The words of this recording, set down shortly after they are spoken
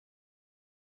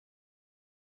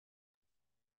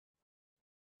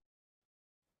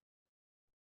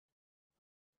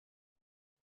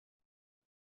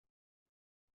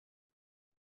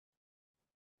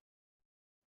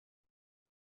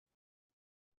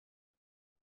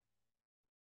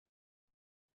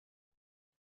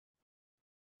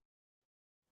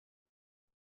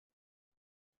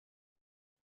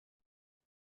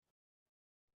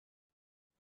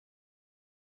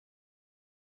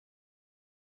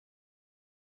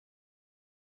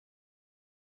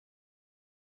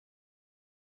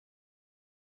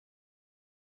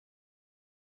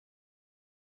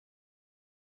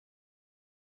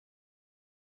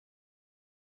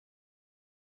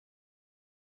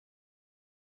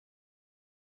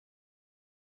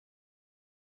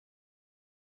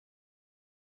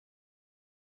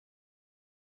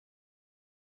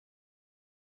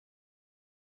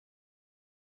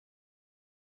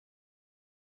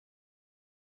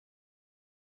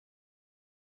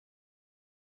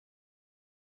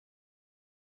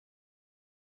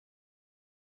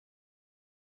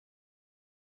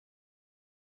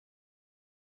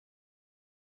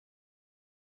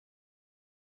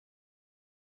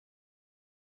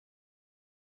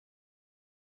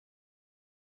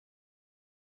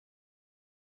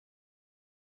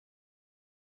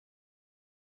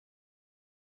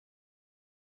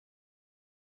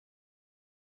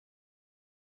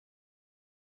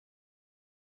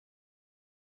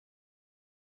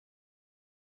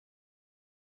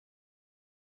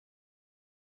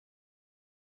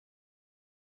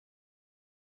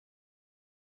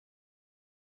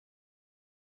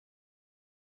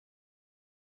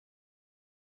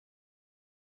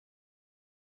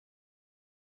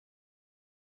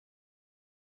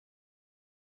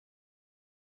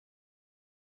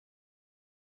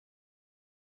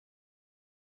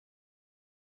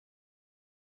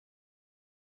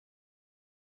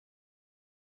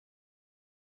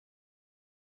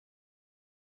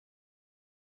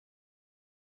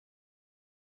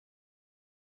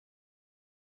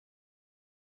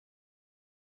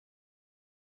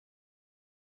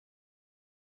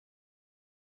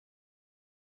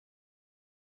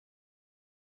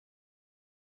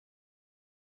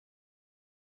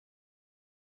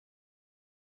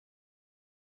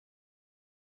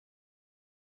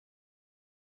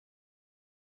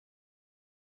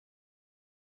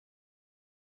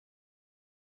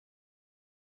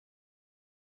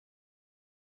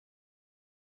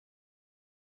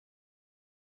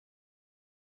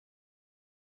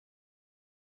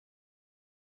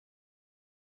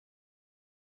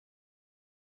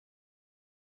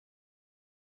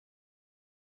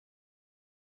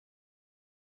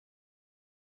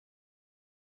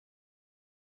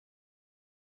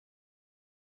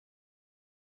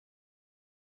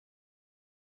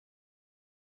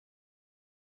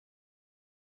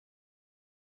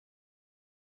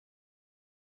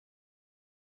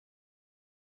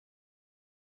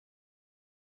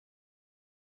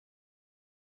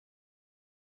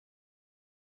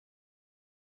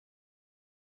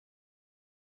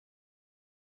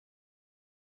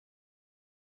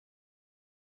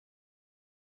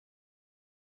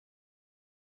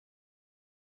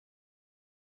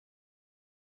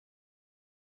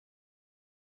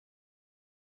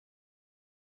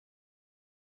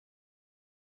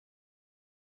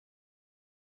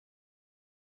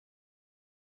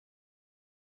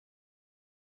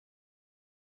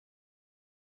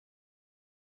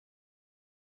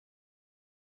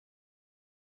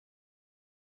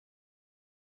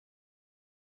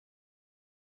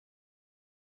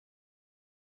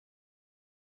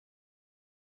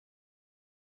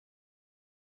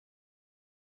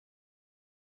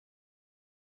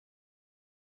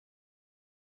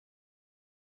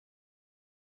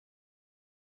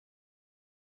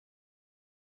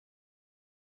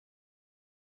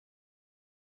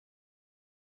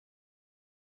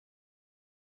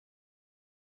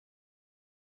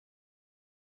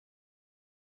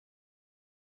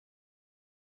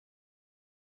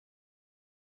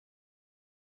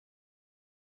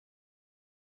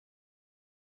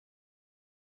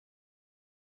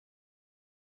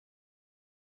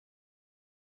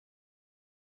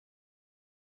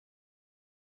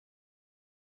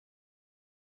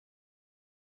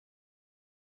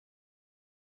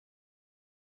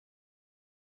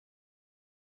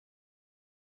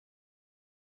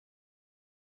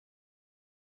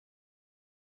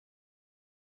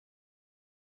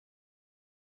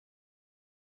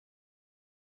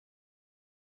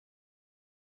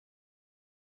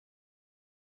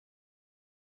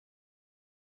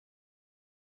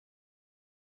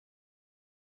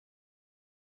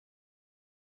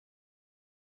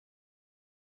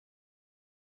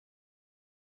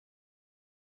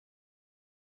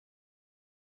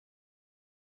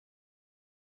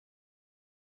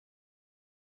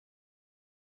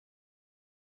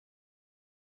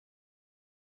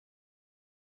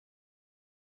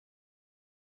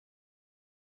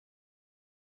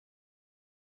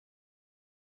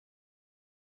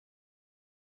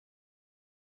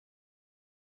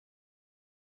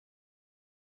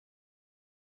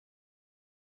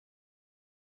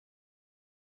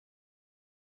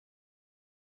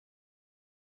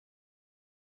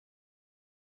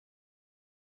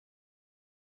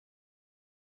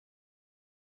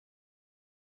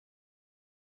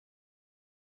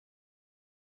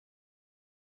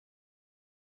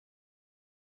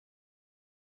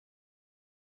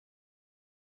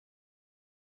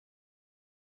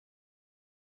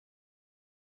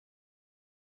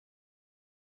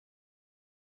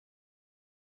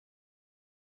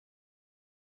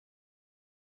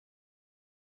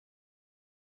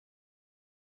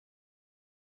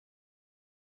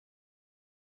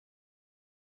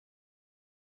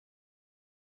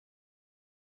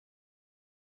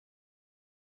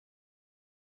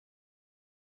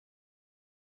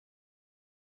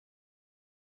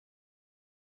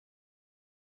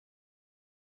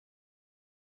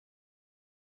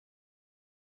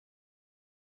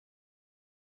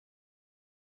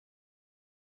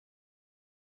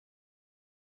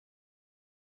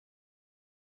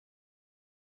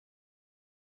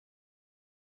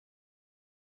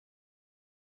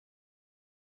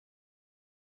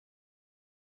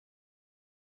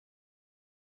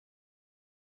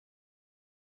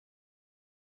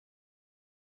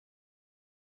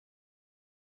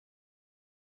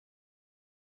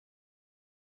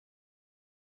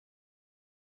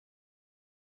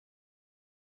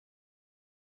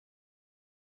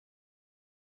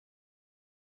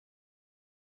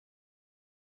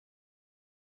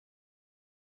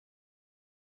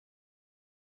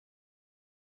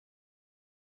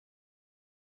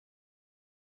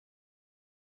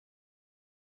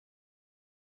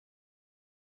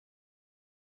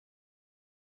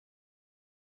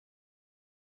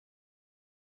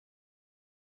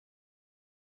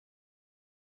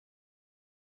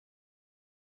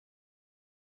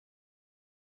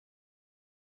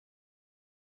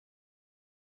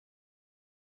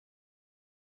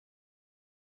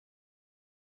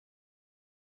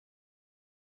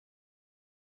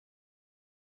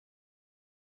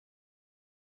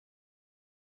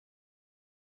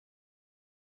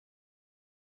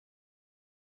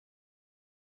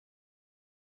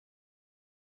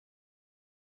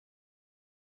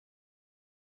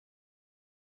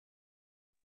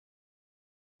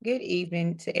Good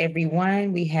evening to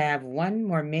everyone. We have one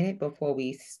more minute before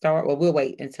we start. Well, we'll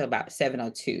wait until about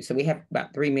 7:02. So we have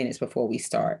about 3 minutes before we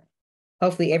start.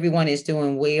 Hopefully everyone is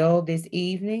doing well this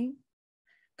evening.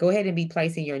 Go ahead and be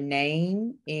placing your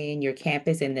name and your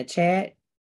campus in the chat.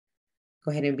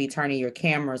 Go ahead and be turning your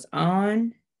cameras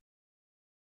on.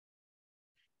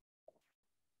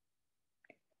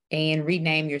 And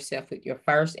rename yourself with your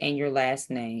first and your last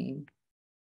name.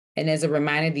 And as a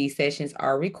reminder, these sessions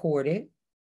are recorded.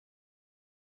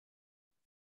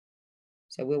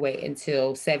 So we'll wait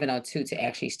until 7:02 to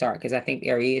actually start because I think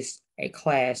there is a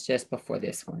class just before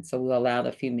this one. So we'll allow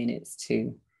a few minutes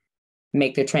to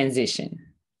make the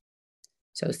transition.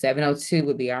 So 7:02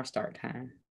 would be our start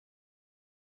time.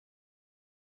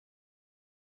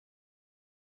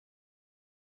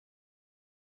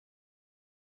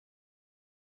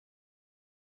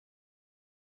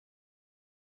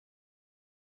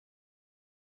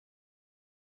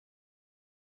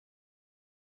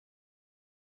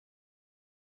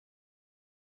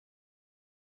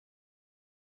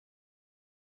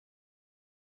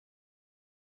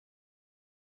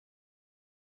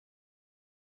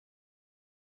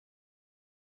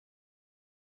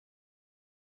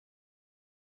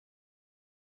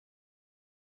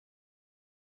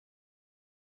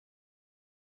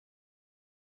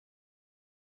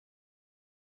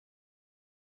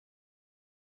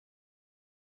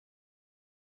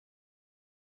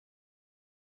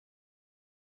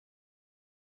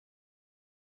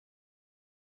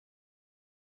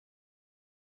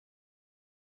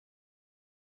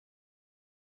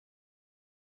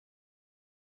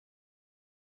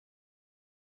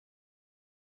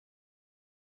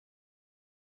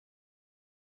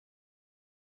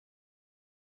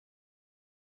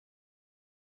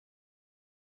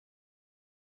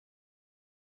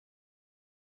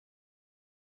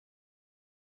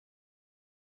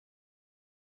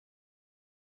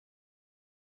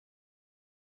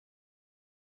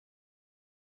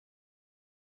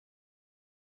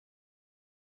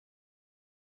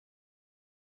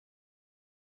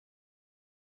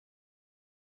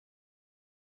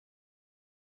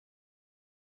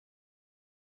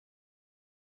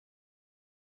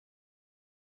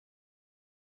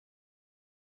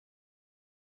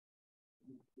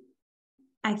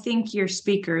 I think your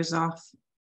speaker is off.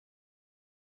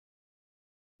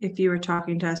 If you were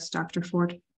talking to us, Dr.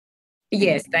 Ford.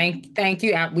 Yes, thank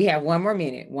you. We have one more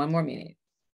minute. One more minute.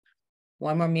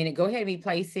 Go ahead and be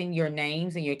placing your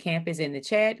names and your campus in the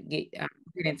chat. Get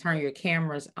and turn your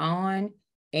cameras on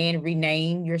and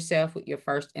rename yourself with your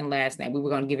first and last name. We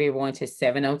were going to give everyone to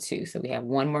 7:02. So we have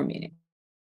one more minute.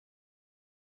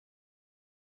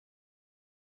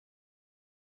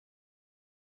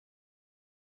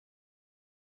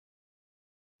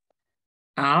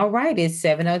 All right, it's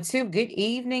 7:02. Good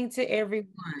evening to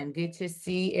everyone. Good to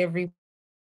see everyone.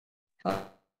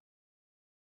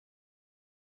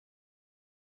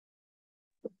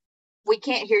 We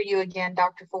can't hear you again,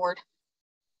 Dr. Ford.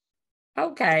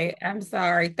 Okay, I'm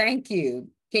sorry. Thank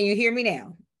you. Can you hear me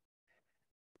now?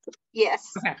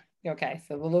 Yes. Okay,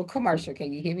 so a little commercial.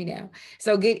 Can you hear me now?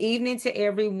 So good evening to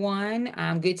everyone.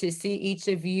 Good to see each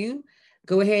of you.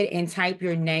 Go ahead and type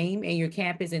your name and your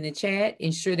campus in the chat.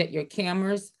 Ensure that your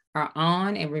cameras are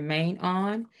on and remain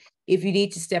on. If you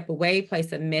need to step away,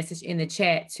 place a message in the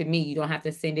chat to me. You don't have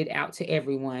to send it out to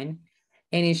everyone.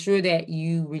 And ensure that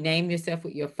you rename yourself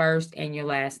with your first and your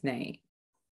last name.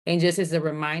 And just as a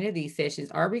reminder, these sessions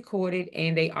are recorded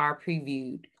and they are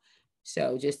previewed.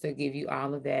 So just to give you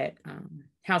all of that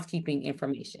housekeeping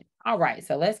information. All right,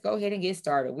 so let's go ahead and get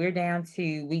started. We're down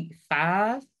to week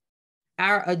 5.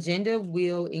 Our agenda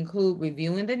will include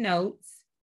reviewing the notes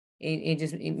and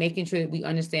just making sure that we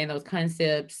understand those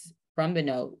concepts from the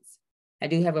notes. I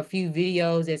do have a few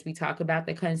videos as we talk about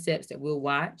the concepts that we'll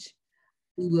watch.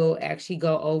 We will actually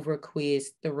go over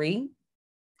quiz 3.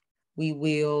 We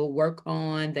will work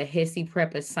on the HESI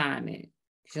prep assignment.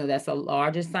 You know, that's a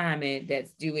large assignment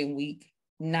that's due in week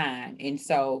 9. And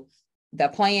so the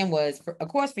plan was, of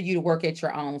course, for you to work at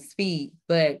your own speed,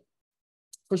 but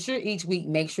for sure each week,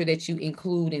 make sure that you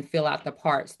include and fill out the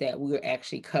parts that we're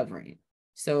actually covering.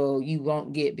 So you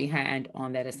won't get behind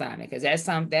on that assignment because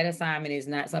that assignment is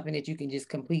not something that you can just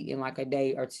complete in like a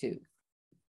day or two.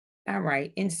 All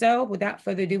right. And so without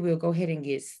further ado, we'll go ahead and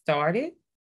get started.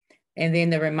 And then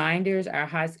the reminders, our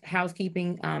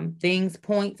housekeeping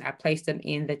points, I placed them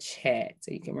in the chat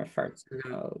so you can refer to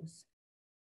those.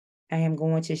 I am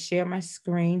going to share my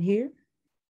screen here.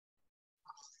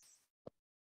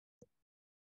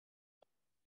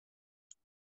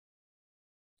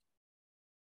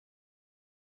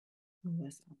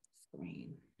 What's on the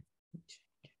screen?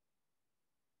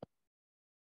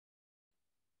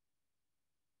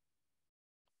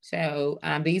 So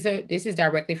this is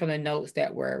directly from the notes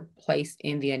that were placed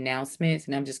in the announcements,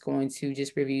 and I'm just going to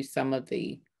just review some of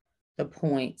the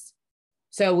points.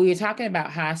 So we were talking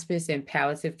about hospice and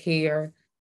palliative care,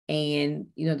 and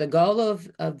the goal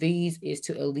of these is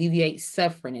to alleviate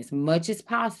suffering as much as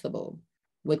possible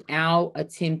without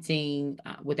attempting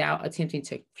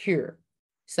to cure.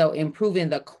 So improving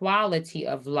the quality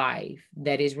of life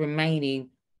that is remaining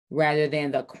rather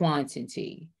than the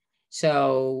quantity.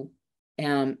 So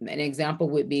an example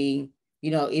would be,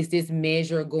 is this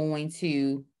measure going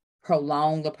to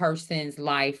prolong the person's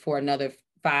life for another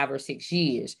 5 or 6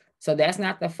 years? So that's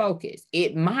not the focus.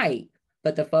 It might,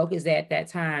 but the focus at that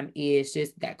time is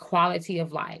just that quality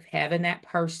of life, having that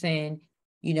person,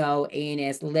 in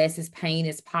as less as pain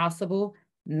as possible,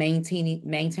 maintaining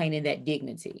that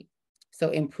dignity. So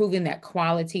improving that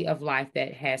quality of life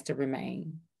that has to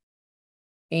remain.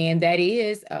 And that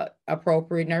is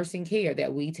appropriate nursing care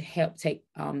that we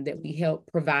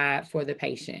help provide for the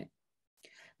patient.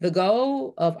 The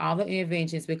goal of all the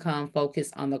interventions become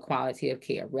focused on the quality of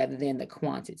care rather than the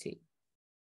quantity.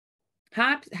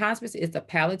 Hospice is the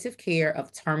palliative care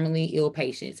of terminally ill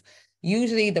patients.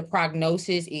 Usually the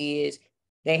prognosis is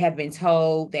they have been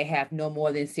told they have no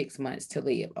more than 6 months to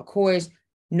live. Of course,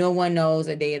 no one knows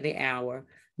a day of the hour,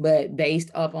 but based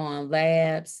upon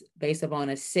labs, based upon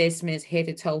assessments, head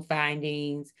to toe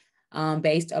findings,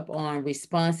 based upon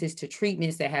responses to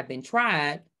treatments that have been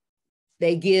tried,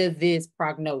 they give this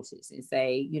prognosis and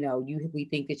say, we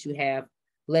think that you have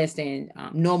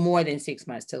no more than 6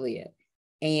 months to live.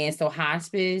 And so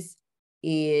hospice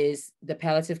is the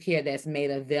palliative care that's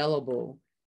made available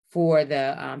for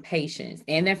the patients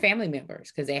and their family members,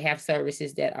 because they have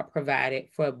services that are provided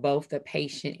for both the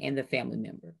patient and the family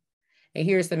member. And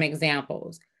here are some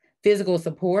examples. Physical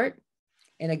support,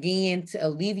 and again, to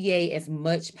alleviate as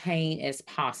much pain as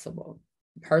possible.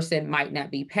 The person might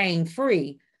not be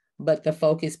pain-free, but the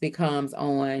focus becomes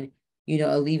on,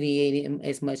 alleviating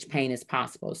as much pain as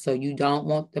possible. So you don't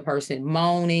want the person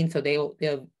moaning, so they'll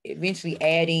eventually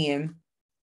add in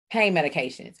pain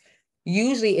medications.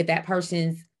 Usually if that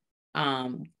person's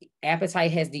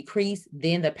appetite has decreased,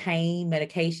 then the pain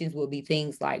medications will be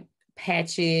things like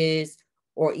patches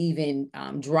or even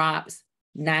drops,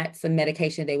 not some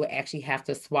medication they would actually have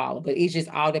to swallow, but it just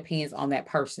all depends on that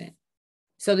person.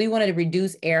 So they wanted to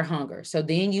reduce air hunger. So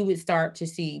then you would start to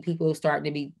see people starting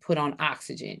to be put on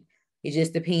oxygen. It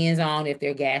just depends on if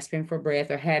they're gasping for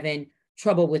breath or having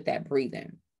trouble with that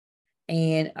breathing.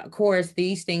 And of course,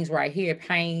 these things right here,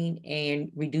 pain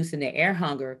and reducing their air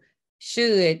hunger,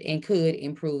 should and could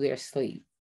improve their sleep.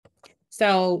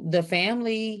 So the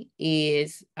family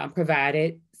is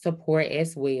provided support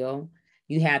as well.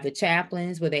 You have the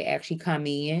chaplains where they actually come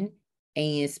in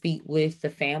and speak with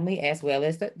the family as well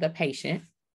as the patient.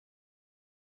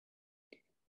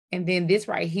 And then this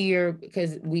right here,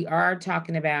 because we are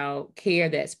talking about care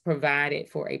that's provided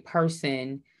for a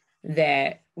person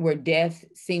where death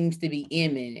seems to be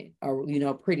imminent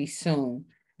or, pretty soon,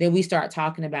 then we start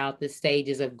talking about the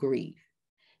stages of grief.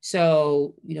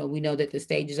 So, we know that the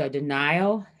stages are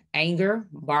denial, anger,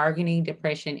 bargaining,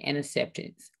 depression, and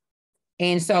acceptance.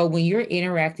 And so when you're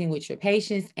interacting with your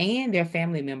patients and their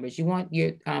family members, you want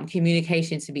your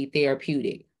communication to be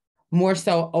therapeutic, more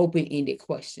so open-ended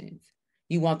questions.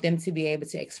 You want them to be able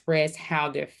to express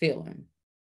how they're feeling,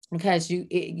 because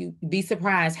you be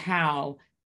surprised how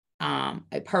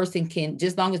a person can,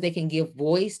 just long as they can give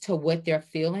voice to what they're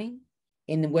feeling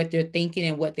and what they're thinking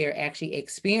and what they're actually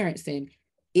experiencing,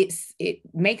 it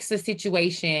makes the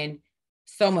situation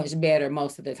so much better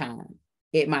most of the time.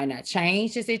 It might not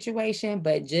change the situation,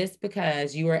 but just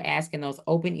because you are asking those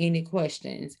open-ended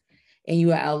questions and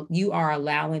you are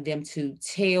allowing them to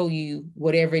tell you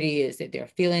whatever it is that they're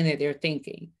feeling, that they're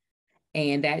thinking.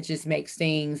 And that just makes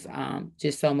things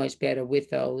just so much better with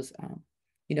those,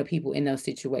 people in those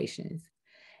situations.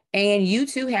 And you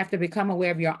too have to become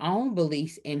aware of your own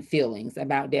beliefs and feelings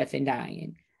about death and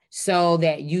dying, so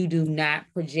that you do not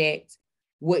project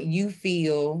what you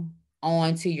feel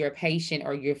onto your patient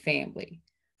or your family.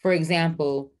 For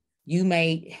example, you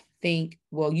may think,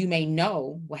 you may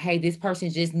know, hey, this person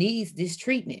just needs this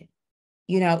treatment.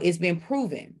 It's been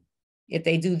proven. If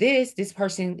they do this, this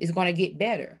person is going to get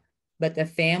better. But the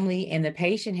family and the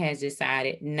patient has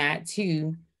decided not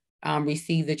to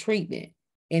receive the treatment.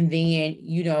 And then,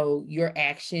 your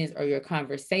actions or your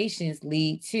conversations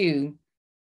lead to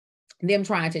them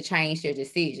trying to change their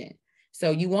decision.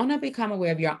 So you want to become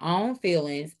aware of your own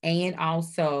feelings and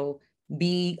also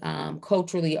be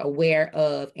culturally aware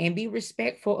of and be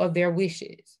respectful of their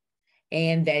wishes.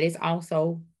 And that is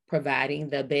also providing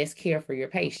the best care for your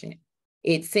patient.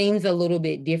 It seems a little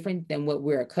bit different than what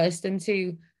we're accustomed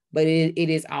to, but it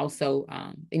is also,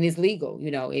 and it's legal,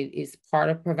 it's part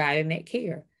of providing that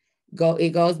care. It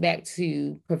goes back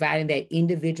to providing that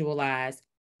individualized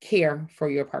care for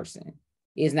your person.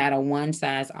 It's not a one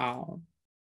size all.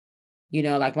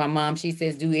 Like my mom, she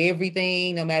says, do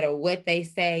everything, no matter what they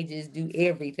say, just do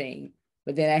everything.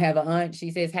 But then I have an aunt,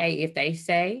 she says, hey, if they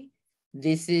say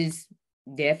death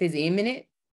is imminent,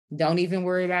 don't even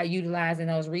worry about utilizing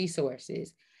those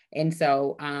resources. And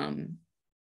so,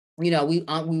 we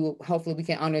will, hopefully we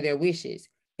can honor their wishes.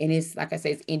 And it's, like I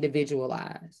say, it's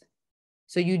individualized.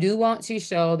 So you do want to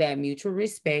show that mutual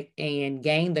respect and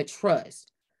gain the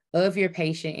trust of your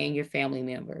patient and your family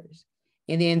members.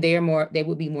 And then they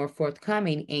will be more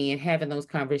forthcoming and having those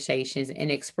conversations and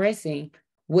expressing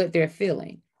what they're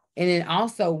feeling. And then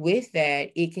also with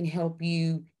that, it can help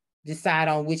you decide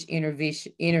on which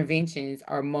interventions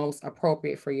are most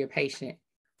appropriate for your patient.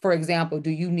 For example,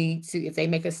 do you need to, if they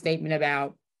make a statement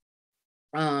about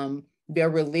their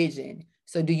religion,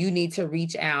 so do you need to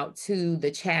reach out to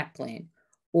the chaplain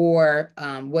or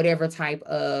whatever type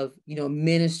of,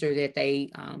 minister that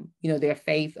they, their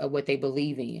faith or what they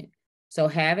believe in. So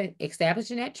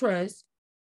establishing that trust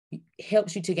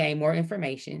helps you to gain more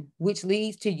information, which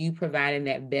leads to you providing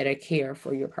that better care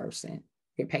for your person,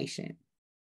 your patient.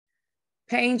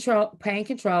 Pain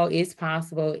control is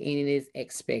possible and it is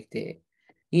expected.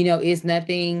 It's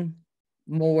nothing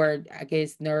more, I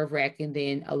guess, nerve-wracking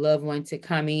than a loved one to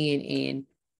come in and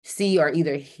see or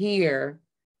either hear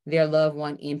their loved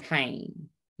one in pain.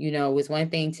 It's one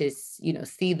thing to,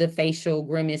 see the facial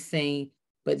grimacing,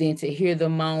 but then to hear the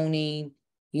moaning,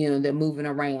 they're moving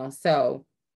around. So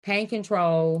pain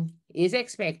control is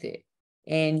expected.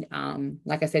 And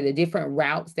like I said, the different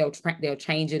routes, they'll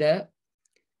change it up.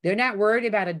 They're not worried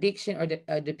about addiction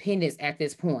or dependence at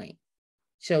this point.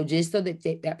 So just so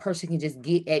that person can just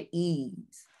get at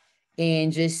ease,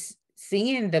 and just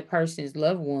seeing the person's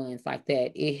loved ones like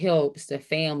that, it helps the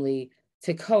family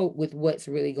to cope with what's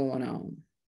really going on.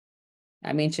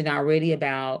 I mentioned already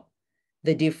about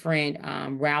the different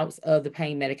routes of the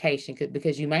pain medication,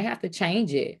 because you may have to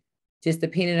change it just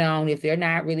depending on if they're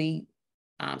not really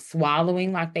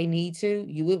swallowing like they need to.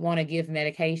 You would want to give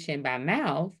medication by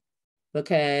mouth,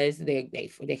 because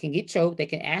they can get choked, they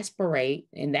can aspirate,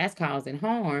 and that's causing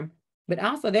harm. But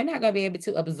also, they're not going to be able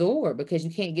to absorb because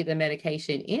you can't get the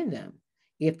medication in them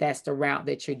if that's the route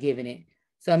that you're giving it.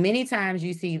 So many times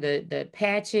you see the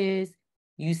patches,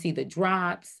 you see the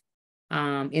drops,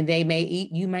 and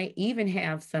you may even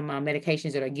have some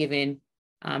medications that are given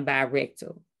by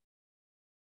rectal.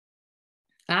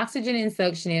 Oxygen and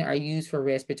suctioning are used for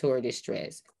respiratory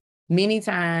distress. Many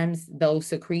times those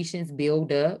secretions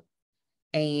build up.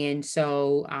 And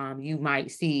so you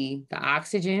might see the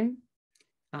oxygen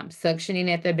suctioning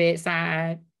at the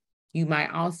bedside. You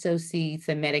might also see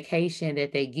some medication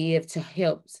that they give to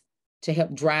help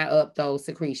dry up those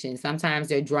secretions. Sometimes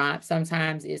they're drops.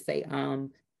 Sometimes it's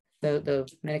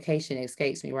the medication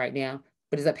escapes me right now,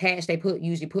 but it's a patch they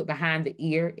usually put behind the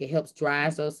ear. It helps dry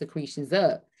those secretions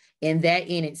up, and that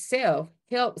in itself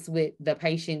helps with the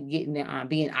patient getting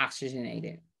being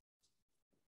oxygenated.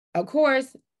 Of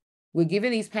course, we're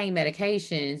giving these pain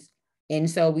medications, and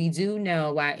so we do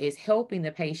know why it's helping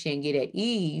the patient get at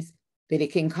ease, that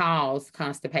it can cause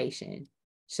constipation.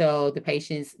 So the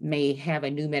patients may have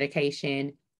a new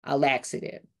medication, a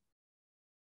laxative.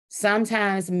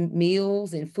 Sometimes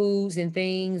meals and foods and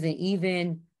things, and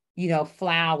even,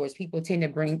 flowers, people tend to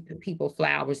bring people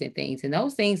flowers and things, and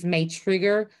those things may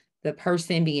trigger the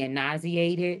person being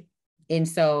nauseated. And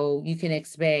so you can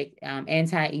expect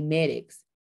antiemetics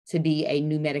to be a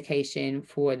new medication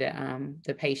for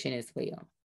the patient as well.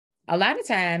 A lot of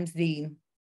times the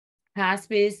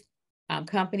hospice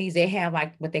companies, they have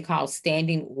like what they call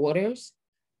standing orders,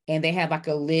 and they have like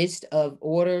a list of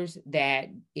orders that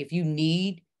if you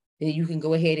need, then you can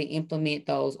go ahead and implement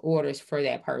those orders for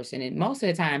that person. And most of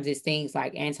the times it's things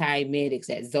like antiemetics,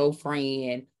 that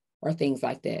Zofran or things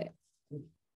like that.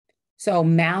 So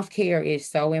mouth care is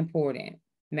so important.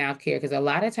 Mouth care, because a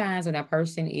lot of times when a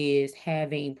person is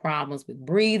having problems with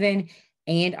breathing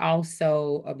and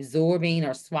also absorbing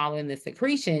or swallowing the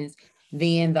secretions,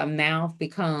 then the mouth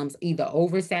becomes either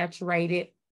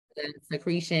oversaturated, the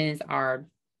secretions are,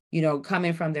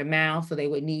 coming from their mouth, so they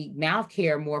would need mouth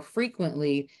care more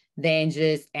frequently than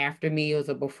just after meals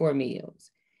or before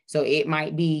meals. So it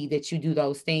might be that you do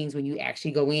those things when you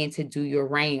actually go in to do your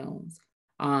rounds,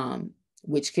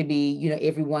 which could be,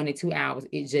 every 1 to 2 hours.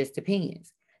 It just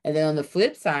depends. And then on the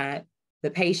flip side, the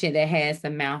patient that has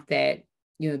the mouth that,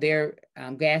 they're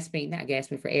not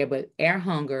gasping for air, but air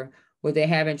hunger, where they're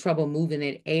having trouble moving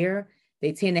that air,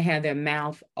 they tend to have their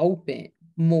mouth open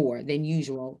more than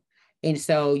usual. And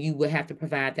so you would have to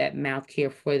provide that mouth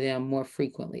care for them more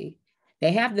frequently.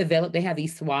 They have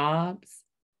these swabs.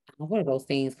 What are those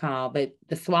things called? But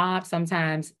the swabs,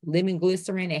 sometimes lemon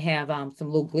glycerin, they have some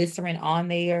little glycerin on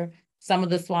there. Some of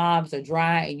the swabs are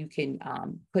dry and you can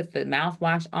put the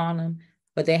mouthwash on them,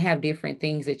 but they have different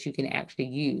things that you can actually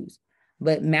use.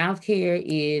 But mouth care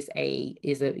is a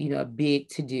big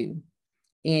to do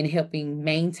in helping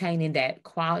maintaining that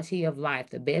quality of life,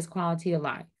 the best quality of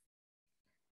life.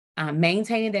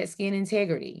 Maintaining that skin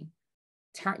integrity,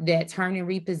 that turn and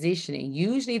repositioning.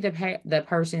 Usually the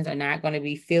persons are not going to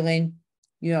be feeling,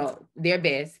 their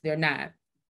best. They're not.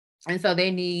 And so they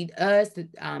need us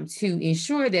to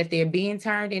ensure that they're being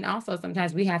turned. And also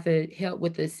sometimes we have to help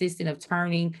with the assisting of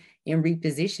turning and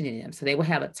repositioning them. So they will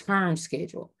have a turn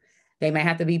schedule. They might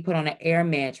have to be put on an air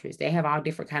mattress. They have all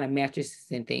different kind of mattresses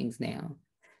and things now.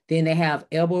 Then they have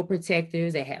elbow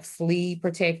protectors. They have sleeve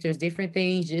protectors, different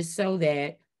things, just so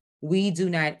that we do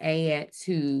not add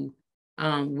to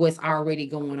what's already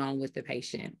going on with the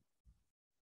patient.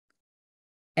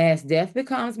 As death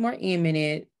becomes more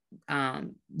imminent,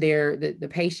 the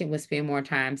patient will spend more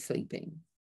time sleeping.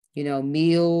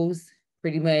 Meals,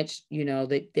 pretty much,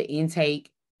 the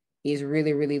intake is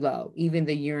really, really low. Even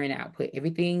the urine output,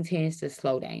 everything tends to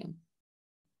slow down.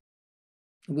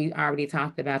 We already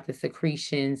talked about the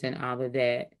secretions and all of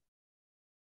that.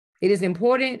 It is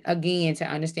important, again, to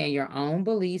understand your own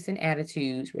beliefs and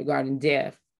attitudes regarding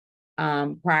death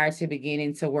prior to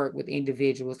beginning to work with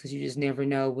individuals, because you just never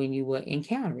know when you will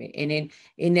encounter it.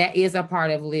 And that is a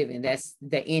part of living. That's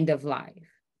the end of life.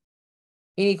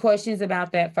 Any questions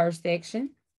about that first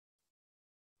section?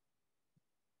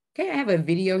 Okay, I have a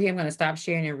video here. I'm going to stop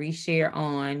sharing and reshare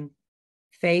on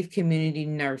faith community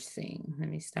nursing. Let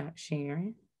me stop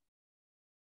sharing.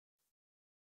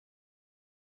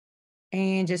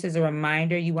 And just as a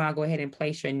reminder, you all go ahead and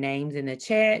place your names in the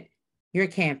chat, your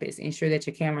campus. Ensure that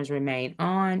your cameras remain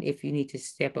on. If you need to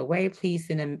step away, please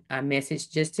send a message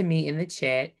just to me in the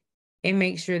chat, and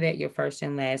make sure that your first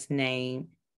and last name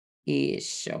is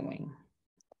showing.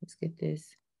 Let's get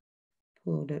this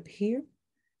pulled up here.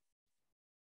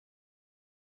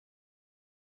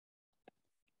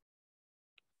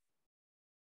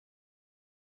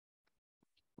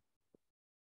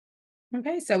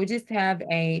 Okay, so we just have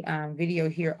a video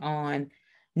here on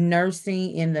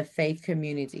nursing in the faith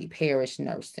community, parish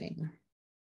nursing.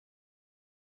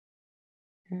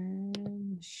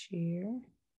 Share.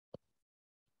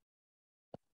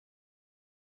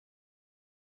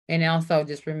 And also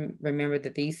just remember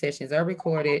that these sessions are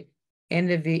recorded and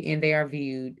they are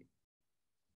viewed.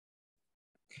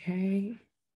 Okay.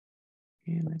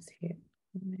 And let's hit.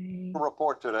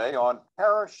 Report today on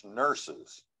parish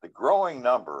nurses, the growing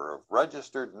number of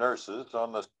registered nurses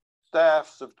on the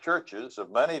staffs of churches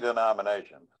of many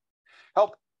denominations,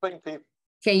 helping people.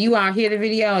 Can you all hear the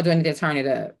video, or do I need to turn it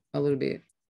up a little bit?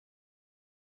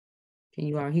 Can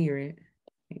you all hear it?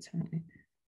 Let me turn it.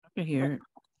 I can hear it.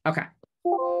 Okay.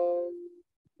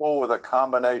 With a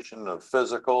combination of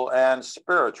physical and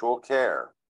spiritual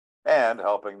care, and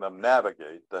helping them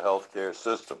navigate the healthcare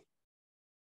system.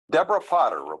 Deborah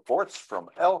Potter reports from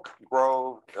Elk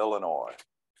Grove, Illinois.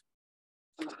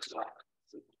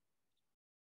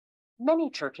 Many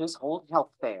churches hold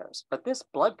health fairs, but this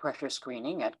blood pressure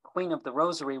screening at Queen of the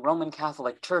Rosary Roman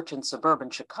Catholic Church in suburban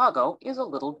Chicago is a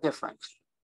little different.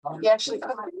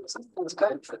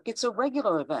 It's a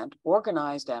regular event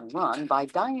organized and run by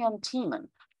Diane Tiemann,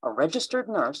 a registered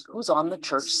nurse who's on the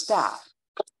church staff.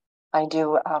 I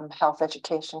do health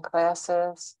education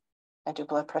classes. I do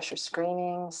blood pressure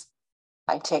screenings.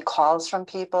 I take calls from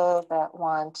people that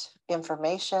want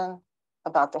information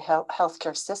about the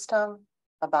healthcare system,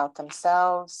 about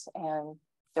themselves and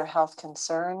their health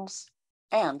concerns.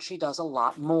 And she does a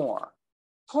lot more.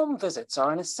 Home visits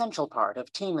are an essential part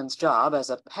of Tiemann's job as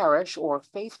a parish or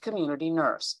faith community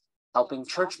nurse, helping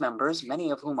church members, many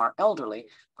of whom are elderly,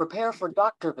 prepare for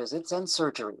doctor visits and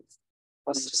surgeries.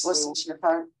 Just listen to your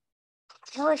heart.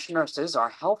 Parish nurses are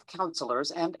health counselors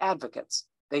and advocates.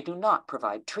 They do not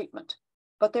provide treatment.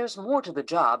 But there's more to the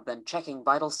job than checking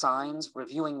vital signs,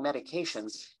 reviewing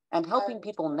medications, and helping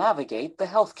people navigate the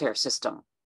healthcare system.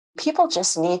 People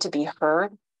just need to be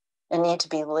heard and need to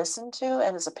be listened to.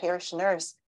 And as a parish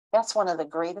nurse, that's one of the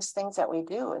greatest things that we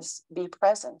do is be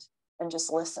present and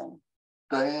just listen.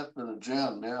 Diane to the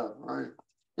gym, yeah, right.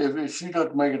 If she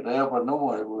doesn't make it to heaven,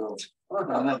 nobody will.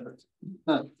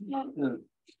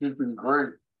 She's been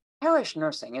great. Parish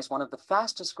nursing is one of the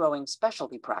fastest growing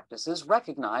specialty practices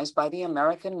recognized by the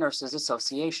American Nurses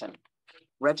Association.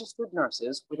 Registered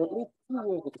nurses with at least 2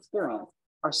 years of experience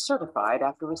are certified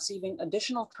after receiving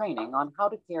additional training on how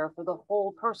to care for the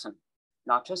whole person,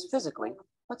 not just physically,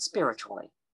 but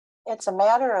spiritually. It's a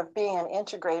matter of being an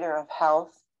integrator of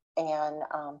health and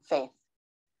faith.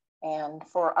 And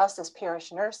for us as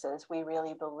parish nurses, we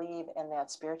really believe in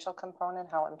that spiritual component,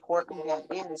 how important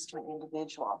that is to an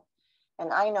individual.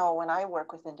 And I know when I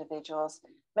work with individuals,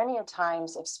 many a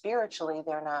times if spiritually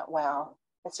they're not well,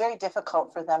 it's very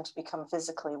difficult for them to become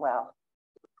physically well.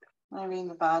 I mean,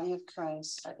 the body of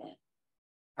Christ.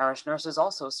 Parish nurses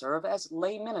also serve as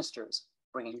lay ministers,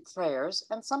 bringing prayers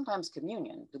and sometimes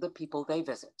communion to the people they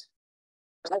visit.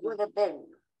 I would have been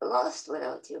lost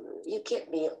without you. You kept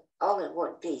me all in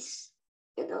one piece.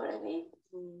 You know what I mean?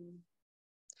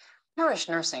 Parish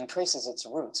nursing traces its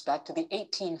roots back to the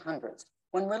 1800s,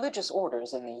 when religious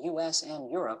orders in the US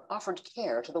and Europe offered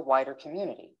care to the wider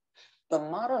community. The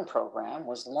modern program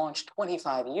was launched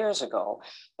 25 years ago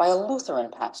by a Lutheran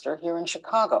pastor here in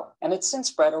Chicago, and it's since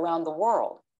spread around the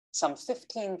world. Some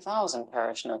 15,000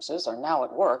 parish nurses are now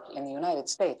at work in the United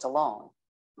States alone.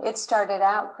 It started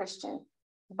out Christian,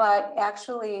 but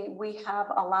actually we have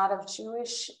a lot of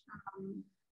Jewish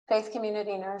faith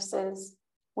community nurses.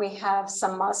 We have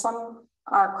some Muslim,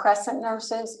 our crescent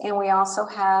nurses, and we also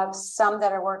have some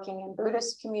that are working in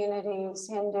Buddhist communities,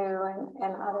 Hindu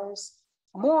and others.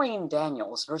 Maureen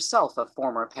Daniels, herself a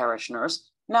former parish nurse,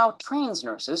 now trains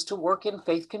nurses to work in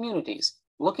faith communities,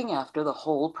 looking after the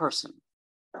whole person.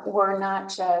 We're not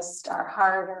just our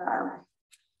heart or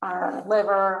our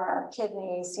liver, our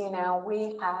kidneys, you know,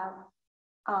 we have,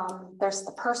 there's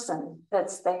the person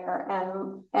that's there.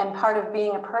 And part of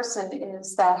being a person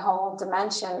is that whole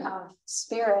dimension of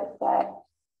spirit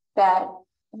that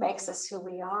makes us who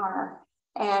we are.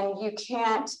 And you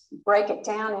can't break it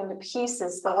down into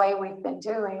pieces the way we've been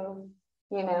doing.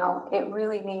 You know, it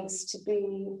really needs to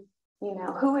be, you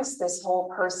know, who is this whole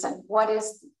person? What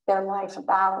is their life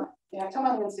about? Yeah, come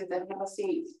on and sit there, have a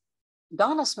seat.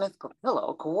 Donna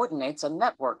Smith-Capillo coordinates a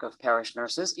network of parish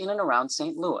nurses in and around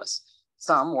St. Louis.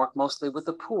 Some work mostly with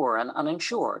the poor and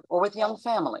uninsured or with young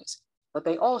families, but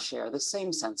they all share the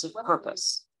same sense of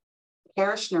purpose.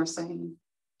 Parish nursing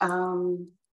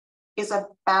is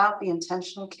about the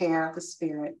intentional care of the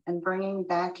spirit and bringing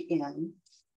back in,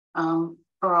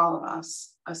 for all of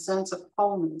us, a sense of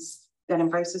wholeness that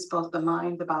embraces both the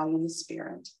mind, the body, and the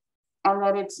spirit. And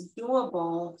that it's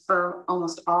doable for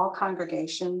almost all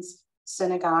congregations,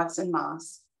 synagogues, and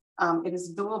mosques. It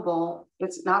is doable.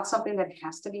 It's not something that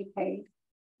has to be paid,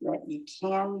 that you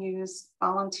can use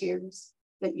volunteers,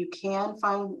 that you can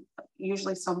find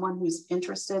usually someone who's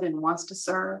interested and wants to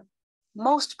serve.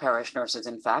 Most parish nurses,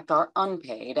 in fact, are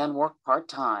unpaid and work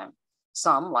part-time.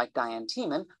 Some, like Diane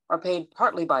Tiemann, are paid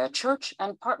partly by a church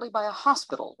and partly by a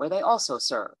hospital where they also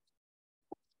serve.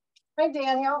 Hi,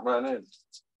 Daniel. Run in.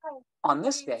 On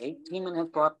this day, Tiemann has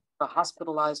brought the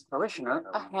hospitalized parishioner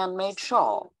a handmade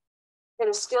shawl. It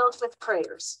is filled with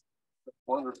prayers.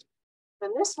 Wonderful.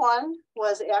 And this one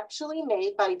was actually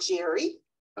made by Jerry.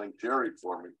 Thank Jerry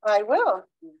for me. I will.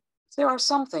 There are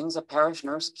some things a parish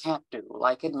nurse can't do,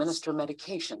 like administer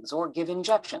medications or give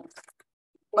injections.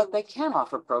 But they can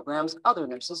offer programs other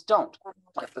nurses don't,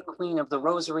 like the Queen of the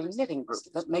Rosary knitting group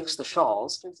that makes the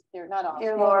shawls. They're not all.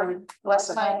 Dear Lord,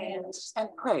 bless my hands. And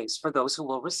prays for those who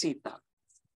will receive them.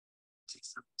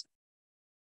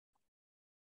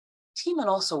 Tiemann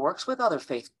also works with other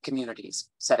faith communities,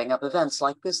 setting up events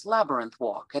like this labyrinth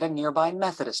walk at a nearby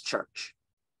Methodist church.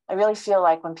 I really feel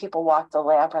like when people walk the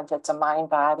labyrinth, it's a mind,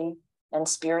 body, and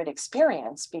spirit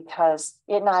experience because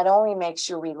it not only makes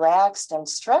you relaxed and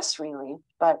stress relief,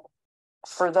 but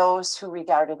for those who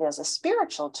regard it as a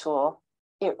spiritual tool,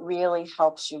 it really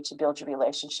helps you to build your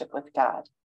relationship with God.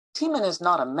 Tiemann is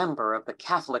not a member of the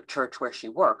Catholic Church where she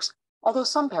works, although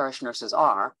some parish nurses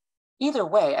are. Either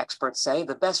way, experts say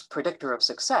the best predictor of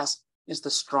success is the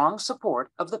strong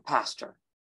support of the pastor.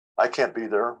 I can't be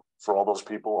there for all those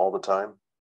people all the time.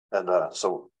 And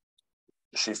so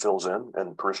she fills in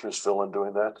and parishioners fill in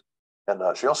doing that.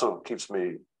 And she also keeps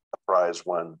me apprised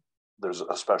when there's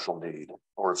a special need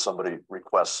or if somebody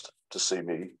requests to see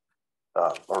me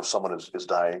or if someone is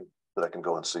dying that I can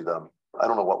go and see them. I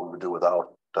don't know what we would do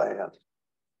without Diane.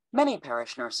 Many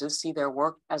parish nurses see their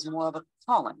work as more of a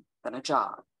calling than a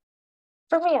job.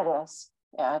 For me, it is.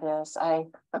 Yeah, it is.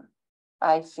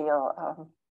 I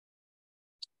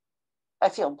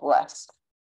feel blessed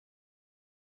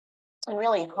and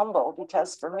really humble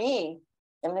because for me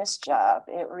in this job,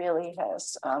 it really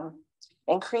has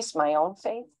increased my own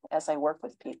faith as I work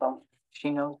with people.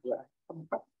 She knows that.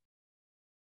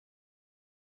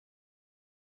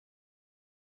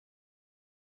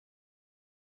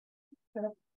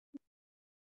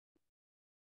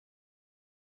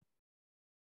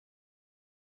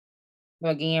 So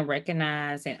again,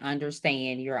 recognize and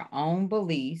understand your own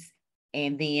beliefs.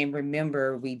 And then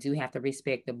remember, we do have to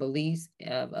respect the beliefs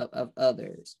of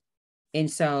others. And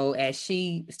so as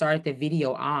she started the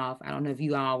video off, I don't know if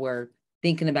you all were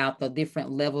thinking about the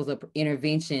different levels of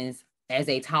interventions as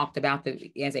they talked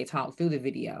through the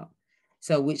video.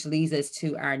 So which leads us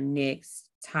to our next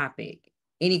topic.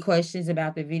 Any questions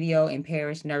about the video in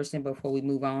parish nursing before we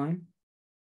move on?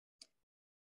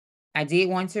 I did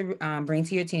want to bring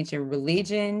to your attention,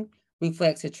 religion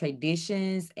reflects the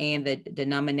traditions and the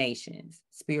denominations.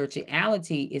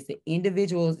 Spirituality is the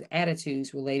individual's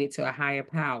attitudes related to a higher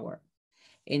power.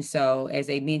 And so, as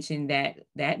they mentioned,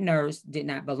 that nurse did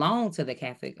not belong to the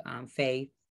Catholic faith,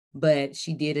 but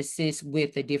she did assist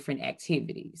with the different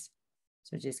activities.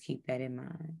 So just keep that in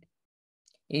mind.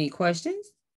 Any questions?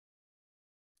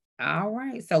 All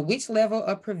right. So which level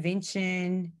of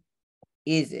prevention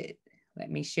is it? Let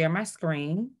me share my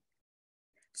screen.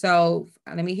 So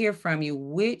let me hear from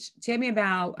you. Tell me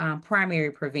about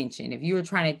primary prevention. If you were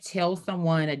trying to tell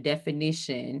someone a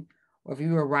definition, or if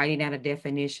you were writing out a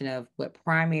definition of what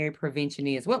primary prevention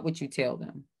is, what would you tell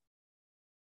them?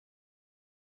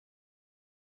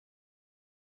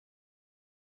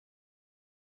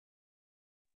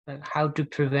 Like how to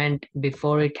prevent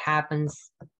before it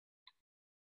happens.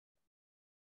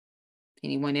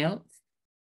 Anyone else?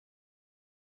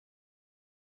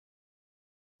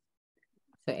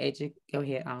 So go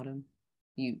ahead, Autumn.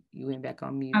 You went back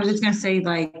on mute. I was just gonna say,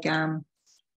 like,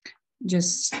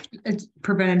 just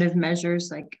preventative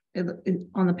measures, like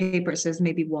on the paper it says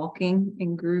maybe walking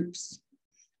in groups,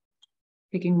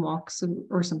 taking walks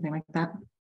or something like that.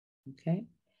 Okay.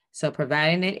 So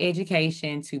providing an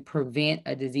education to prevent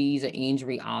a disease or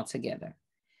injury altogether.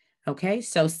 Okay,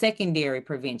 so secondary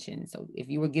prevention. So if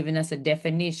you were giving us a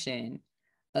definition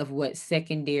of what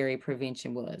secondary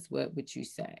prevention was, what would you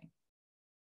say?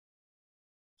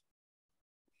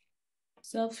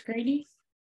 Self-screening.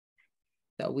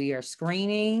 So we are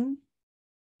screening.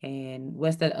 And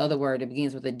what's that other word that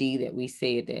begins with a D that we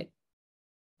said that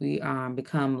we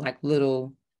become like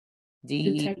little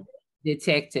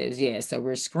detectives? Yeah, so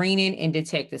we're screening and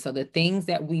detectives. So the things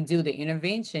that we do, the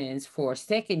interventions for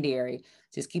secondary,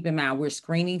 just keep in mind, we're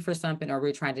screening for something or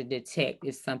we're trying to detect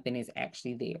if something is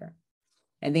actually there.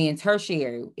 And then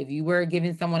tertiary, if you were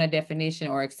giving someone a definition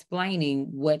or explaining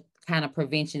what kind of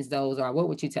preventions those are, what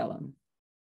would you tell them?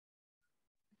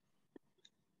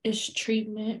 It's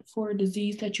treatment for a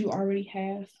disease that you already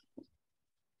have.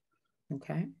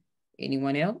 Okay.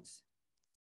 Anyone else?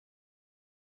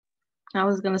 I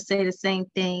was going to say the same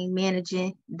thing,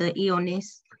 managing the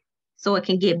illness so it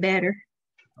can get better.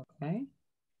 Okay.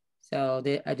 So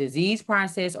a disease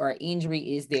process or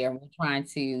injury is there. We're trying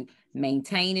to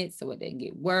maintain it so it doesn't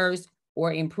get worse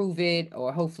or improve it,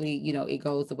 or hopefully, it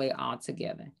goes away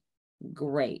altogether.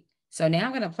 Great. So now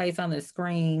I'm going to place on the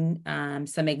screen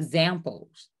some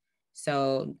examples.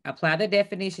 So apply the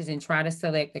definitions and try to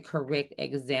select the correct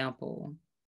example.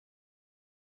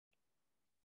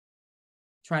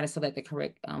 Try to select the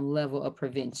correct level of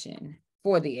prevention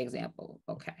for the example.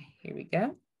 Okay, here we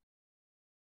go.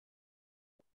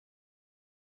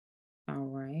 All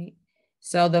right.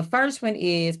 So the first one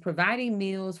is providing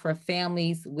meals for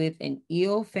families with an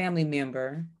ill family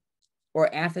member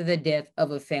or after the death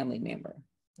of a family member.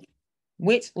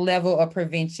 Which level of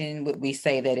prevention would we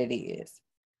say that it is?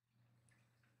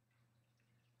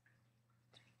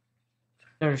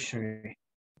 Tertiary.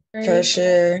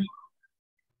 Tertiary.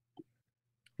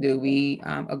 Do we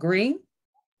agree?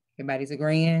 Everybody's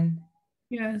agreeing?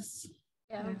 Yes.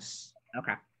 Yes.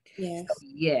 Okay. Yes. So,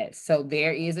 yes. So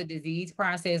there is a disease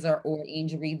process or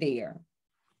injury there.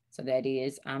 So that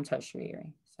is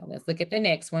tertiary. So let's look at the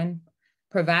next one.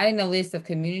 Providing a list of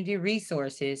community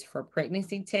resources for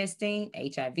pregnancy testing,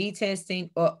 HIV testing,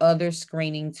 or other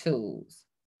screening tools.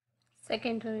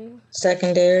 Secondary.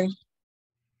 Secondary.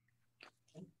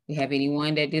 You have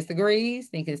anyone that disagrees,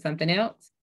 thinking something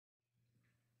else?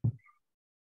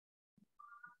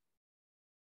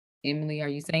 Emily, are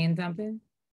you saying something?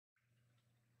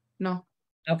 No.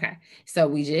 Okay, so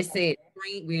we just said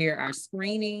we are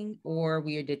screening or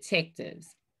we are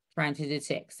detectives trying to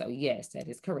detect. So yes, that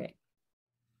is correct.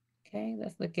 Okay,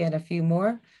 let's look at a few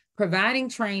more. Providing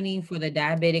training for the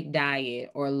diabetic diet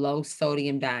or low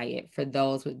sodium diet for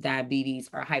those with diabetes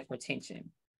or hypertension.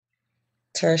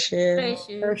 Tertiary.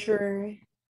 Tertiary.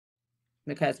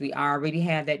 Because we already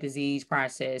have that disease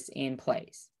process in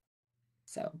place.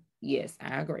 So yes,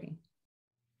 I agree.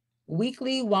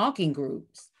 Weekly walking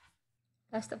groups.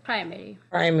 That's the primary.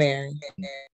 Primary.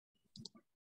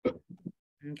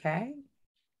 Okay.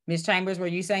 Ms. Chambers, were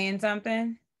you saying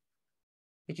something?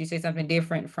 Did you say something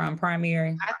different from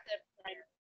primary? I said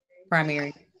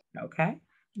Primary. Okay.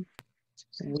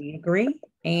 We agree.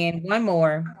 And one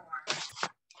more.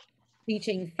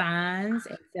 Teaching signs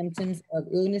and symptoms of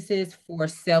illnesses for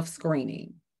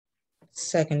self-screening.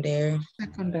 Secondary.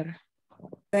 Secondary.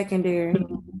 Secondary.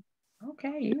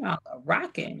 Okay, you all are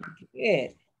rocking.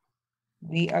 Good.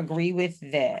 We agree with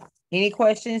that. Any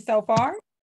questions so far?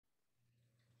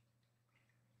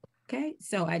 Okay,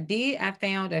 so I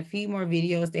found a few more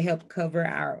videos to help cover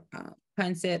our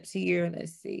concepts here.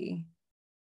 Let's see.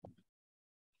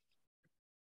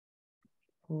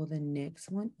 Pull the next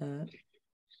one up.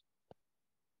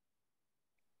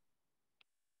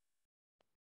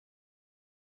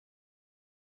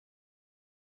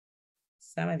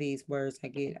 Some of these words I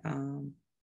get,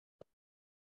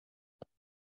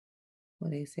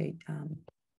 what they say,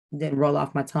 didn't roll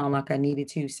off my tongue like I needed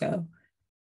to. So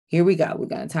here we go. We're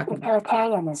going to talk about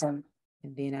Utilitarianism.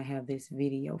 And then I have this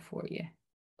video for you.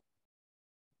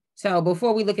 So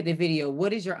before we look at the video,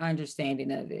 what is your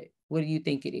understanding of it? What do you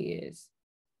think it is?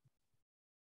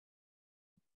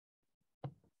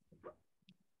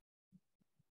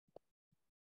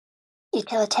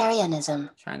 Utilitarianism.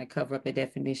 Trying to cover up the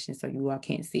definition so you all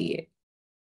can't see it.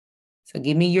 So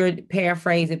give me your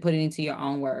paraphrase and put it into your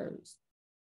own words.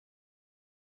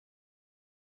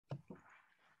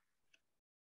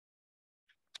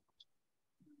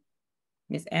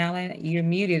 Miss Allen, you're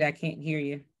muted. I can't hear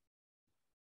you.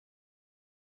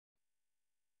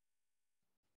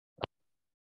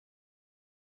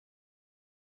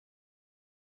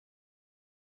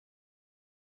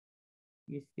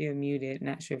 You're still muted.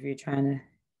 Not sure if you're trying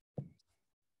to.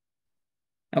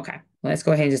 Okay, let's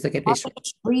go ahead and just look at this.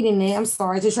 Reading it. I'm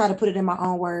sorry. Just try to put it in my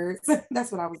own words. That's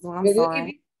what I was doing. I'm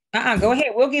sorry. Go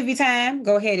ahead. We'll give you time.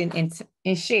 Go ahead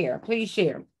and share. Please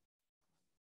share.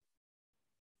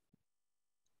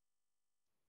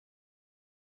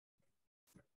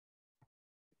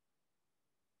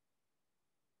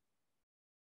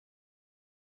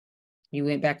 You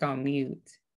went back on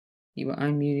mute. You were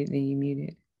unmuted, then you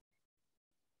muted.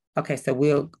 Okay, so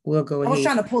we'll go ahead. I was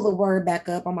trying to pull the word back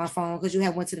up on my phone because you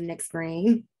have went to the next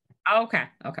screen. Okay.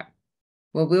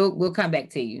 Well, we'll come back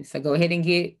to you. So go ahead and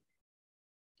get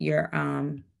your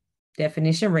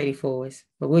definition ready for us.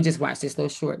 But we'll just watch this little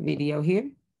short video here.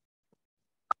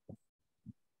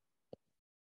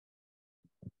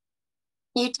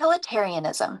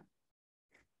 Utilitarianism.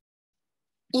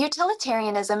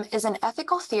 Utilitarianism is an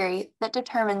ethical theory that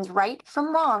determines right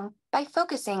from wrong by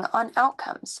focusing on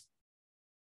outcomes.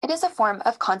 It is a form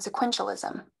of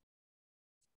consequentialism.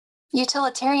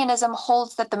 Utilitarianism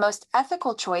holds that the most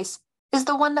ethical choice is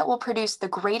the one that will produce the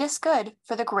greatest good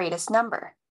for the greatest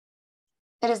number.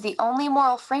 It is the only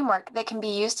moral framework that can be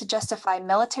used to justify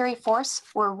military force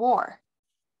or war.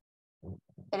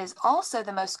 It is also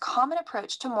the most common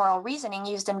approach to moral reasoning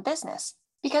used in business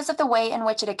because of the way in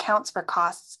which it accounts for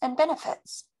costs and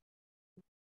benefits.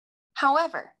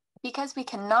 However, because we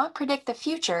cannot predict the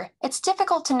future, it's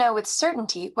difficult to know with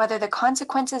certainty whether the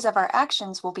consequences of our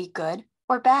actions will be good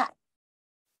or bad.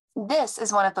 This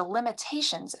is one of the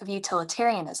limitations of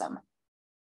utilitarianism.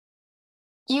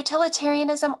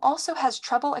 Utilitarianism also has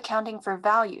trouble accounting for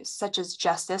values such as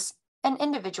justice and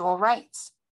individual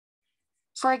rights.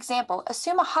 For example,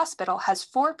 assume a hospital has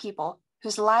 4 people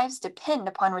whose lives depend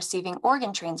upon receiving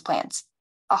organ transplants: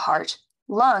 a heart,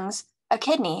 lungs, a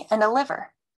kidney, and a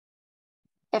liver.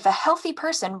 If a healthy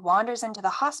person wanders into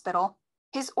the hospital,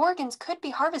 his organs could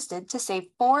be harvested to save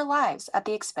 4 lives at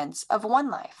the expense of 1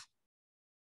 life.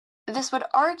 This would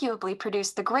arguably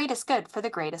produce the greatest good for the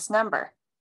greatest number,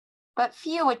 but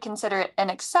few would consider it an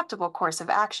acceptable course of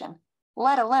action,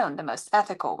 let alone the most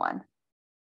ethical one.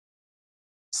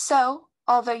 So,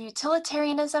 although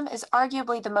utilitarianism is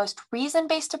arguably the most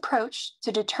reason-based approach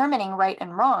to determining right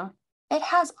and wrong, it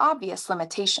has obvious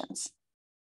limitations.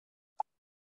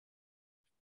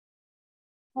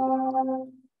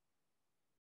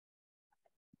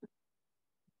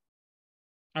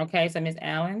 Okay, so Ms.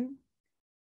 Allen,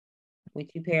 would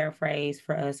you paraphrase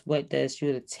for us what does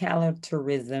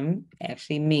utilitarianism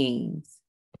actually means?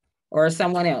 Or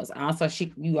someone else. Also,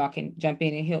 you all can jump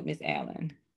in and help Ms.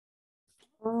 Allen.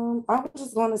 I was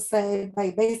just going to say,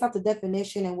 like, based off the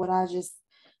definition and what I just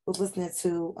was listening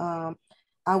to,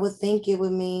 I would think it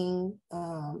would mean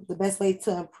the best way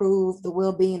to improve the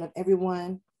well-being of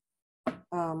everyone,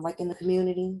 like in the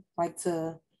community, like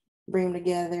to bring them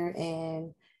together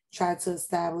and try to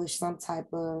establish some type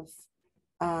of,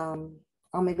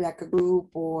 or maybe like a group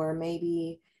or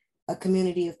maybe a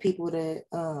community of people that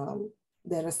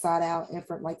that are sought out and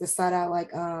from like to sought out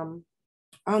like I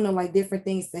don't know, like different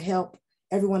things to help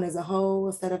everyone as a whole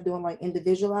instead of doing like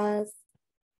individualized.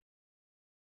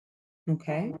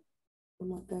 Okay.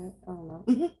 something like that. I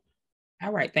don't know.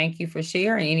 All right, thank you for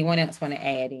sharing. Anyone else want to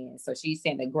add in? So she's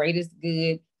saying the greatest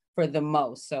good for the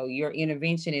most. So your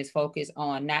intervention is focused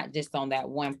on not just on that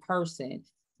one person,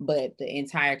 but the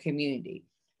entire community.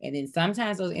 And then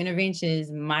sometimes those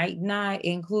interventions might not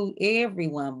include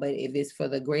everyone, but if it's for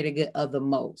the greater good of the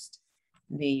most,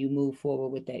 then you move forward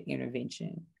with that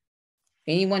intervention.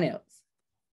 Anyone else?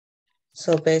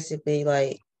 So basically,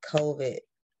 like COVID,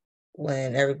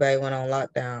 when everybody went on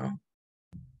lockdown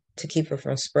to keep it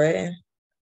from spreading.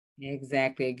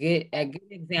 Exactly. A good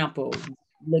example.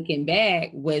 Looking back,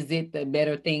 was it the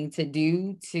better thing to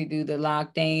do the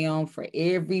lockdown for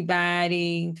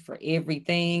everybody, for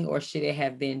everything, or should it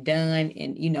have been done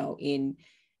in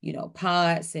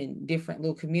pods and different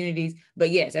little communities? But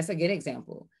yes, that's a good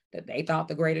example that they thought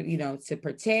the greater, to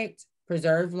protect,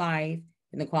 preserve life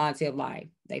and the quality of life.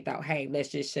 They thought, hey, let's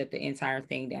just shut the entire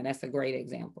thing down. That's a great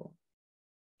example.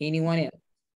 Anyone else?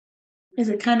 Is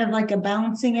it kind of like a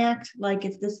balancing act? Like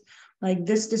if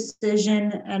this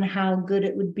decision and how good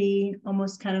it would be,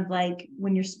 almost kind of like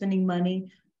when you're spending money,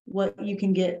 what you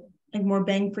can get like more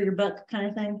bang for your buck kind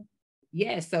of thing?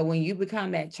 Yes. So when you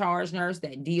become that charge nurse,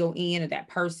 that DON, or that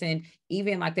person,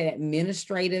 even like that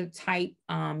administrative type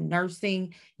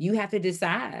nursing, you have to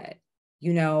decide,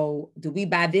 do we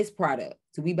buy this product?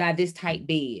 Do we buy this type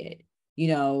bed?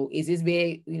 Is this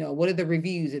bed, what are the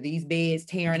reviews? Are these beds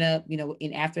tearing up,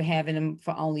 and after having them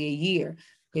for only a year?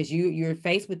 Because you're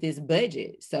faced with this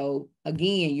budget. So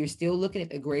again, you're still looking at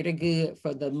the greater good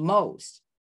for the most.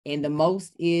 And the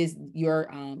most is your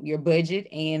budget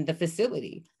and the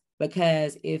facility.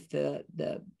 Because if the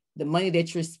money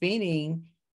that you're spending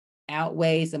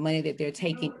outweighs the money that they're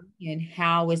taking in,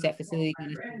 how is that facility going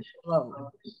to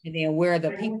flow? And then where are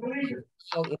the people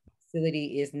so if the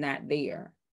facility is not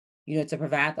there, to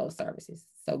provide those services?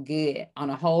 So good. On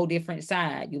a whole different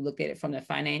side, you looked at it from the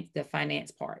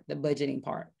finance part, the budgeting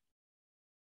part.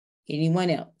 Anyone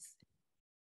else?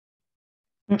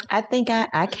 I think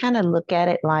I kind of look at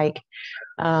it like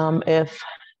if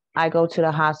I go to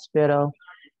the hospital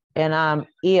and I'm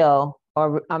ill,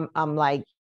 or I'm like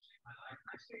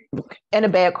in a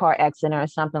bad car accident or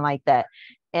something like that,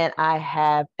 and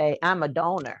I'm a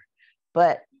donor,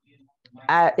 but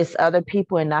it's other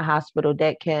people in the hospital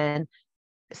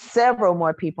several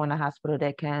more people in the hospital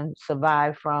that can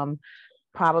survive from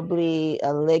probably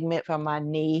a ligament from my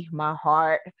knee, my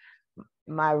heart,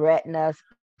 my retina,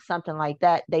 something like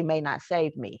that. They may not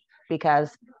save me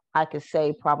because I could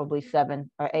save probably 7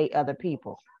 or 8 other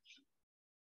people.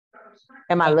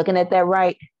 Am I looking at that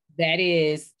right? That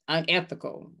is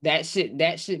unethical. That should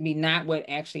be not what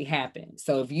actually happened.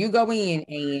 So if you go in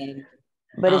and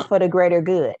but it's for the greater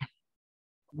good.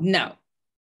 No,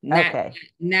 not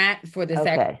for the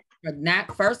second.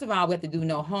 Not, first of all, we have to do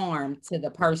no harm to the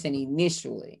person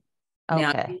initially.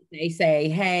 Now, if they say,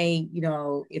 hey,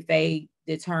 if they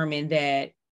determine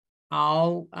that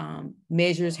all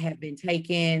measures have been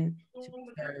taken to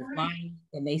preserve life,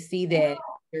 and they see that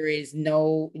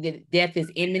death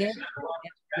is imminent,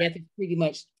 death is pretty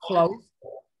much close,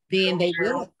 then they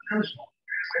will.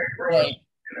 But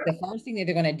the first thing that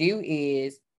they're going to do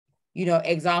is,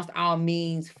 exhaust all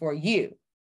means for you.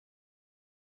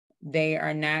 They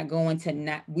are not going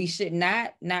to we should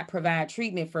not provide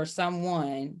treatment for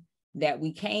someone that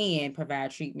we can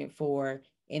provide treatment for,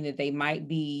 and that they might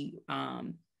be,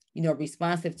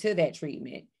 responsive to that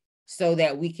treatment, so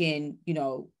that we can,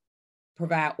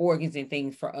 provide organs and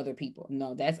things for other people.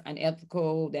 No, that's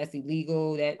unethical. That's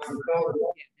illegal. That's not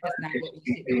what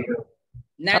we should do.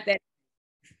 Not that.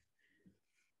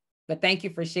 But thank you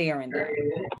for sharing that.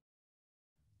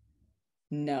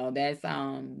 No, that's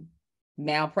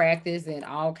malpractice and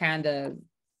all kind of,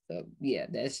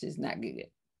 that's just not good.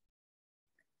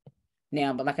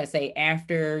 Now, but like I say,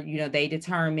 after, they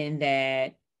determine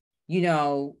that,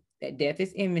 that death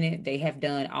is imminent, they have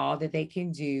done all that they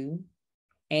can do.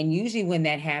 And usually when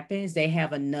that happens, they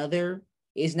have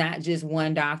it's not just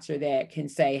one doctor that can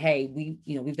say, hey,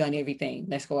 we've done everything.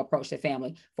 Let's go approach the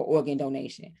family for organ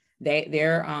donation. They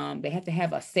have to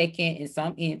have a second,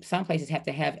 in some places have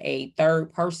to have a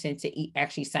third person to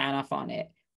actually sign off on it.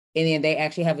 And then they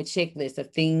actually have a checklist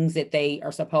of things that they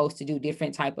are supposed to do,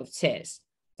 different type of tests.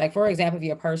 Like, for example, if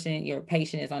your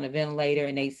patient is on a ventilator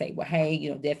and they say, well,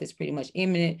 hey, death is pretty much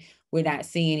imminent. We're not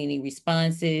seeing any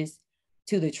responses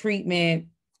to the treatment.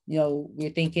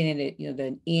 We're thinking that,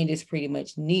 the end is pretty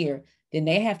much near. Then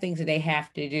they have things that they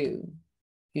have to do,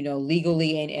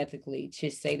 legally and ethically,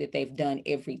 to say that they've done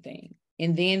everything.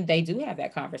 And then they do have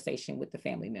that conversation with the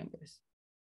family members,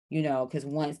 because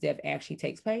once death actually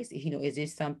takes place, is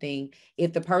this something,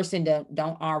 if the person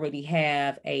don't already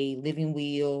have a living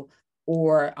will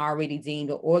or already deemed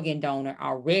an organ donor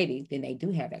already, then they do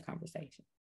have that conversation.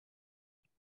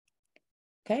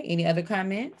 Okay, any other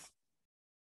comments?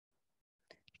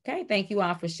 Okay, thank you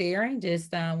all for sharing.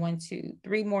 Just 1, 2,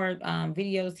 3 more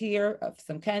videos here of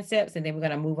some concepts, and then we're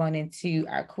going to move on into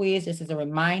our quiz. This is a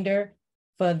reminder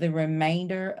for the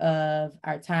remainder of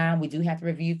our time. We do have to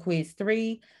review quiz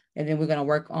 3, and then we're going to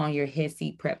work on your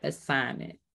HESI prep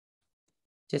assignment.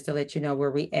 Just to let you know where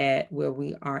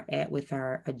we are at with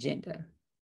our agenda.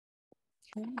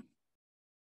 Okay.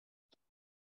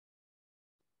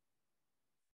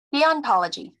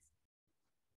 Deontology.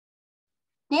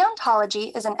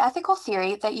 Deontology is an ethical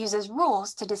theory that uses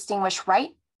rules to distinguish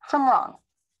right from wrong.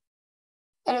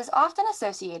 It is often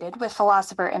associated with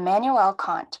philosopher Immanuel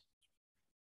Kant.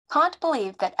 Kant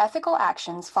believed that ethical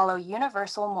actions follow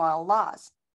universal moral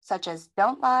laws, such as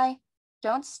don't lie,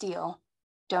 don't steal,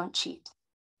 don't cheat.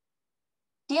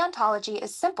 Deontology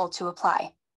is simple to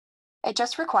apply. It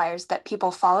just requires that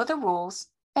people follow the rules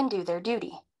and do their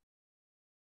duty.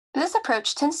 This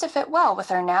approach tends to fit well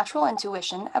with our natural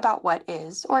intuition about what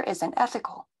is or isn't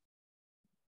ethical.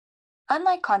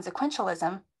 Unlike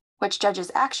consequentialism, which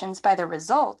judges actions by their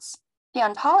results,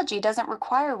 deontology doesn't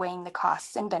require weighing the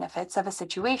costs and benefits of a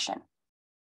situation.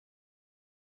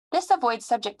 This avoids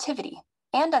subjectivity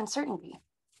and uncertainty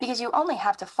because you only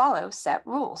have to follow set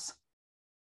rules.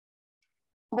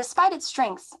 Despite its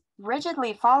strengths,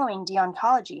 rigidly following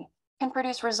deontology can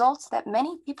produce results that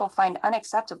many people find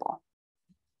unacceptable.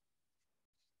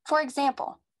 For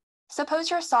example, suppose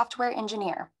you're a software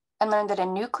engineer and learn that a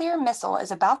nuclear missile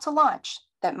is about to launch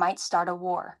that might start a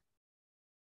war.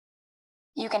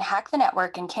 You can hack the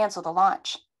network and cancel the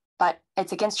launch, but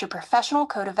it's against your professional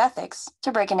code of ethics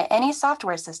to break into any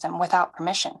software system without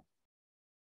permission.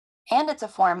 And it's a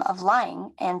form of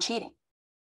lying and cheating.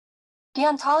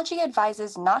 Deontology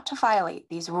advises not to violate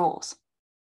these rules.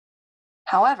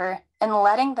 However, in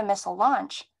letting the missile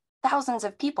launch, thousands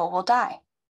of people will die.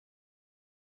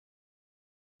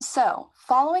 So,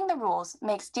 following the rules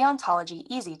makes deontology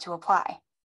easy to apply.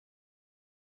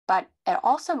 But it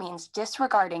also means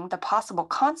disregarding the possible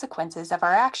consequences of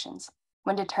our actions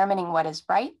when determining what is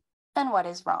right and what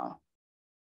is wrong.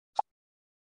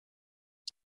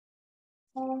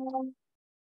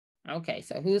 Okay,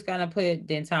 so who's going to put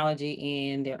deontology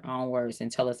in their own words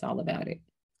and tell us all about it?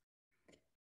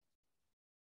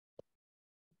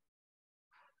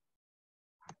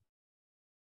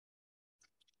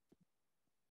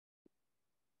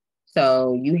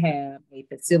 So you have a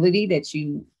facility that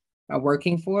you are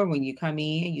working for. When you come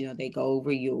in, you know, they go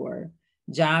over your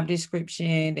job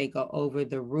description, they go over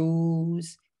the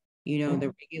rules, you know,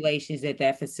 the regulations that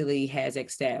that facility has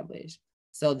established.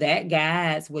 So that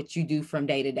guides what you do from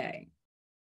day to day.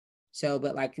 So,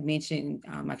 but like you mentioned,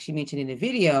 like she mentioned in the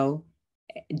video,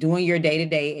 doing your day to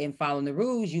day and following the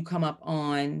rules, you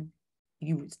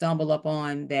stumble up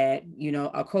on that, you know,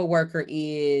 a coworker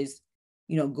is,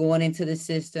 you know, going into the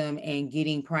system and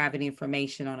getting private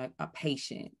information on a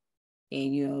patient.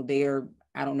 And, you know, they're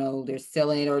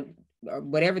selling it or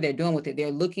whatever they're doing with it.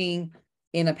 They're looking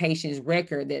in a patient's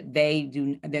record that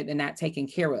they're not taken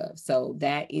care of. So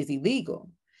that is illegal.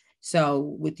 So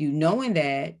with you knowing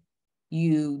that,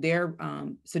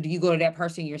 so do you go to that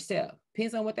person yourself?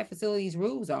 Depends on what that facility's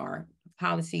rules are,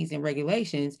 policies and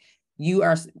regulations. You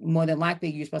are more than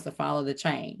likely, you're supposed to follow the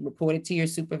chain, report it to your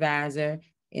supervisor,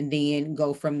 and then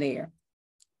go from there.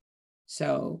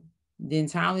 So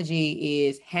deontology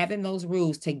is having those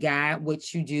rules to guide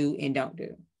what you do and don't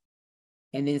do.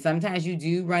 And then sometimes you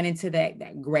do run into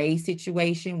that gray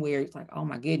situation where it's like, oh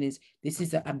my goodness, this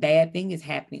is a bad thing is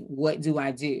happening. What do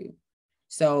I do?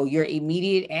 So your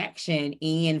immediate action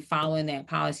in following that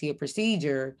policy or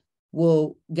procedure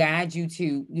will guide you to,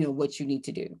 you know, what you need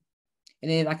to do.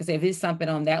 And then, like I said, if it's something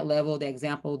on that level, the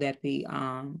example that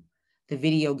the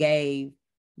video gave,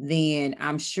 then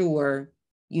I'm sure,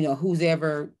 you know, who's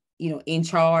ever, you know, in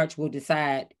charge will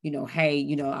decide, you know, hey,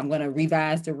 you know, I'm going to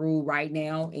revise the rule right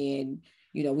now. And,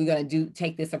 you know, we're going to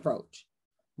take this approach.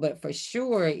 But for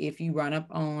sure, if you run up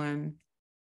on,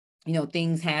 you know,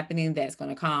 things happening that's going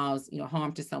to cause, you know,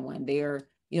 harm to someone, there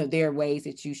are ways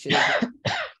that you should.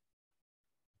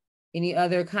 Any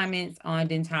other comments on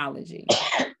deontology?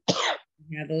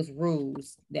 We have those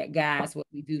rules that guides what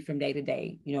we do from day to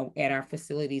day, you know, at our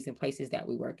facilities and places that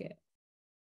we work at.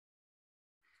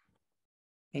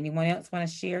 Anyone else want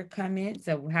to share comments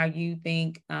of how you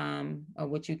think, or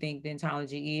what you think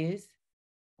deontology is?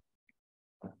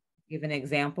 Give an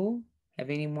example. Have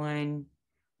anyone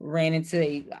ran into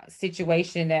a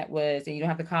situation that was, and you don't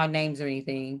have to call names or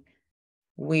anything,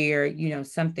 where, you know,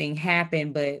 something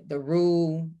happened, but the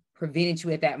rule prevented you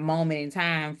at that moment in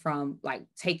time from like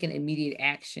taking immediate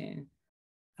action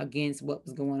against what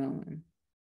was going on?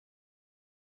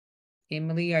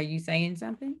 Emily, are you saying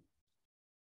something?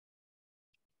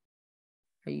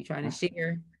 Are you trying to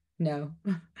share? No.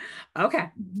 Okay.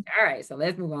 All right. So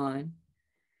let's move on.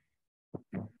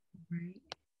 Right.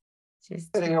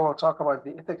 Today we'll talk about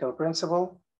the ethical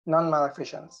principle,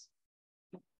 non-maleficence.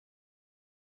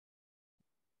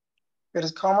 It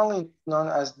is commonly known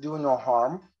as do no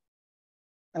harm,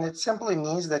 and it simply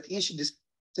means that each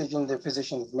decision the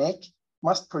physicians make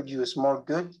must produce more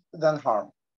good than harm.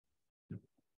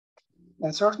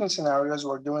 In certain scenarios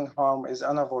where doing harm is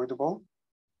unavoidable,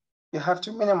 you have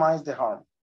to minimize the harm.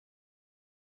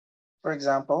 For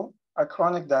example, a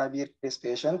chronic diabetes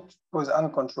patient who is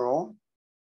uncontrolled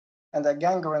and a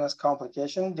gangrenous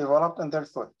complication developed in their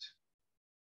foot,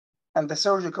 and the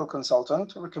surgical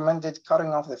consultant recommended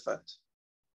cutting off the foot.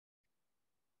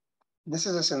 This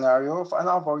is a scenario of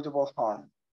unavoidable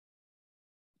harm.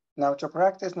 Now, to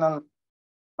practice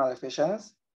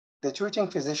non-maleficence, the treating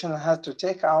physician has to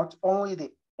take out only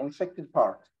the infected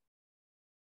part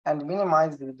and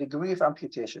minimize the degree of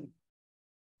amputation.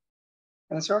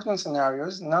 In certain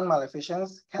scenarios,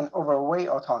 non-maleficence can overweigh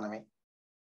autonomy,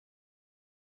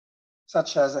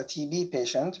 such as a TB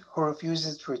patient who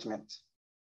refuses treatment.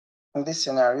 In this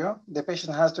scenario, the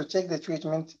patient has to take the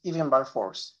treatment even by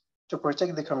force to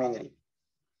protect the community.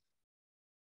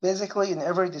 Basically, in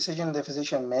every decision the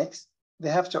physician makes, they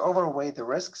have to overweigh the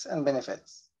risks and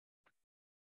benefits.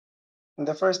 In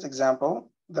the first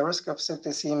example, the risk of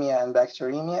septicemia and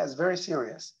bacteremia is very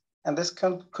serious, and this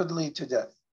could lead to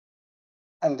death.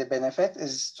 And the benefit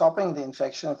is stopping the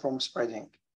infection from spreading.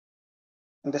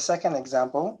 In the second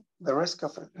example, the risk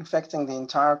of infecting the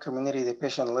entire community the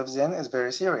patient lives in is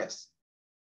very serious.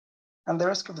 And the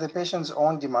risk of the patient's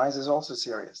own demise is also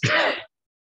serious.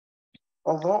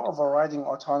 Although overriding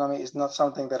autonomy is not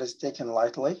something that is taken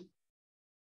lightly,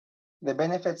 the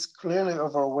benefits clearly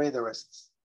overweigh the risks.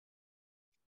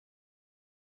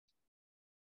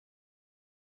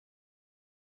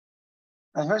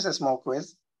 And here's a small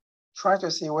quiz. Try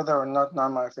to see whether or not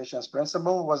non-maleficence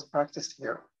principle was practiced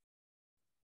here.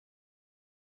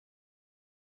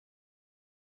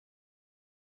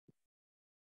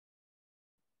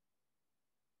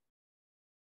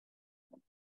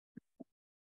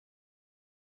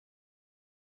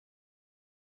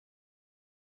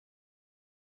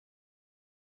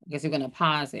 I guess we're going to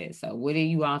pause it. So what do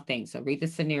you all think? So read the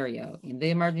scenario. In the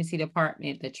emergency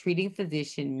department, the treating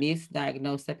physician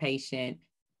misdiagnosed a patient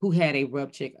who had a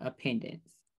ruptured appendix.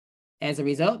 As a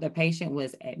result, the patient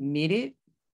was admitted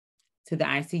to the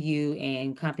ICU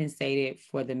and compensated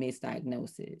for the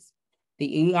misdiagnosis.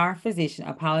 The ER physician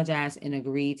apologized and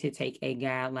agreed to take a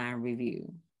guideline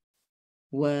review.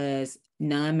 Was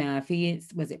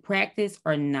non-malfeasance, was it practice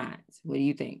or not? What do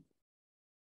you think?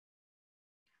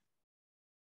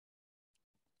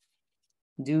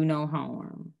 Do no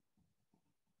harm.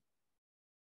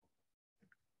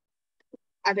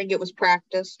 I think it was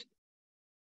practiced.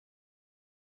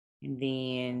 And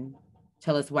then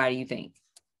tell us why do you think?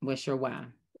 What's your why?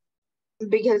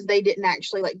 Because they didn't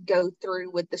actually like go through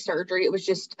with the surgery. It was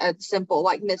just a simple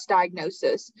like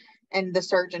misdiagnosis, and the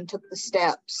surgeon took the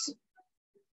steps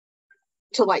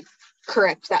to like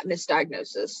correct that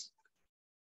misdiagnosis.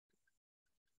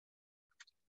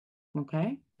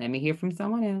 Okay, let me hear from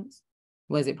someone else.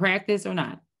 Was it practice or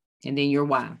not? And then your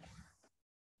why.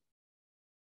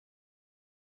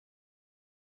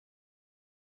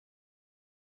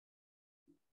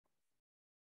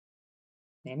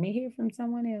 Let me hear from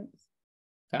someone else.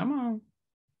 Come on.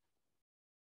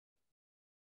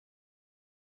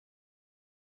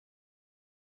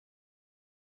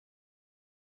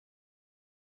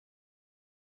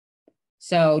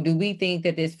 So do we think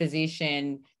that this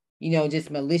physician,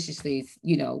 just maliciously,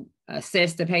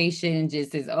 assess the patient and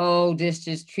just says, oh,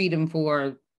 just treat him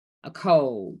for a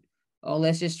cold. Oh,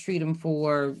 let's just treat him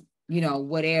for,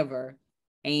 whatever.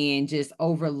 And just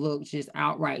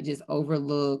outright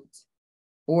overlooked.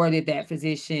 Or did that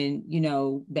physician,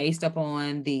 based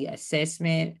upon the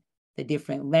assessment, the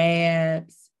different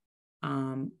labs,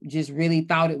 just really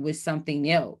thought it was something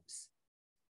else.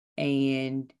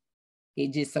 And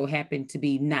it just so happened to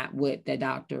be not what the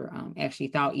doctor actually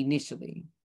thought initially.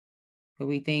 Do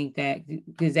we think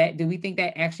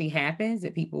that actually happens,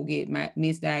 that people get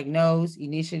misdiagnosed?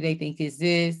 Initially, they think it's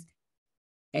this.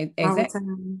 Exactly. All the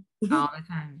time. All the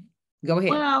time. Go ahead.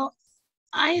 Well,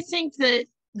 I think that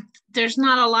there's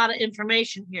not a lot of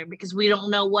information here because we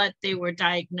don't know what they were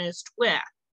diagnosed with.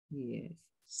 Yes.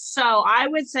 So I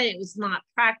would say it was not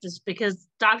practiced because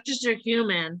doctors are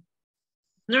human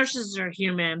nurses are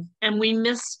human and we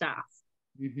miss stuff.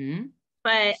 Mm-hmm.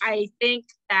 But I think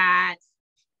that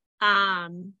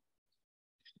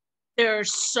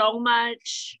there's so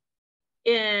much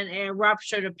in a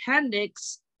ruptured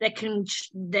appendix that can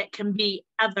be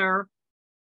other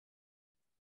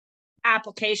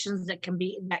applications that can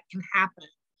happen.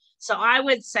 So I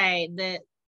would say that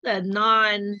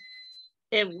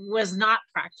it was not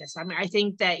practice. I mean, I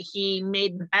think that he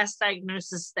made the best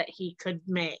diagnosis that he could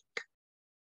make.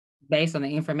 Based on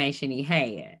the information he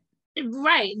had.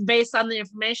 Right, based on the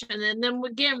information. And then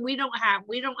again, we don't have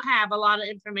a lot of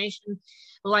information,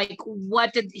 like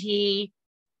what did he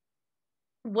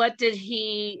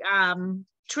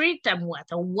treat them with,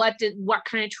 or what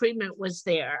kind of treatment was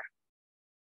there.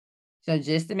 So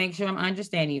just to make sure I'm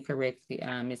understanding you correctly,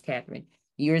 Ms. Catherine,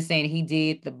 you're saying he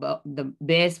did the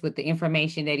best with the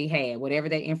information that he had, whatever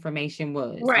that information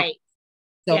was. Right.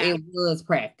 So yeah. It was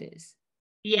practice.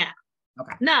 Yeah.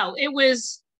 Okay. No, it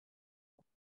was.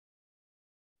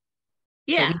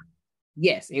 Yeah. So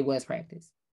yes, it was practice.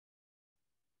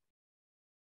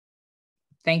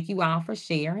 Thank you all for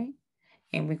sharing.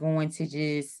 And we're going to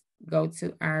just go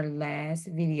to our last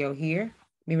video here.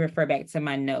 Let me refer back to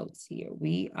my notes here.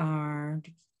 We are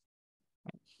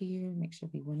right here. Make sure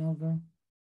we went over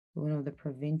the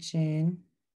prevention.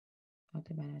 Talked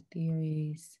about our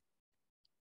theories.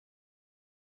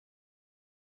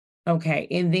 Okay,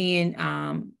 and then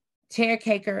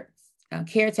caretaker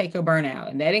burnout,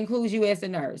 and that includes you as a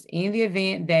nurse. In the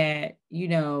event that,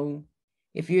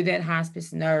 if you're that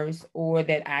hospice nurse or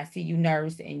that ICU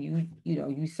nurse and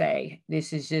you say,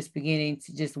 this is just beginning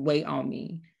to just weigh on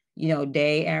me,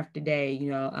 day after day,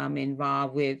 I'm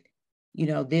involved with,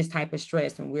 this type of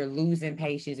stress, and we're losing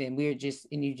patients and you're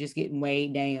just getting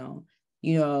weighed down.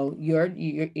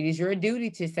 It is your duty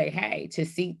to say, hey, to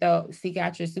seek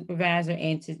out your supervisor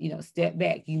and to, step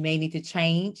back. You may need to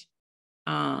change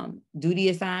duty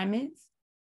assignments,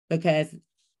 because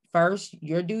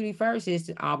your duty first is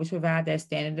to always provide that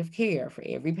standard of care for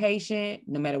every patient,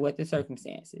 no matter what the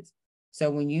circumstances. So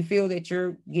when you feel that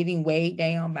you're getting weighed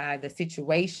down by the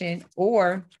situation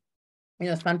or,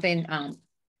 something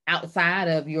outside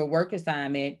of your work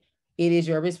assignment, it is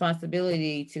your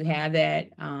responsibility to have that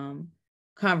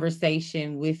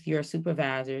conversation with your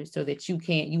supervisor so that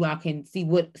you all can see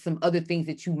what some other things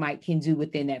that you can do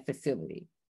within that facility.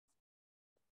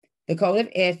 The Code of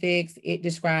Ethics, it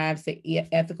describes the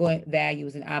ethical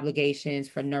values and obligations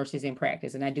for nurses in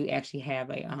practice. And I do actually have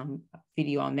a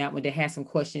video on that one that has some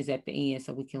questions at the end,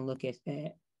 so we can look at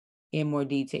that in more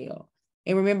detail.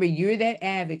 And remember, you're that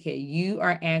advocate. You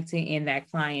are acting in that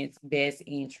client's best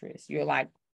interest. You're like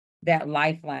that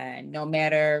lifeline. No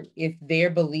matter if their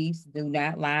beliefs do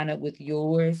not line up with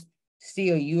yours,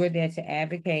 still you are there to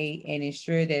advocate and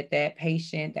ensure that that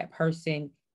patient, that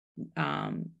person,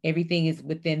 everything is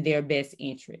within their best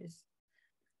interest.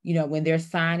 When they're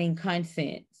signing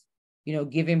consents,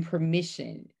 giving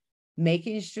permission,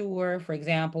 making sure, for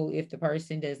example, if the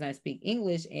person does not speak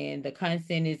English and the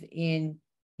consent is in,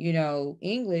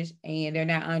 English and they're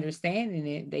not understanding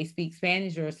it, they speak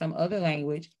Spanish or some other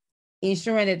language,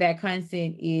 ensuring that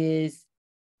consent is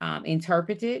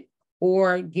interpreted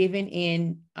or given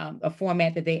in a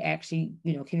format that they actually,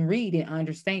 can read and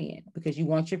understand, because you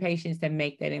want your patients to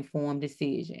make that informed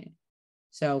decision.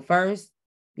 So first,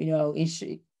 have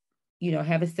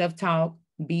a self-talk,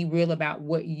 be real about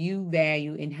what you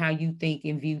value and how you think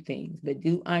and view things, but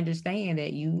do understand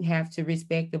that you have to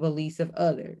respect the beliefs of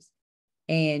others.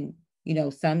 And,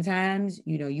 sometimes,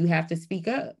 you have to speak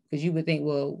up, because you would think,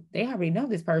 well, they already know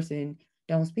this person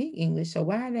don't speak English, so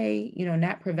why are they,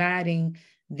 not providing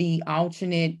the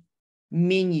alternate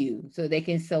menu so they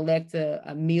can select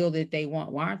a meal that they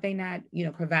want? Why aren't they not,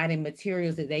 providing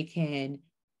materials that they can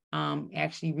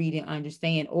actually read and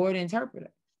understand, or an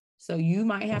interpreter? So you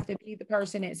might have to be the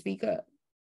person that speak up,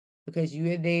 because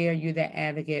you're that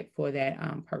advocate for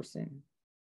that person.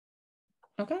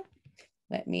 Okay,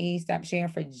 let me stop sharing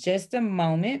for just a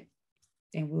moment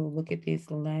and we'll look at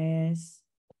this last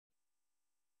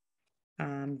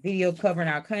video covering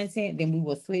our content. Then we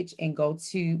will switch and go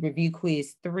to review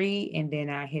quiz 3 and then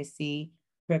our HISC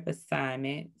prep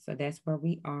assignment. So that's where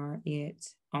we are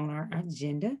on our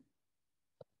agenda.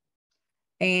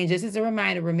 And just as a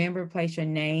reminder, remember, place your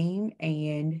name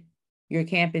and your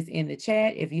campus in the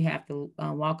chat. If you have to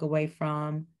walk away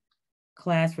from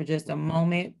class for just a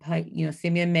moment,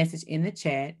 send me a message in the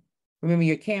chat. Remember,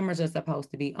 your cameras are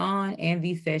supposed to be on and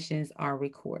these sessions are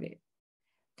recorded.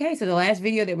 Okay, so the last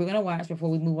video that we're going to watch before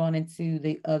we move on into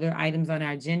the other items on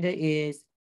our agenda is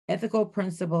ethical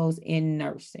principles in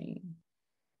nursing.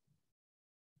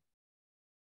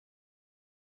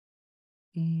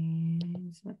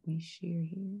 And let me share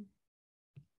here.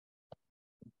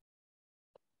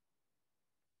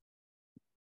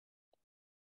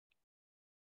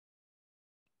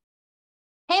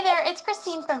 Hey there, it's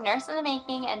Christine from Nurse in the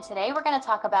Making, and today we're going to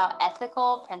talk about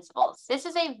ethical principles. This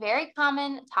is a very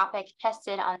common topic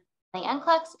tested on the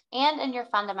NCLEX and in your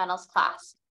fundamentals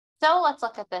class. So let's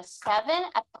look at the 7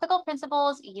 ethical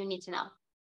principles you need to know.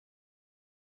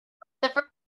 The first.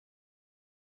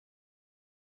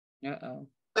 Uh-oh.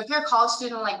 If you're a college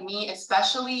student like me,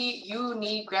 especially, you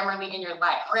need Grammarly in your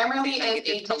life. Grammarly is a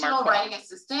digital writing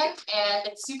assistant, and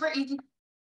it's super easy.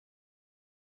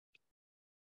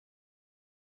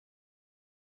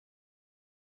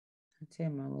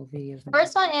 The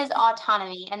first one is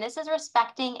autonomy, and this is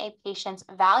respecting a patient's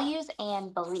values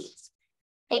and beliefs.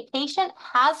 A patient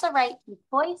has the right to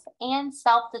choice and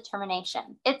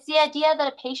self-determination. It's the idea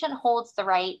that a patient holds the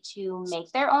right to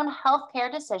make their own healthcare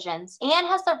decisions and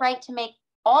has the right to make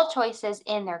all choices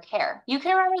in their care. You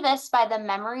can remember this by the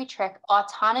memory trick,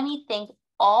 autonomy, think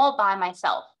all by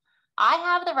myself. I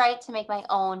have the right to make my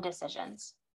own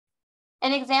decisions.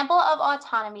 An example of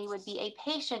autonomy would be a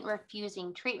patient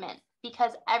refusing treatment,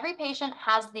 because every patient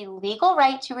has the legal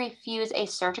right to refuse a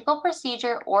surgical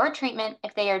procedure or treatment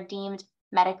if they are deemed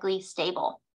medically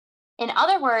stable. In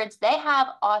other words, they have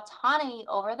autonomy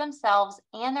over themselves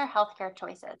and their healthcare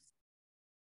choices.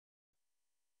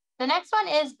 The next one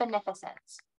is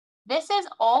beneficence. This is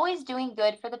always doing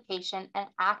good for the patient and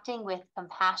acting with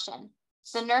compassion.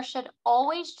 The nurse should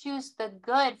always choose the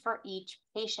good for each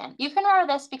patient. You can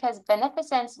remember this because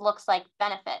beneficence looks like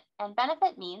benefit, and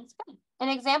benefit means good. An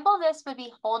example of this would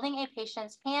be holding a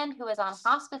patient's hand who is on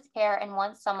hospice care and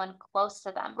wants someone close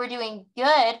to them. We're doing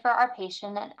good for our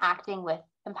patient and acting with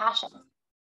compassion.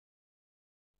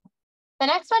 The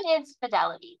next one is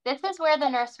fidelity. This is where the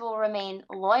nurse will remain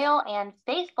loyal and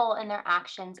faithful in their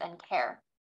actions and care.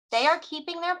 They are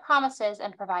keeping their promises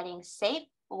and providing safe,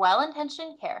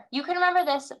 well-intentioned care. You can remember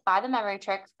this by the memory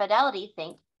trick, fidelity,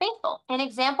 think faithful. An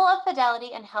example of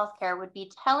fidelity in healthcare would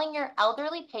be telling your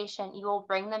elderly patient you will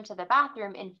bring them to the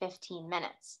bathroom in 15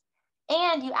 minutes.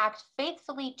 And you act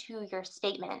faithfully to your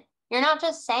statement. You're not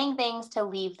just saying things to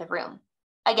leave the room.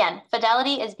 Again,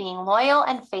 fidelity is being loyal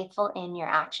and faithful in your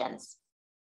actions.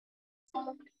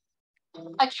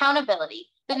 Accountability.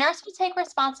 The nurse will take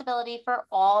responsibility for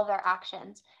all their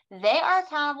actions. They are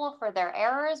accountable for their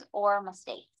errors or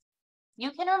mistakes.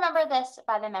 You can remember this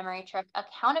by the memory trick,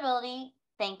 accountability,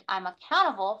 think I'm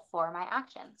accountable for my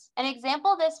actions. An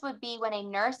example of this would be when a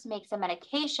nurse makes a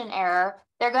medication error,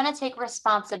 they're going to take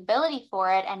responsibility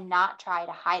for it and not try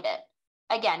to hide it.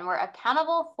 Again, we're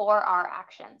accountable for our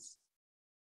actions.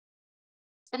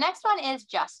 The next one is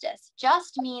justice.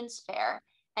 Just means fair.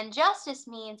 And justice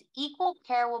means equal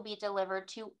care will be delivered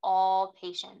to all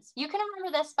patients. You can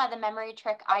remember this by the memory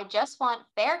trick, I just want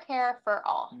fair care for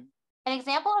all. An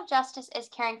example of justice is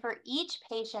caring for each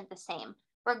patient the same,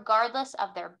 regardless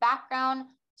of their background,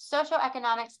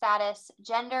 socioeconomic status,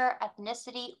 gender,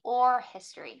 ethnicity, or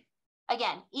history.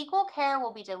 Again, equal care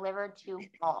will be delivered to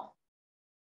all.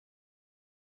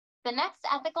 The next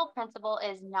ethical principle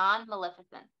is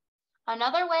non-maleficence.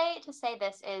 Another way to say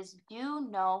this is do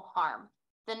no harm.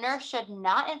 The nurse should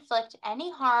not inflict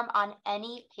any harm on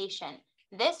any patient.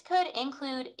 This could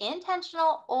include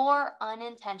intentional or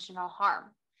unintentional harm.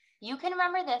 You can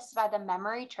remember this by the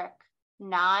memory trick.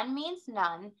 Non means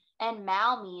none and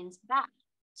mal means bad.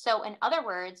 So in other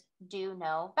words, do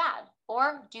no bad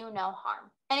or do no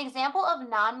harm. An example of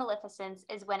non-maleficence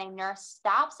is when a nurse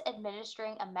stops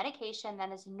administering a medication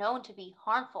that is known to be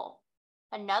harmful.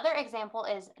 Another example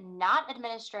is not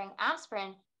administering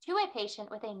aspirin to a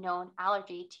patient with a known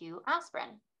allergy to aspirin.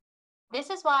 This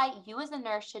is why you as a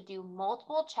nurse should do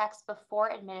multiple checks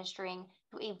before administering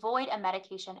to avoid a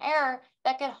medication error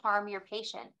that could harm your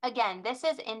patient. Again, this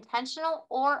is intentional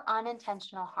or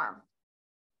unintentional harm.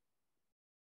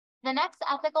 The next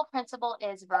ethical principle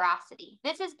is veracity.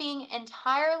 This is being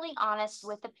entirely honest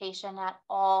with the patient at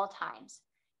all times.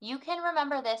 You can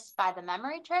remember this by the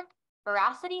memory trick,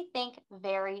 veracity, think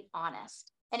very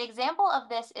honest. An example of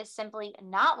this is simply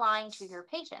not lying to your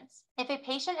patients. If a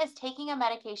patient is taking a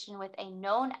medication with a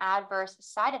known adverse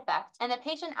side effect and the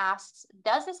patient asks,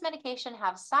 does this medication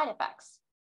have side effects?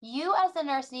 You as the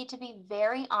nurse need to be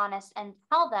very honest and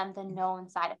tell them the known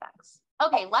side effects.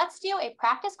 Okay, let's do a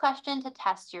practice question to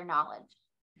test your knowledge.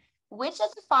 Which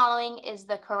of the following is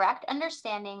the correct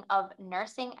understanding of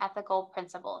nursing ethical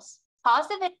principles? Pause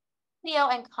the video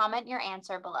and comment your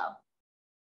answer below.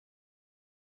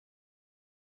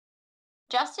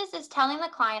 Justice is telling the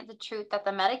client the truth that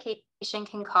the medication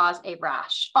can cause a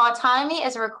rash. Autonomy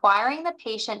is requiring the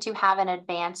patient to have an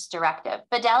advance directive.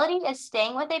 Fidelity is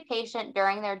staying with a patient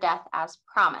during their death as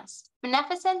promised.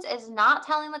 Beneficence is not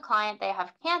telling the client they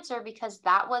have cancer because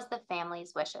that was the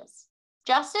family's wishes.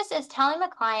 Justice is telling the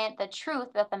client the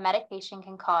truth that the medication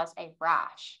can cause a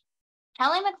rash.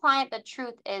 Telling the client the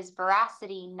truth is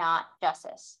veracity, not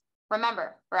justice.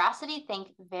 Remember, veracity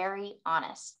think very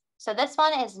honest. So this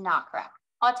one is not correct.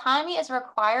 Autonomy is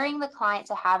requiring the client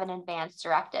to have an advance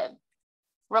directive.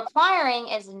 Requiring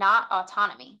is not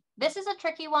autonomy. This is a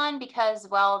tricky one because,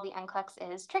 well, the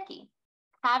NCLEX is tricky.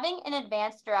 Having an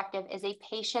advance directive is a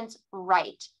patient's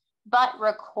right, but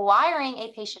requiring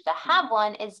a patient to have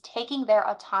one is taking their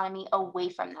autonomy away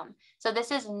from them. So this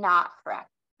is not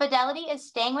correct. Fidelity is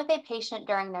staying with a patient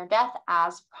during their death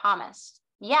as promised.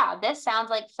 Yeah, this sounds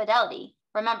like fidelity.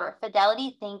 Remember,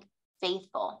 fidelity think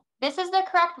faithful. This is the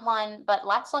correct one, but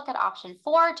let's look at option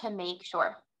 4 to make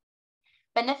sure.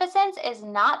 Beneficence is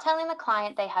not telling the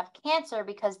client they have cancer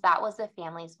because that was the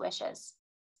family's wishes.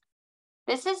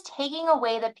 This is taking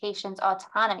away the patient's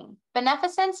autonomy.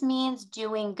 Beneficence means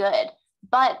doing good,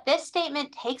 but this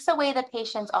statement takes away the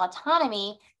patient's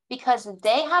autonomy because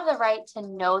they have the right to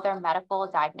know their medical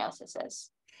diagnoses.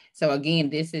 So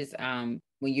again, this is when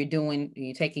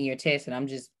you're taking your test, and I'm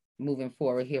just moving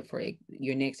forward here for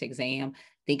your next exam.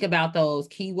 Think about those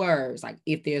keywords. Like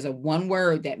if there's a one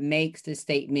word that makes the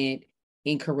statement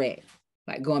incorrect,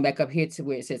 like going back up here to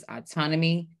where it says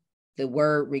autonomy, the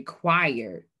word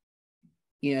required,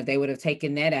 if they would have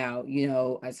taken that out,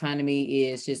 autonomy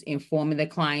is just informing the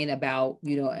client about,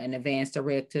 an advance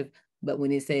directive. But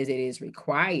when it says it is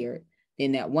required,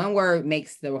 then that one word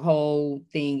makes the whole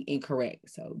thing incorrect.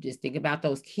 So just think about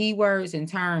those keywords and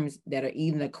terms that are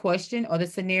either the question or the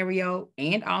scenario,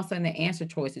 and also in the answer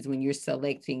choices when you're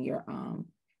selecting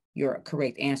your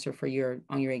correct answer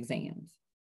on your exams.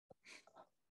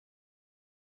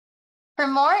 For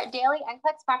more daily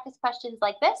NCLEX practice questions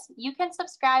like this, you can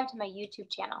subscribe to my YouTube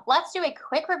channel. Let's do a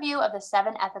quick review of the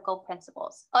 7 ethical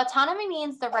principles. Autonomy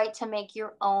means the right to make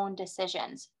your own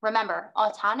decisions. Remember,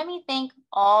 autonomy think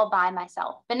all by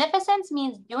myself. Beneficence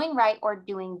means doing right or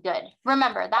doing good.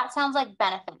 Remember, that sounds like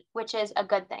benefit, which is a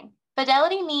good thing.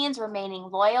 Fidelity means remaining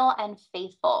loyal and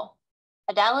faithful.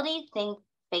 Fidelity think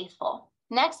faithful.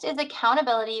 Next is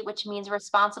accountability, which means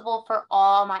responsible for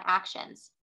all my actions.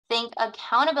 Think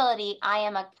accountability, I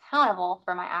am accountable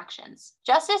for my actions.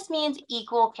 Justice means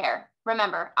equal care.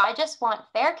 Remember, I just want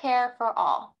fair care for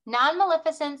all.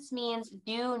 Non-maleficence means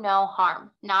do no harm.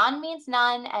 Non means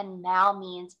none and mal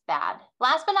means bad.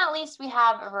 Last but not least, we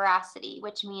have veracity,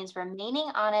 which means remaining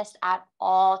honest at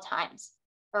all times.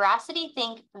 Veracity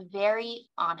think very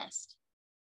honest.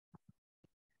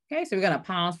 Okay, so we're going to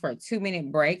pause for a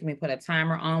 2-minute break. Let me put a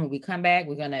timer on. When we come back,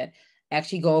 we're going to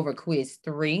actually go over quiz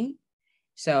 3.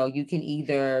 So you can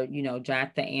either,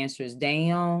 jot the answers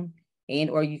down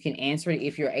or you can answer it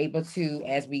if you're able to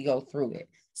as we go through it.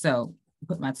 So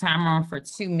put my timer on for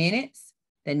 2 minutes.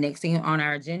 The next thing on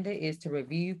our agenda is to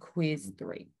review quiz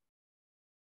 3.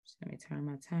 So let me turn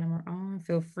my timer on.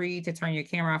 Feel free to turn your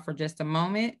camera off for just a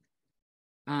moment.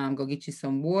 Go get you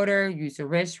some water, use the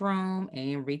restroom,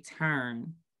 and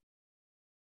return.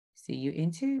 See you in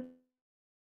 2.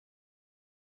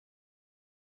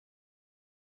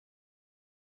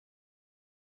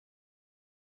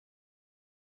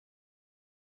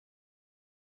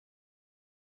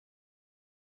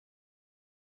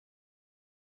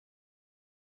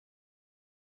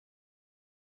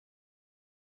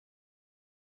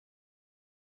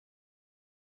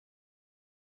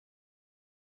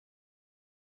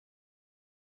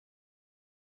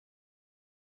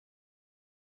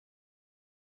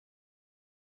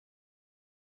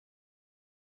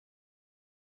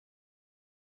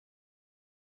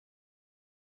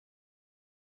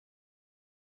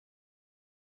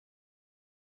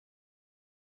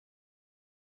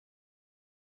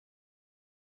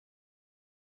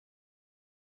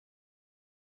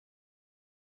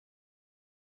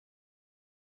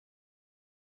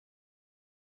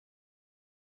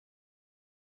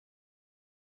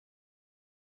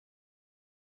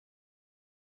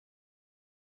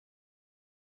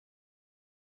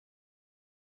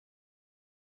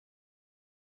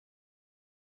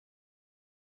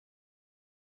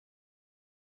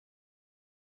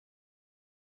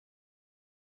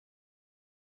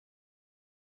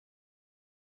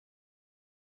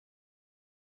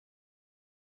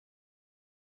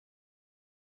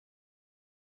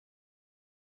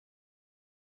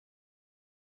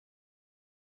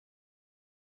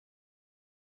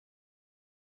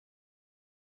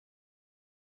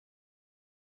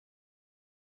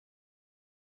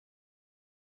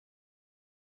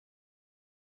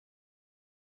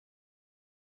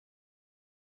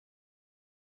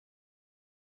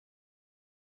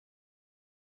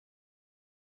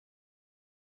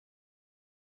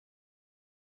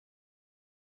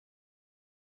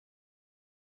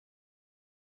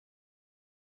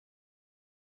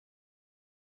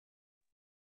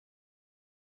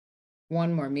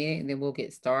 one more minute and then we'll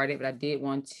get started. But I did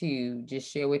want to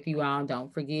just share with you all,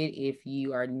 don't forget, if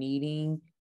you are needing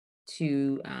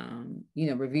to,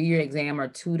 review your exam or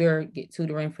get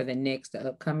tutoring for the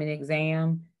upcoming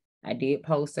exam. I did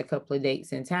post a couple of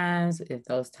dates and times. If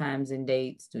those times and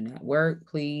dates do not work,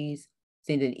 please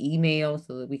send an email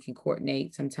so that we can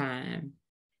coordinate some time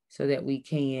so that we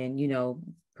can,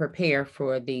 prepare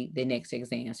for the next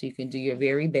exam. So you can do your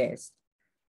very best.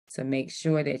 So make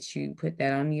sure that you put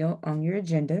that on your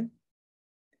agenda.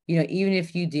 Even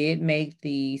if you did make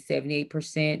the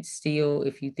 78%, still,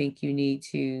 if you think you need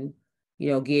to,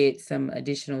 get some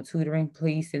additional tutoring,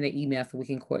 please send an email so we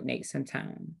can coordinate some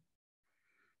time.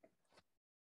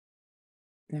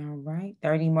 All right,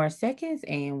 30 more seconds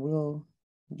and we'll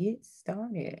get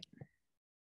started.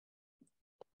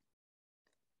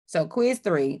 So quiz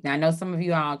 3. Now I know some of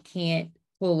you all can't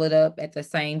pull it up at the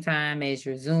same time as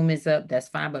your Zoom is up. That's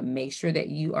fine, but make sure that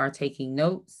you are taking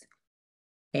notes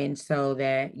and so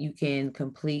that you can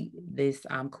complete this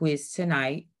quiz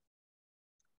tonight.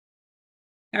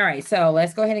 All right, so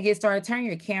let's go ahead and get started. Turn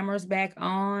your cameras back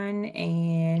on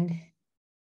and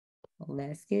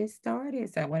let's get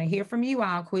started. So I want to hear from you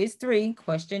all. Quiz 3,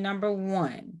 question number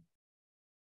 1.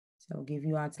 So I'll give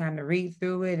you all time to read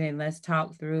through it and let's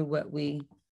talk through what we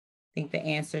think the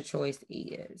answer choice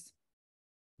is.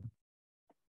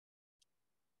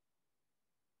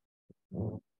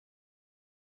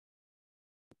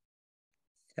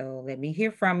 So let me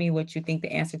hear from you what you think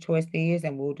the answer choice is,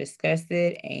 and we'll discuss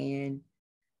it and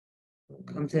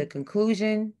come to a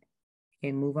conclusion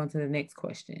and move on to the next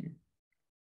question.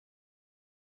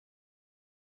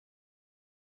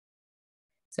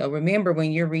 So remember,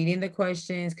 when you're reading the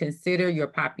questions, consider your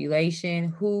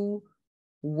population, who,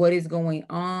 what is going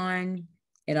on,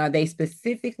 and are they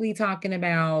specifically talking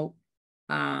about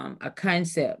a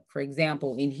concept? For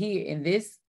example, in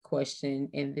this question,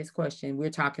 we're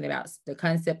talking about the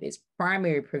concept is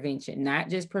primary prevention, not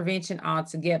just prevention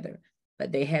altogether,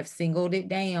 but they have singled it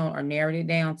down or narrowed it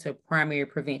down to primary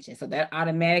prevention. So that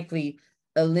automatically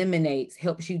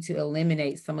helps you to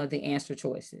eliminate some of the answer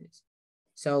choices.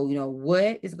 So,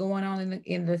 what is going on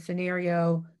in the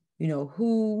scenario,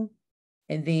 who,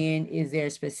 and then is there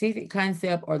a specific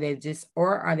concept or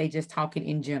are they just talking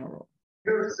in general?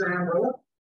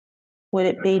 Would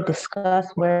it be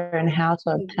discussed where and how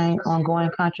to obtain ongoing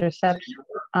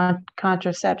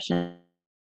contraception?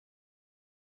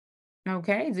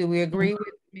 Okay, do we agree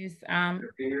with Ms. I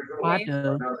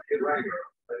do.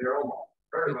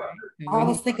 I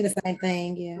was thinking the same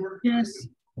thing, yeah. Yes.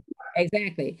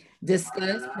 Exactly.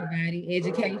 Discuss providing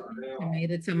education,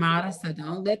 tomato. So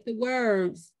don't let the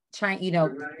words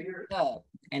up.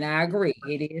 And I agree,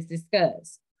 it is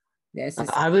discussed.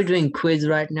 Are we doing quiz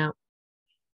right now?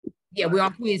 Yeah, we're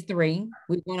on quiz 3.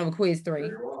 We're going over quiz 3.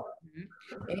 And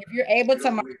if you're able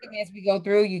to mark them as we go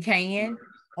through, you can.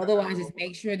 Otherwise, just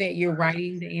make sure that you're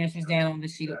writing the answers down on the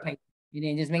sheet of paper. And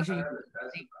then just make sure you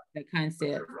the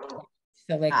concept.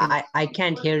 I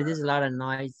can't hear. There's a lot of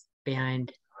noise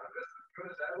behind.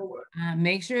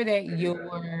 Make sure that you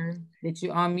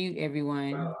unmute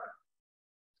everyone.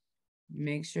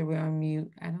 Make sure we're on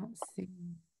mute. I don't see.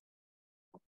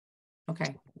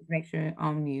 Okay, make sure you're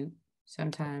on mute.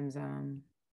 Sometimes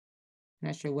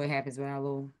not sure what happens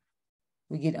when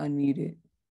we get unmuted.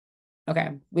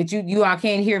 Okay, but you all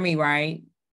can't hear me, right?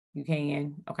 You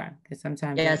can. Okay, because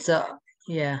sometimes. Yeah.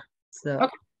 So okay.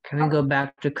 Can we go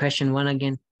back to question 1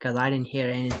 again? Because I didn't hear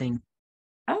anything.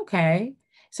 Okay.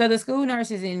 So the school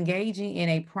nurse is engaging in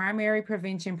a primary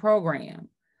prevention program.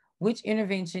 Which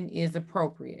intervention is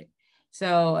appropriate?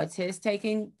 So a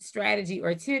test-taking strategy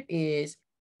or tip is,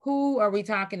 who are we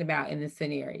talking about in this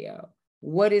scenario?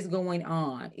 What is going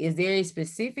on? Is there a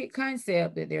specific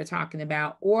concept that they're talking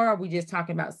about, or are we just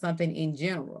talking about something in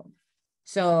general?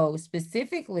 So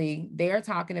specifically, they're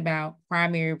talking about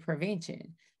primary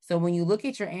prevention. So when you look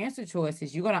at your answer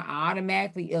choices, you're going to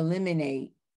automatically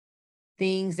eliminate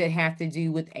things that have to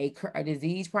do with a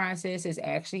disease process is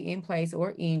actually in place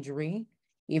or injury.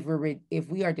 If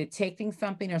we are detecting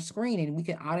something or screening, we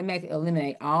can automatically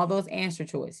eliminate all those answer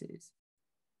choices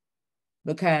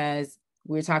because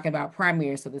we're talking about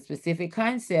primary. So the specific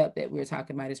concept that we're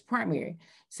talking about is primary.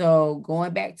 So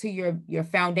going back to your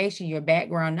foundation, your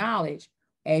background knowledge,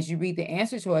 as you read the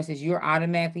answer choices, you're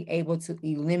automatically able to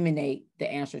eliminate the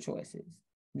answer choices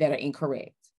that are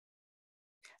incorrect.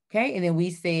 Okay, and then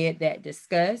we said that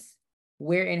discuss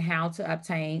where and how to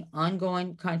obtain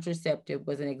ongoing contraceptive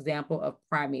was an example of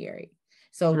primary.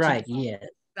 So right, yeah.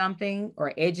 Something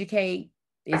or educate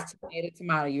is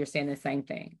tomato. You're saying the same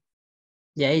thing.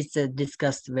 Yeah, it's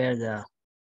discussed where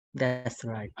that's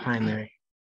right, primary.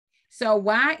 So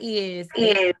why is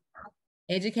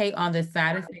Educate on the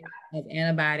side effects of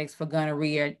antibiotics for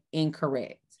gonorrhea,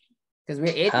 incorrect. Because we're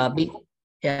educating.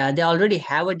 Yeah, they already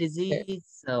have a disease,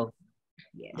 so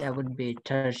that would be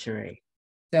tertiary.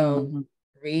 So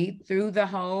read through the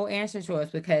whole answer choice,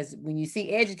 because when you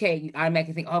see educate, you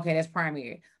automatically think, okay, that's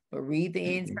primary. But read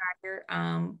the entire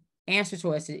answer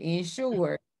choice to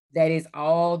ensure that is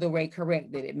all the way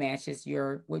correct, that it matches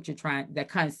what you're trying, the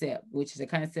concept, which is the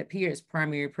concept here is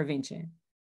primary prevention.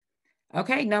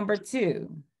 Okay, number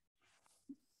 2.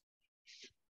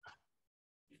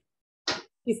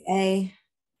 It's A.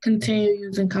 Continue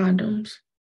using condoms.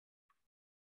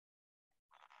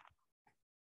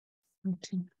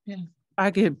 Yeah,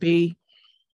 I get B.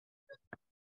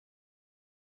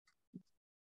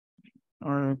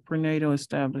 Or prenatal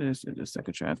established the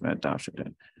second transmitted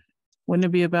adoption. Wouldn't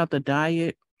it be about the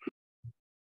diet?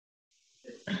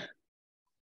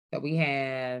 So we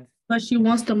have. But she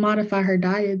wants to modify her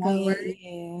diet, though, right?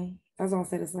 Yeah, I was gonna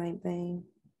say the same thing.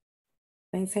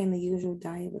 Maintain the usual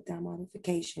diet without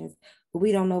modifications, but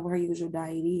we don't know what her usual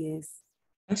diet is.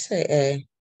 I say A.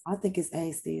 I think it's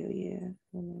A still, yeah.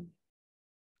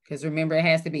 Because remember, it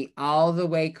has to be all the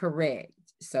way correct.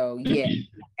 So yeah,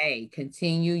 A,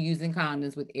 continue using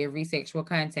condoms with every sexual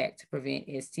contact to prevent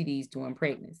STDs during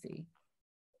pregnancy.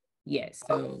 Yes,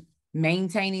 so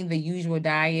maintaining the usual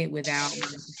diet without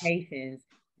modifications.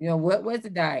 You know, what was the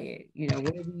diet? You know,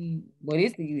 what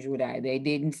is the usual diet? They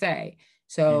didn't say.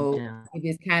 So if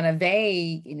it's kind of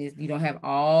vague and you don't have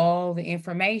all the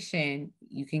information,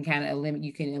 you can kind of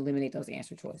eliminate those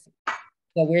answer choices.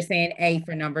 So we're saying A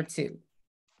for number 2.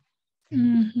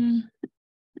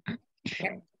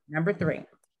 Okay. Number 3.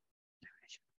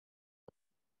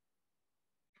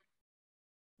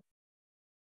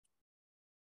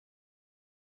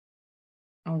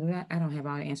 Oh, I don't have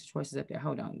all the answer choices up there.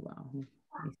 Hold on, you all.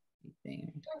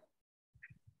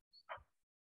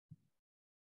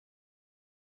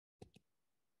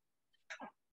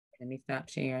 Let me stop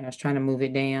sharing. I was trying to move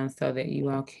it down so that you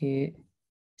all could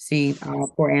see all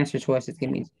 4 answer choices.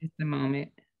 Give me just a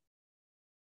moment.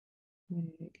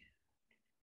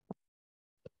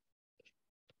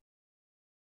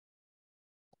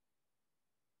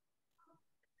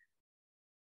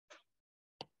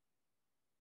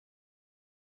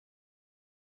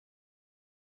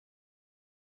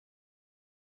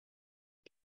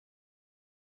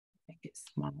 Make it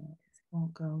small. It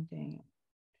won't go down.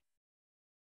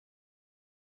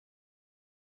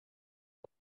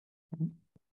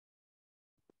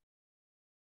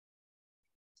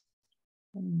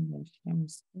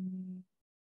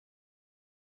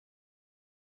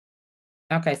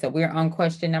 Okay, so we're on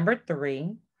question number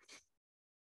 3.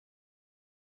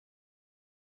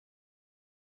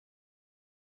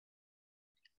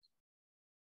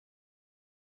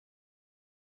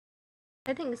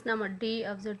 I think it's number D,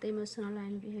 observe the emotional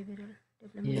and behavioral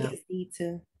development. Yeah. It's D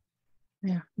too.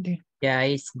 Yeah, D. Yeah,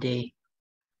 it's D.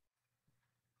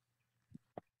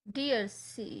 D or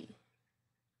C?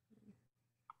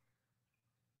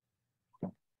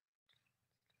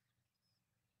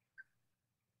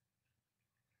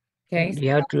 Okay. You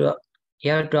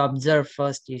have to observe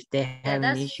first if they have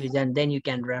any issues, and then you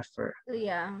can refer.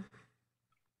 Yeah.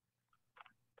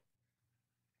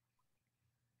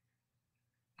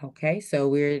 Okay, so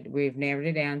we've narrowed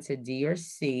it down to D or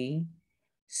C.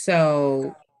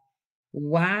 So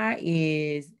why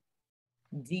is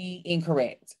D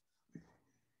incorrect?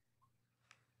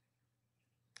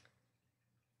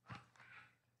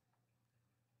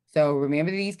 So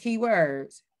remember these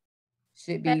keywords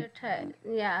should be.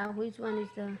 Yeah, which one is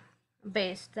the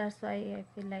best? That's why I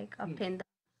feel like obtain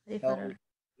the referral. So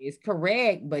it's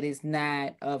correct, but it's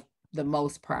not of the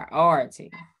most priority.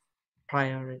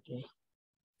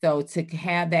 So to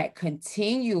have that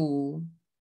continual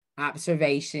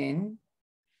observation,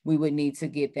 we would need to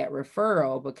get that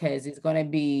referral, because they're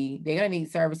going to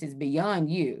need services beyond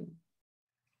you.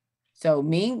 So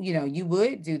you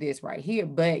would do this right here,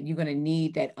 but you're going to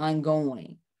need that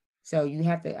ongoing. So you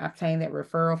have to obtain that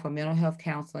referral for mental health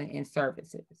counseling and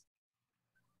services.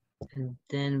 And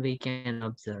then we can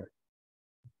observe.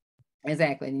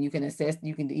 Exactly. And you can assess,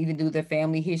 you can even do the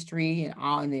family history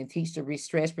and then teach the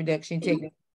stress reduction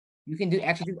technique. You can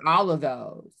actually do all of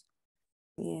those.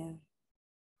 Yeah.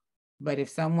 But if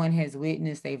someone has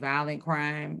witnessed a violent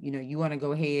crime, you want to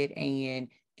go ahead and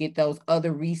get those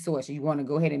other resources. You want to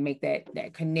go ahead and make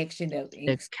that connection.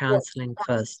 The counseling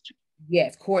first.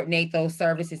 Yes, coordinate those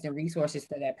services and resources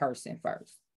for that person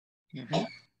first.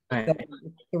 Right. So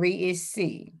 3 is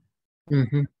C.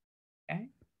 Okay.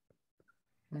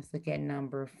 Let's look at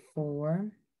number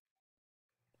 4.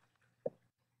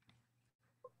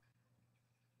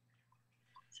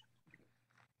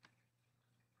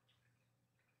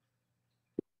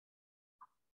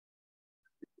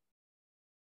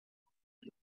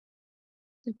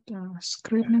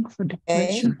 Screening for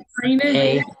depression.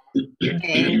 A.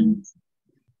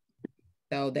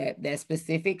 So that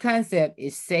specific concept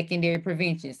is secondary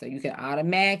prevention. So you can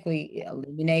automatically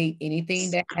eliminate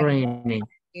anything that Screening.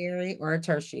 secondary or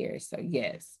tertiary. So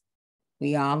yes,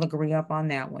 we all agree up on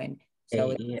that one.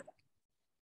 So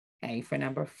A for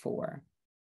number 4.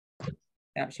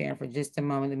 Stop sharing for just a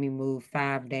moment. Let me move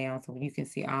 5 down so you can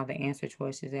see all the answer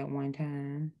choices at one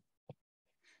time.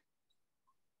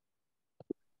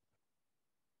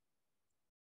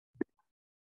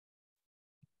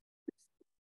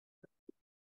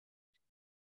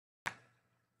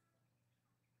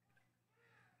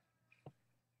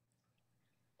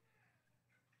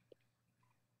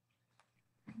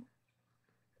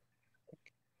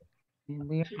 And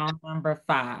we're on number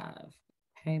 5.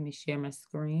 Okay, let me share my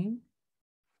screen.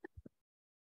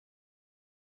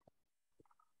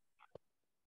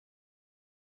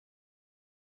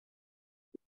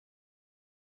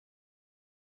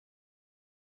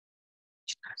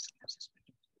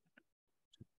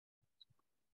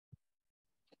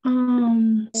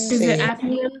 Is it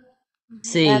apnea?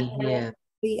 C, apnea.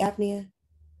 yeah. Apnea.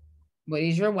 What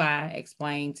is your why?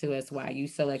 Explain to us why you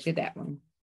selected that one.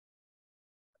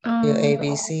 Your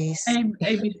ABCs.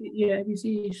 ABC, yeah,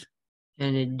 ABCs.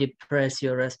 And it depress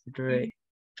your respiratory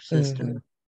system.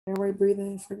 Airway,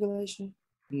 breathing, circulation.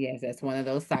 Yes, that's one of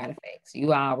those side effects.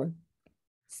 You all were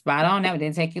spot on. That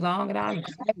didn't take you long at all.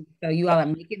 So you all are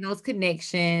making those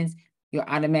connections. You're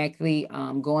automatically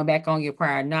going back on your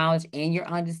prior knowledge and your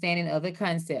understanding of the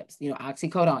concepts. You know,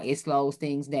 oxycodone, it slows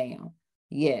things down.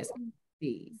 Yes,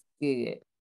 C. Good.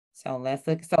 So let's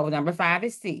look. So number 5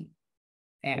 is C,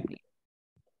 apnea.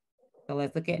 So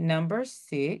let's look at number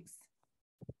 6.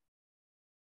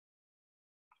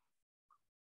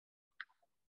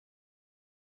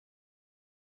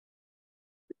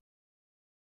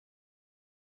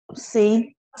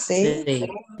 C. C.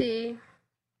 C.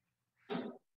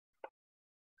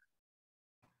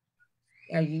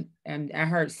 Are you? I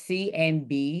heard C and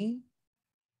B.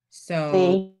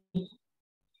 So C.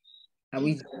 are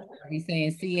we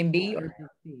saying C and B or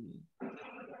just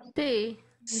C?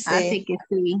 C. I think it's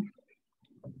C.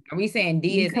 Are we saying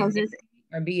D is in Because it's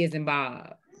or B is in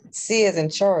Bob? C is in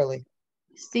Charlie.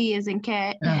 C is in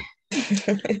cat. I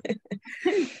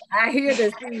hear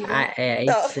the C.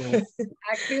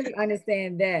 I clearly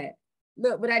understand that.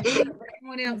 Look, but I did hear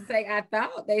someone else say, I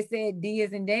thought they said D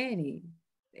is in Danny.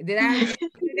 Did I hear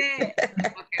that?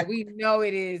 Okay, we know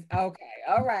it is. Okay,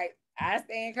 all right. I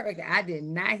stand corrected. I did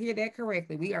not hear that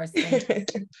correctly. We are saying,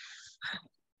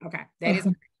 okay, that is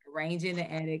arranging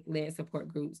the addict-led support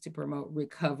groups to promote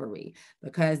recovery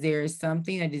because there is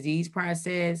something, a disease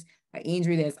process, an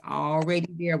injury that's already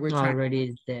there. We're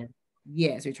trying there.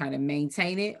 Yes, we're trying to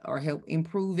maintain it or help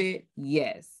improve it.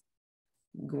 Yes.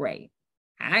 Great.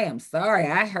 I am sorry.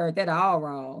 I heard that all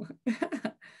wrong.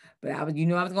 But I was going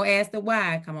to ask the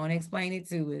why. Come on, explain it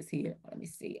to us here. Let me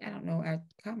see. I don't know. I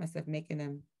caught myself making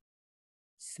them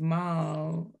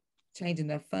small, changing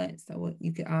the font so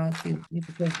you can all see. You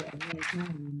can press that one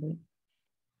time,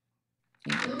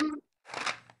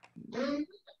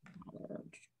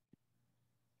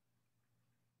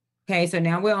 okay, so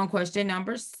now we're on question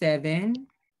number 7.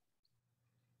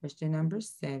 Question number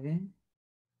 7.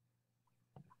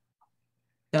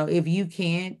 So if you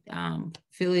can't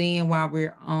fill it in while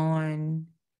we're on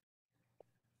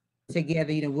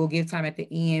together, we'll give time at the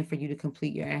end for you to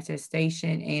complete your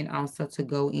attestation and also to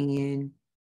go in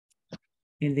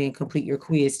and then complete your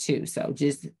quiz too. So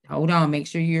just hold on, make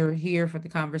sure you're here for the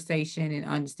conversation and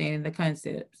understanding the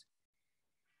concepts.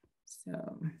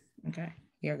 So, okay,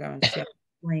 here goes.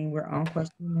 We're on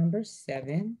question number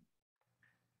 7.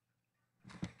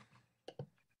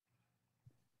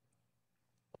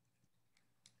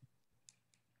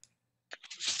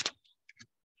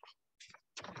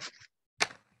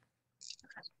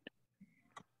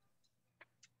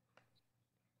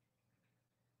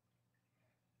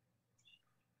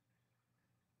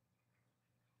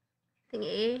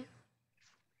 A.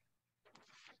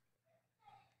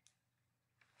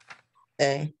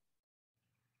 A.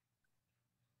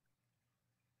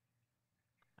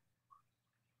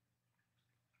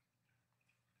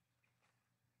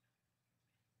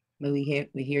 Will we hear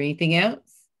anything else?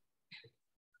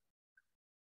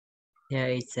 Yeah,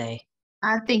 it's A.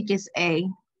 I think it's A.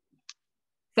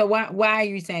 So why are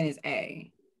you saying it's A?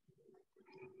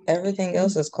 Everything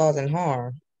else is causing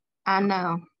harm. I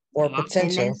know. Or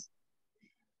potential.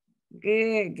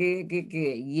 Good.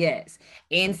 Yes.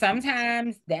 And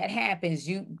sometimes that happens.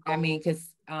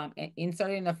 Because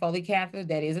inserting a Foley catheter,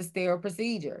 that is a sterile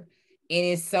procedure. And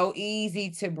it's so easy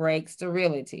to break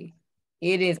sterility.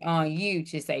 It is on you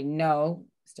to say, no,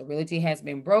 Sterility has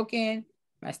been broken.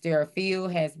 My sterile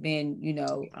field has been,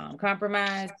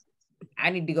 compromised. I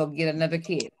need to go get another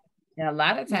kit. And a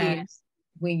lot of times, Yes.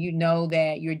 when you know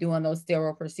that you're doing those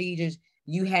sterile procedures,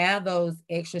 you have those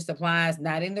extra supplies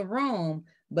not in the room,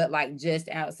 but like just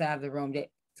outside of the room, that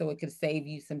so it could save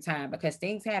you some time, because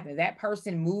things happen. That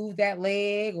person moved that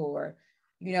leg, or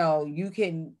you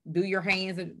can do your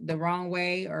hands the wrong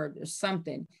way or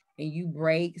something, and you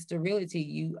break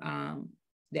sterility.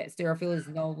 That sterile field is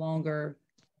no longer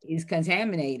is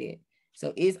contaminated.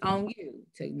 So it's on you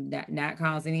to not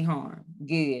cause any harm.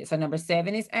 Good. So number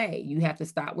 7 is A. You have to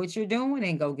stop what you're doing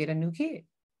and go get a new kit.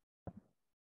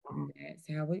 That's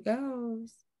how it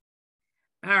goes.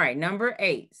 All right, number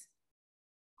 8.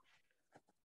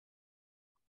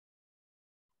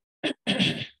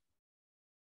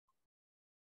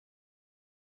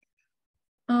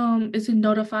 Is it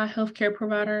notify healthcare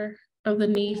provider of the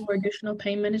need for additional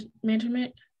pain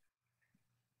management?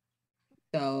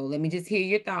 So let me just hear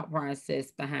your thought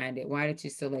process behind it. Why did you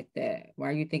select that? Why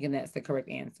are you thinking that's the correct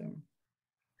answer?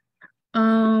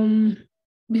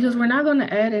 Because we're not going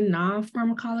to add a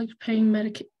non-pharmacologic pain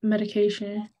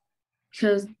medication,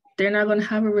 because they're not going to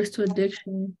have a risk to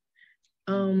addiction.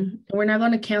 And we're not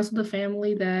going to cancel the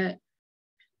family that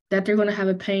they're going to have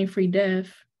a pain-free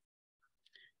death.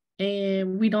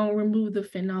 And we don't remove the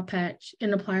fentanyl patch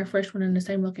and apply a fresh one in the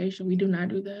same location. We do not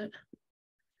do that.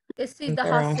 It's the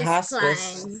They're on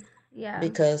hospice plan. Yeah.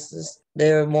 Because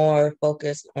they're more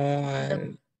focused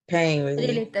on pain relief.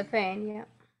 Relieve the pain, yeah.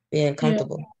 Being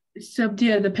comfortable. Yeah. Except,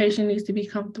 the patient needs to be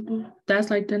comfortable.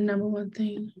 That's like the number one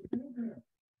thing.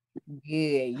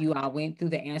 Good. You all went through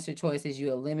the answer choices.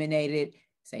 You eliminated.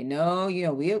 Say, no,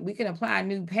 we can apply a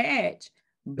new patch.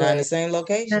 But not in the same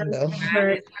location, though. Not in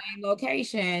the same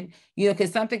location,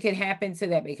 because something could happen to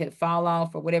that. It could fall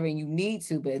off or whatever, and you need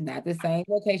to, but not the same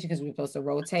location, because we're supposed to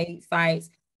rotate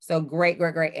sites. So great.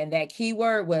 And that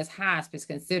keyword was hospice.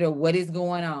 Consider what is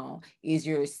going on. Is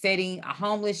you're setting a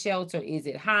homeless shelter? Is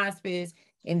it hospice?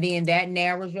 And then that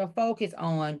narrows your focus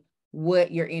on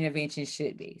what your intervention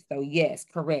should be. So yes,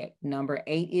 correct. Number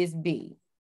 8 is B.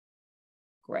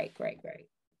 Great. Okay.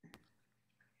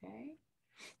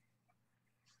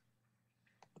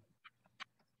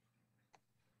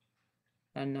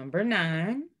 And number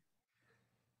 9.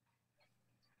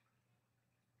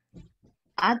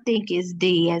 I think it's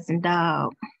D as in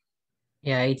dog.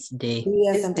 Yeah, it's D.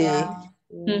 Yes, it's D.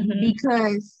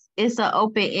 Because it's an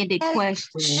open-ended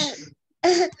question.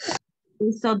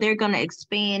 So they're going to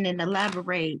expand and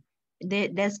elaborate.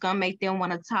 That's going to make them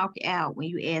want to talk out when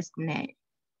you ask them that.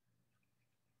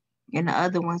 And the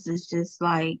other ones is just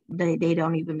like, they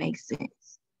don't even make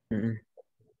sense.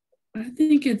 I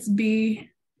think it's B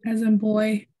as in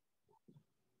boy.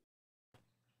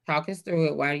 Talk us through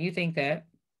it. Why do you think that?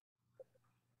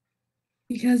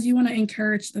 Because you want to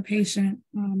encourage the patient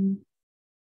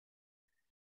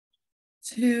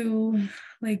to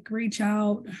reach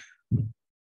out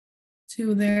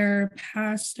to their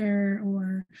pastor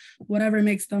or whatever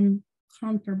makes them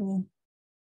comfortable.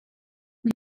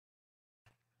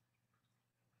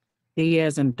 D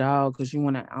as in dog, because you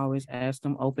want to always ask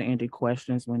them open-ended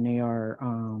questions when they are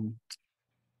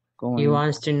going. He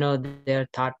wants to know their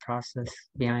thought process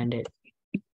behind it.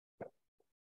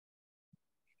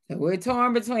 So we're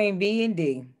torn between B and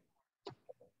D.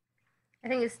 I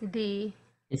think it's D.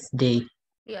 It's D.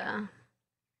 Yeah.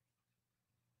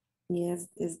 Yes,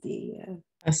 it's D. Yeah.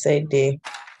 I say D.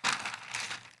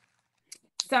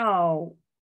 So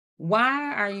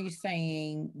why are you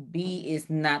saying B is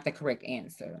not the correct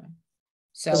answer?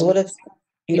 So what if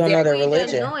you don't know their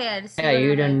religion? Don't know yet. Yeah,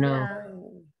 you don't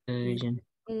know religion.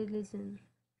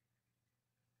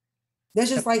 That's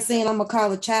just like saying I'm gonna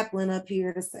call a chaplain up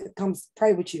here to come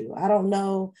pray with you. I don't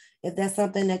know if that's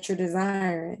something that you're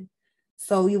desiring.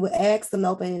 So you would ask them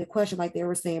open-ended question, like they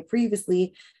were saying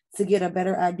previously, to get a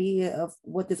better idea of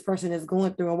what this person is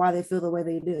going through and why they feel the way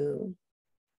they do.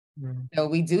 So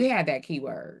we do have that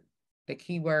keyword. The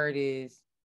keyword is.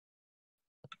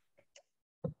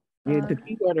 Yeah, the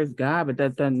keyword is God, but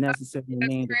that doesn't necessarily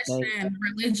mean Christian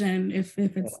religion. If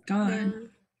it's God.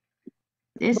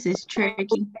 This is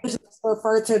tricky.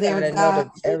 Refer to their God.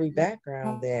 Every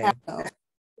background there.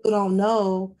 Who don't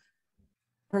know,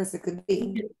 person could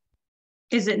be.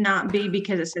 Is it not B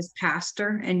because it says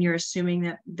pastor and you're assuming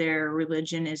that their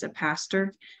religion is a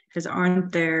pastor? Because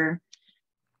aren't there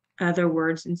other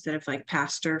words instead of like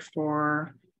pastor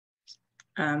for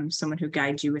someone who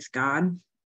guides you with God?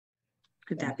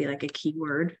 Could that be like a key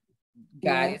word?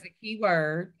 God is a key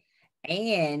word.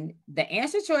 And the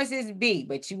answer choice is B,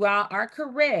 but you all are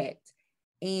correct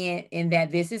in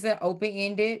that this is an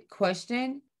open-ended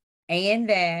question. and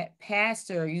that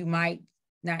pastor, you might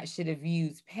not should have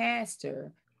used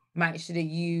pastor, might should have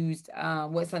used,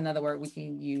 what's another word we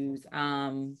can use?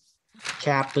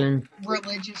 Chaplain.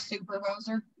 Religious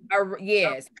supervisor.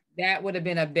 Yes, that would have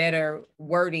been a better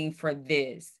wording for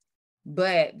this.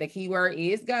 But the key word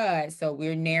is God. So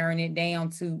we're narrowing it down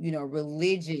to,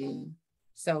 religion.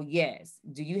 So yes.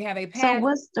 Do you have a pastor? So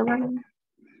what's the word?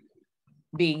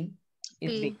 B.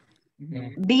 It's B. B.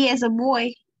 Mhm. B as a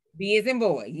boy. B as in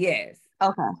boy. Yes.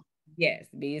 Okay. Yes.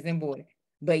 B as in boy.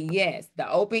 But yes,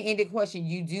 the open-ended question,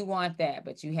 you do want that,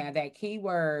 but you have that key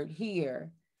word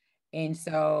here. And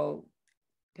so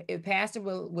if pastor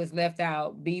was left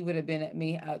out, B would have been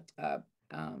a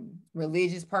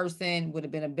religious person would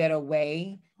have been a better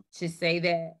way to say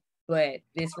that. But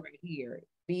this right here,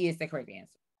 B is the correct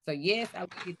answer. So yes, I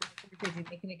would get because you're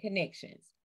making the connections.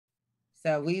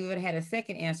 So we would have had a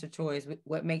second answer choice.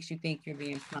 What makes you think you're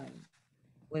being funny?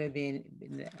 Would have been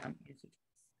the answer choice.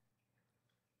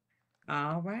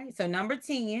 All right. So number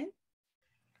 10.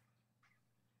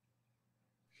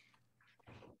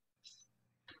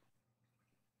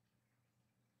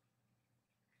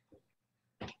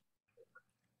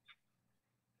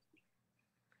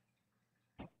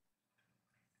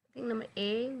 I think number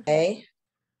A. A.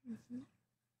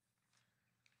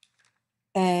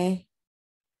 A.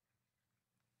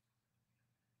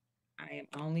 I am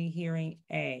only hearing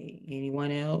A.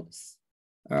 Anyone else?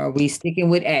 Are we sticking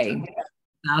with A?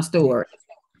 Our story.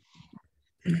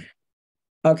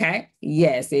 Okay.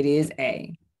 Yes, it is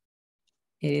A.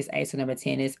 It is A. So number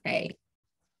 10 is A.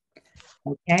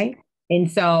 Okay.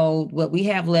 And so what we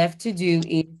have left to do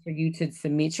is for you to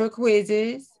submit your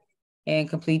quizzes and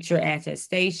complete your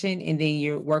attestation, and then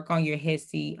you work on your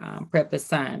HESI prep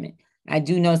assignment. I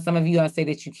do know some of you all say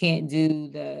that you can't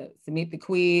submit the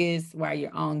quiz while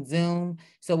you're on Zoom.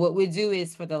 So what we do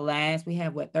is for the last, we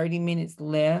have 30 minutes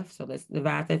left. So let's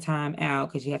divide the time out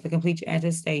because you have to complete your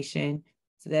attestation.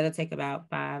 So that'll take about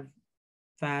 5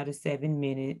 to 7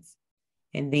 minutes.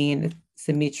 And then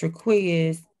submit your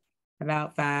quiz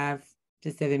about 5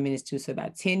 to 7 minutes too. So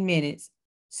about 10 minutes.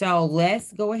 So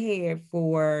let's go ahead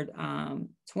for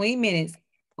 20 minutes,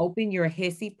 open your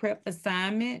HESI prep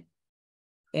assignment.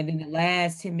 And in the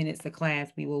last 10 minutes of class,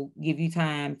 we will give you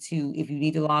time to, if you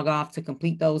need to log off, to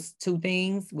complete those two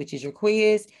things, which is your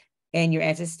quiz and your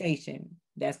attestation.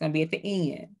 That's going to be at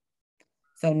the end.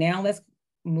 So now let's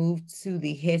move to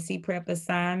the HESI prep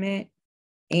assignment.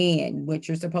 And what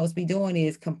you're supposed to be doing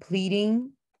is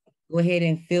completing, go ahead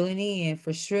and filling in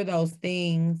for sure those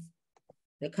things,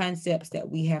 the concepts that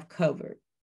we have covered.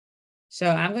 So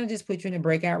I'm going to just put you in the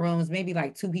breakout rooms, maybe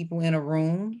like 2 people in a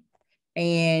room.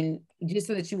 And just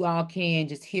so that you all can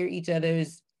just hear each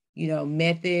other's,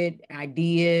 method,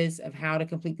 ideas of how to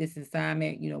complete this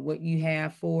assignment, what you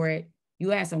have for it.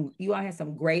 You all had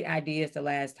some great ideas the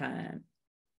last time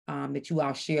that you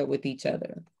all shared with each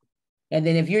other. And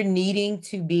then if you're needing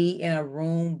to be in a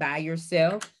room by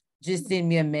yourself, just send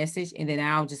me a message and then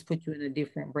I'll just put you in a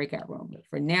different breakout room. But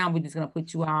for now, we're just going to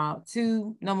put you all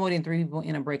no more than 3 people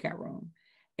in a breakout room.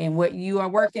 And what you are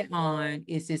working on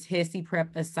is this HESI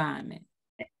prep assignment.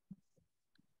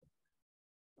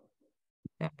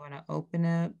 I'm going to open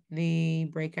up the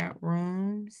breakout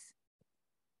rooms.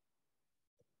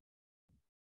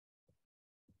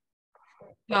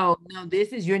 So no,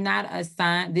 you're not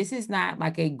assigned. This is not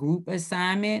like a group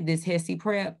assignment. This HESI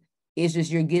prep is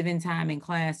just you're given time in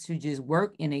class to just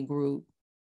work in a group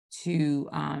to,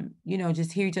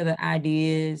 just hear each other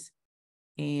ideas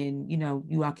and,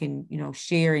 you all can,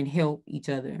 share and help each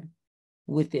other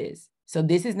with this. So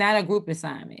this is not a group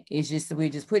assignment. It's just, we're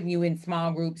just putting you in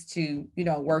small groups to,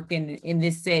 work in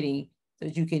this setting so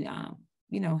that you can,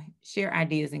 share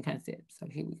ideas and concepts. So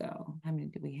here we go. How many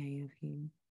do we have here?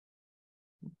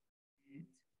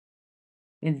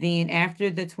 And then after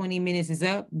the 20 minutes is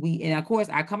up, and of course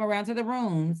I come around to the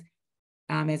rooms,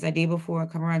 as I did before,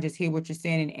 come around, just hear what you're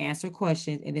saying and answer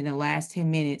questions. And then the last 10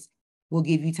 minutes will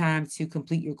give you time to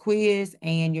complete your quiz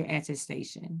and your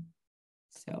attestation.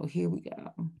 So here we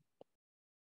go.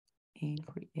 And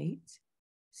create.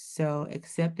 So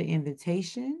accept the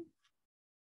invitation.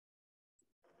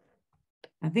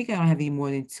 I think I don't have any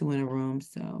more than 2 in a room,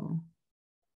 so.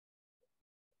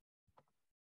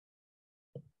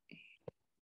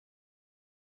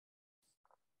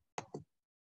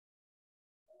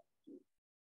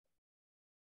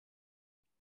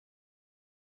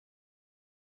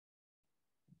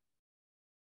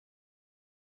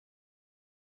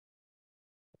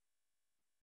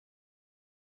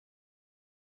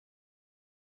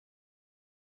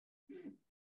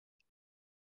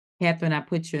 Catherine, I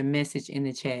put your message in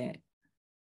the chat.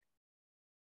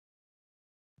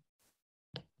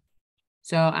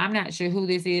 So I'm not sure who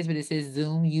this is, but it says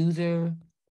Zoom user.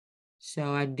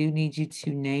 So I do need you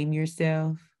to name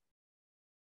yourself.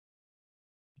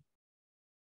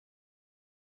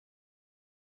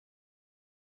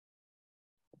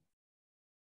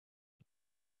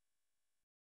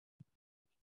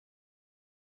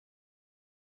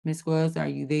 Miss Wells, are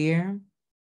you there?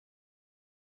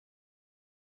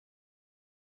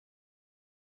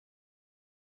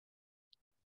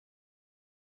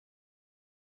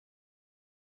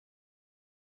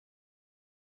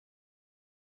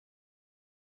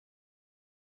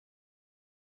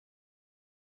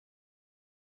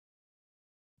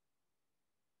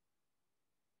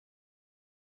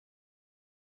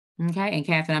 Okay, and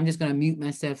Catherine, I'm just going to mute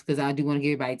myself because I do want to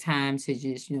give everybody time to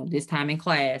just, this time in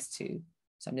class too.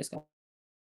 So I'm just going to.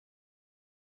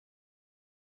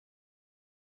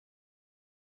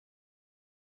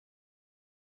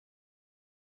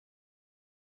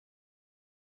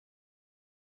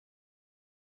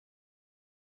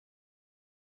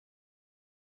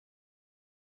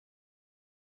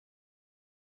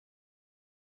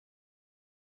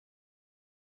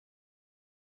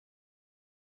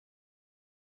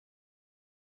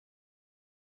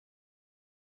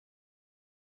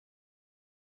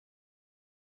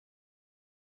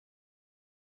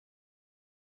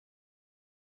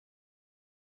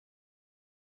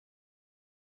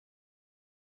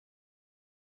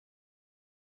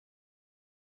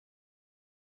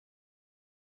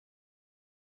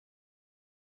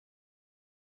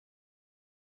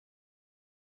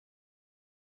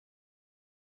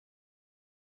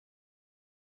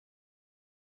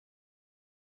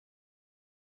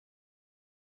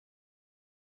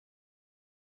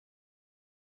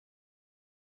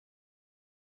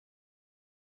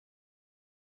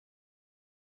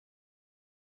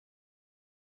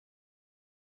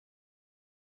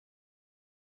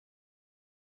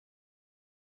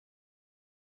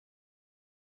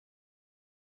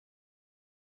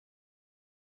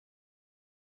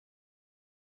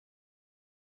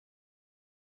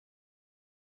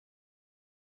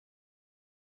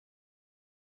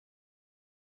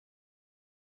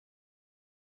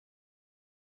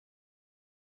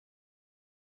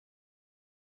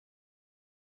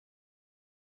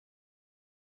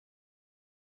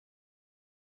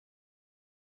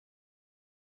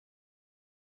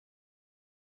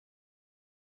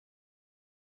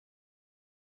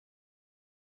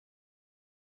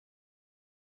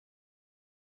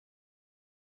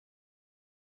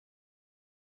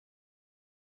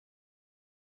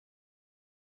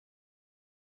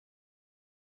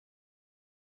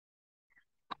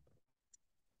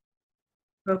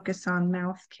 Focus on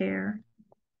mouth care.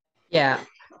 Yeah,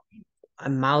 a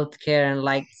mouth care, and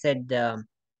like said,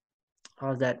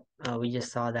 how's that? We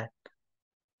just saw that.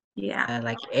 Yeah.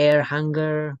 Like air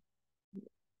hunger,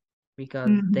 because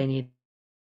they need.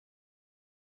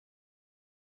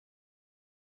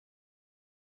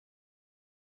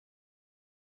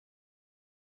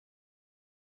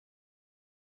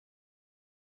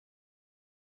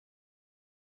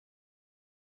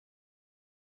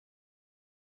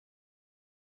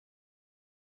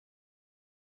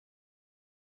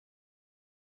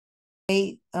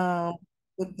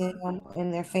 With them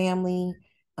and their family.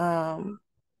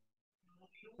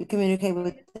 We communicate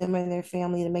with them and their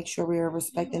family to make sure we are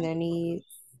respecting their needs.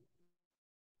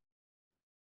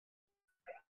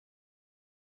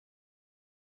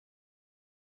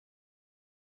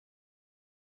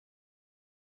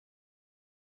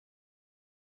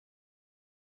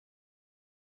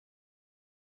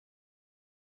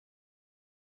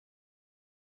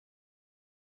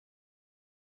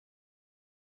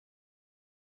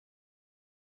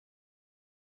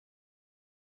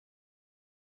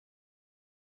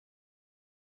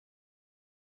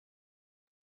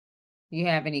 You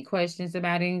have any questions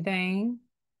about anything?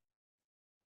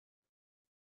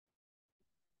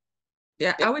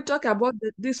 Yeah, I will talk about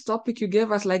this topic you gave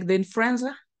us, like the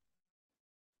influenza.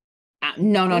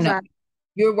 No.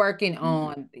 You're working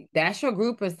on, that's your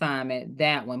group assignment,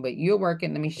 that one, but you're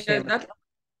working, let me share.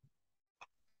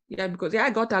 Yeah, because I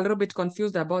got a little bit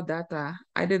confused about that.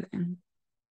 I didn't.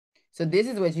 So this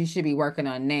is what you should be working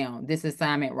on now. This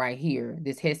assignment right here,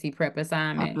 this HESI prep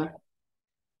assignment. Okay.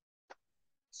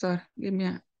 So give me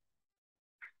a.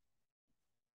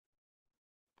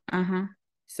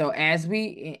 So as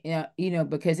we,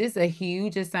 because it's a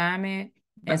huge assignment,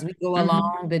 as we go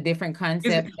along, the different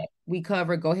concepts that we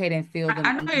cover, go ahead and fill them.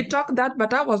 I know you talked that,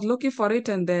 but I was looking for it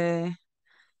in the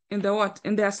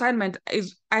assignment.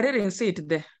 I didn't see it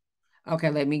there. Okay,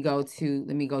 let me go to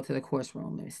the course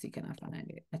room. Let's see, can I find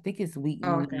it? I think it's week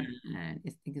 9. I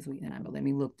think it's week 9, but let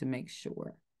me look to make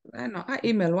sure. I know. I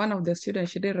emailed one of the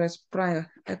students. She did respond.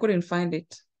 I couldn't find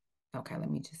it. Okay, let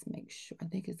me just make sure. I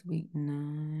think it's week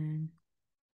 9.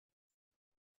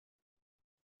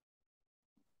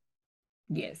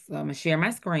 Yes, so I'm gonna share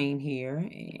my screen here,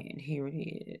 and here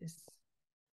it is.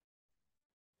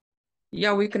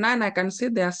 Yeah, week 9, I can see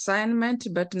the assignment,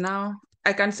 but now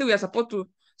I can see we are supposed to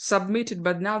submit it,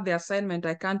 but now the assignment,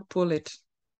 I can't pull it.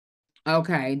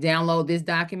 Okay, download this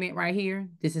document right here.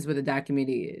 This is what the document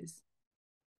is.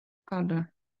 Hold on.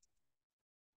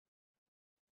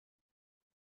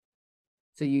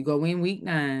 So you go in week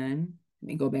 9. Let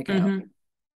me go back out.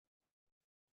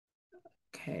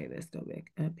 Okay, let's go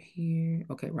back up here.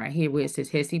 Okay, right here where it says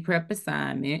HESI Prep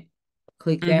Assignment.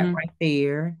 Click that right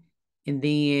there, and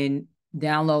then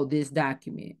download this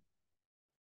document.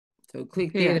 So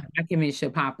click there, the document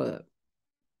should pop up.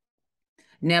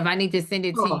 Now, if I need to send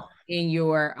it to you in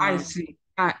your I see.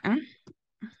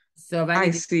 So if I I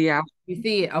need to see. Yeah. You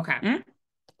see it? Okay.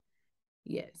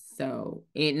 Yes. So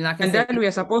like I And said, then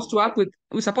we're supposed to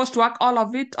work all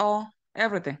of it or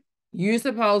everything. You're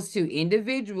supposed to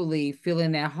individually fill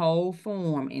in that whole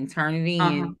form and turn it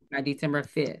in by December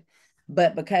 5th.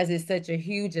 But because it's such a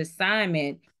huge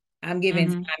assignment, I'm giving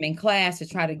time in class to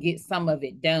try to get some of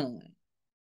it done.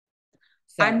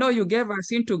 So I know you gave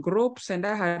us into groups and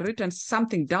I had written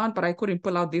something down, but I couldn't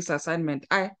pull out this assignment.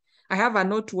 I have a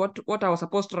note what I was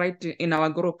supposed to write in our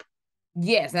group.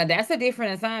 Yes, now that's a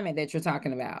different assignment that you're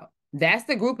talking about. That's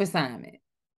the group assignment.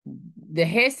 The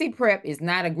HESI prep is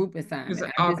not a group assignment.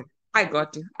 Okay, I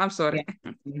got you. I'm sorry.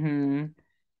 Yeah.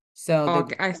 So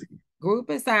the group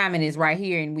assignment is right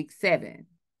here in week 7.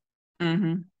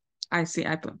 I see.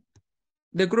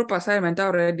 The group assignment I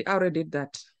already did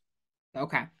that.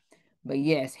 Okay. But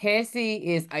yes, HESI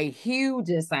is a huge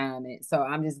assignment. So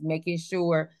I'm just making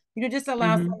sure, just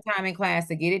allow some time in class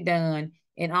to get it done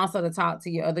and also to talk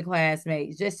to your other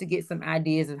classmates just to get some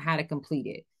ideas of how to complete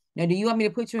it. Now, do you want me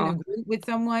to put you in a group with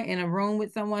someone, in a room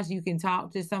with someone so you can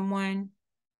talk to someone?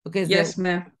 Because yes,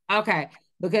 ma'am. Okay.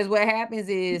 Because what happens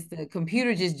is the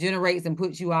computer just generates and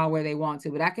puts you all where they want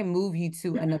to, but I can move you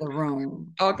to another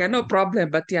room. Okay, no problem.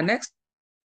 But yeah, next.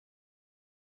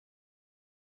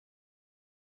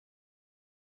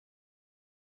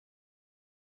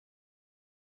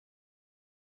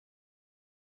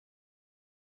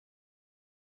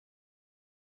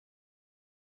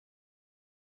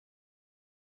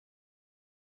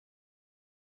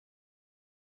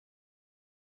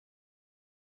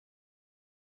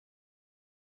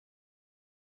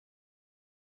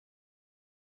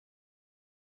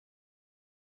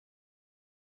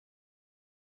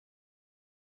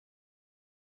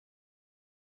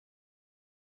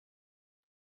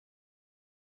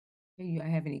 Do you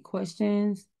have any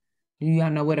questions? Do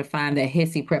y'all know where to find the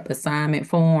HESI prep assignment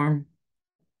form?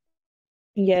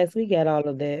 Yes, we got all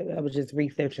of that. I was just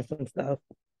researching some stuff.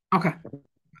 Okay.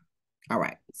 All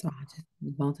right. So I'll just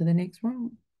move on to the next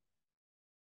room.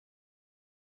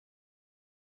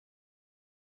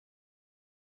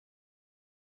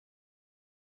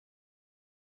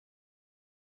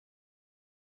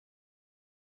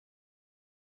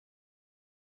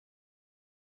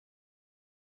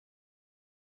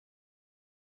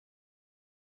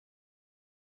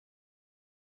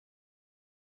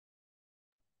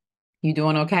 You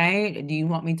doing okay? Do you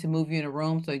want me to move you in a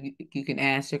room so you can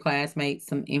ask your classmates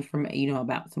some information,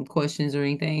 about some questions or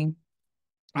anything?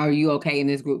 Are you okay in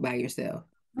this group by yourself?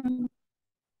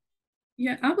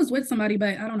 Yeah, I was with somebody,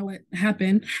 but I don't know what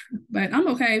happened. But I'm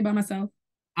okay by myself.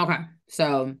 Okay.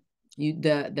 So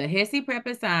the HESI prep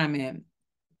assignment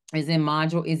is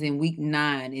in week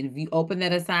 9. And if you open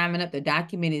that assignment up, the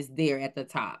document is there at the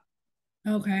top.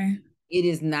 Okay. It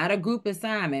is not a group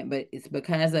assignment, but it's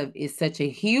because it's such a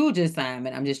huge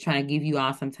assignment. I'm just trying to give you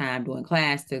all some time during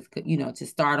class to, to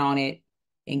start on it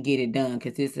and get it done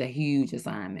because it's a huge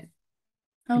assignment.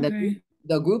 Okay.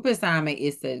 The group assignment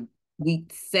is the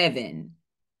week 7.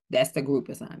 That's the group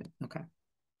assignment. Okay.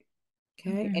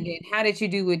 Okay. And then how did you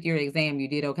do with your exam? You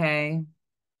did okay?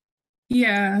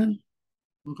 Yeah.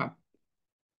 Okay.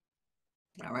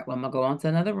 All right. Well, I'm going to go on to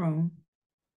another room.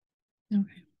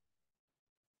 Okay.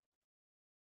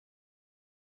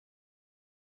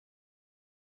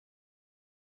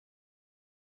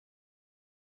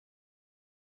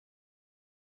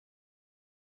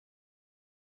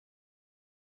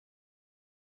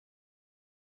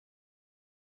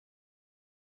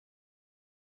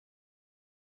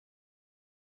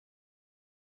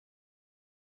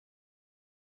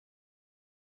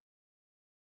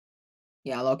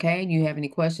 Y'all okay? Do you have any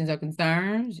questions or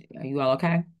concerns? Are you all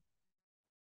okay?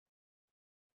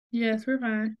 Yes, we're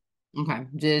fine. Okay.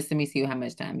 Just let me see how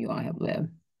much time you all have left.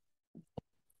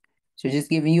 So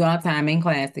just giving you all time in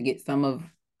class to get some of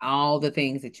all the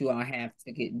things that you all have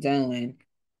to get done.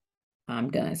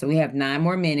 I'm done. So we have 9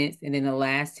 more minutes, and then the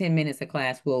last 10 minutes of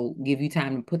class will give you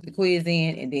time to put the quiz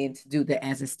in and then to do the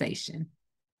attestation.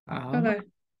 Okay.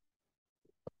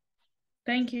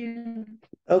 Thank you.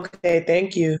 Okay,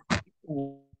 thank you.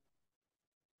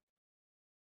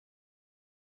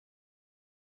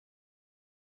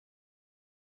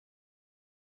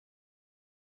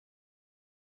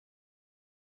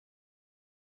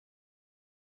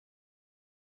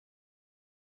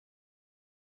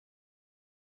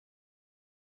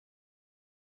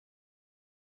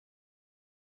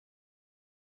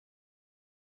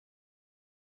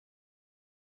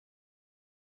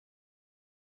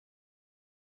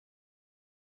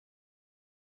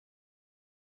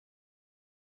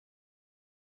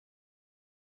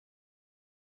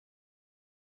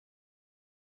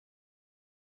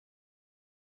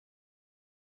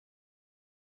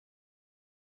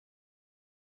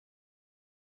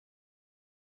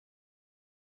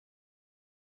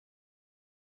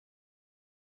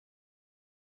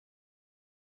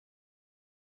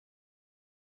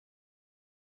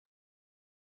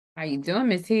 How you doing,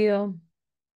 Miss Hill?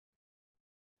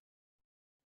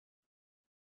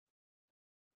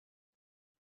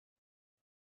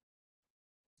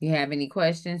 You have any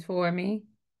questions for me?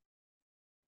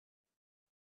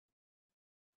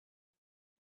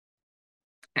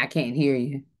 I can't hear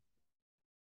you.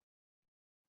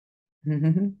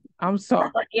 I'm sorry.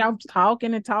 I'm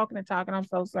talking and talking and talking. I'm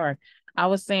so sorry. I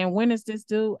was saying, when is this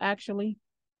due actually?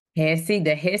 The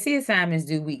HESI assignments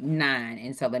due week 9.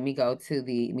 And so let me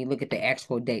look at the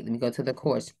actual date. Let me go to the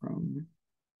course room.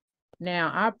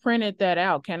 Now I printed that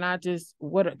out. Can I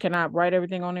write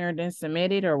everything on there and then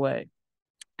submit it or what?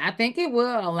 I think it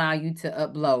will allow you to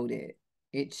upload it.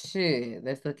 It should.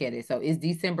 Let's look at it. So it's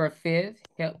December 5th.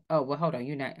 Oh, well, hold on.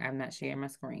 I'm not sharing my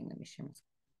screen. Let me share my screen.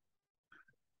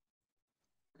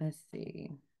 Let's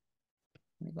see.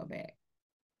 Let me go back.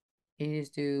 It is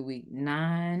due week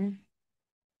 9.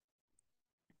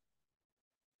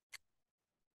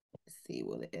 Let's see.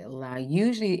 Will it allow?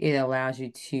 Usually it allows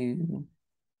you to,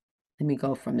 let me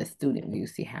go from the student view,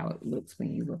 see how it looks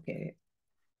when you look at it.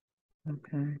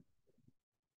 Okay.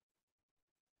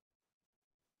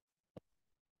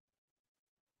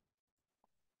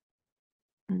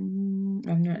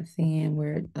 I'm not seeing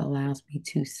where it allows me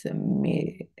to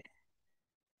submit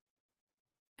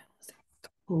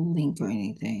a link or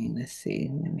anything. Let's see.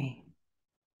 Let me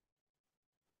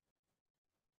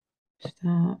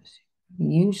stop.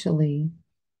 Usually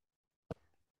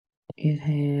it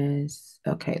has,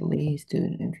 okay, lead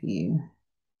student view.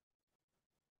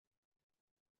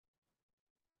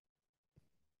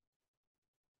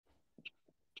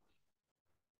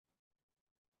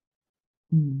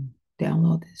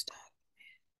 Download this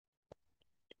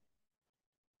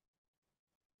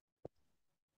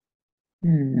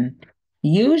document.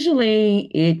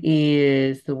 Usually it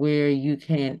is where you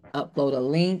can upload a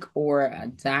link or a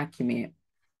document.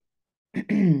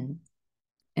 And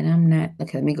I'm not,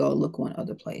 okay, let me go look one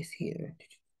other place here.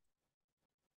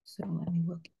 So let me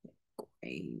look at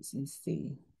grades and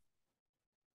see.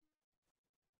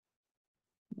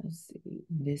 Let's see.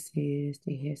 This is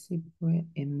the HESI report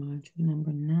in module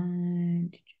number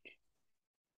 9.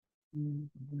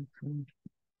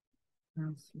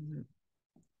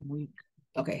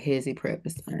 Okay, HESI prep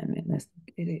assignment. Let's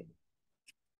get it.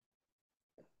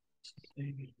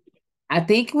 I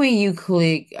think when you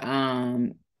click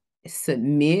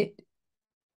submit,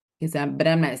 but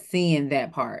I'm not seeing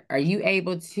that part. Are you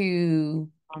able to?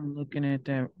 I'm looking at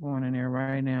that one in there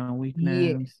right now. Week 9.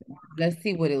 Yeah. Let's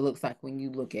see what it looks like when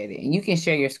you look at it. And you can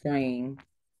share your screen.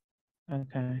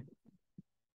 Okay.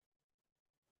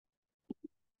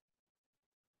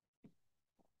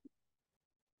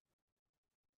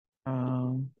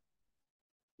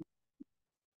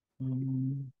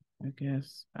 I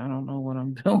guess I don't know what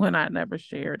I'm doing. I never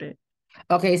shared it.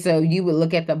 Okay, so you would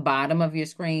look at the bottom of your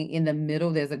screen. In the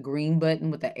middle, there's a green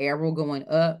button with the arrow going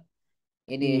up.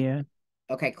 And then, yeah.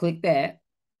 Okay, click that.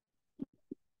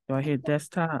 Do I hit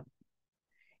desktop?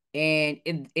 And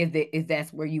if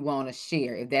that's where you want to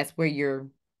share, if that's where your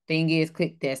thing is,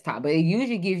 click desktop. But it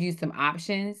usually gives you some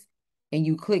options, and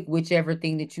you click whichever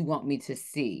thing that you want me to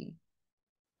see.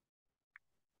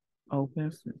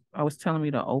 Open. I was telling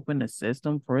me to open the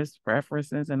system for its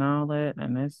preferences and all that.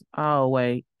 And this, oh,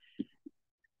 wait.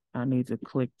 I need to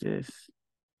click this.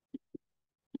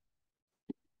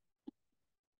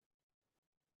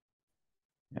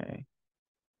 Okay.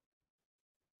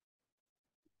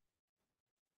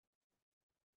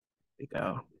 Here we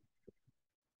go.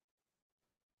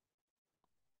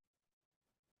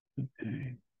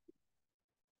 Okay.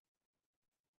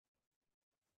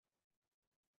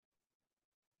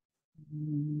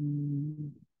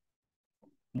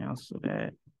 So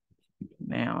that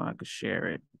now I could share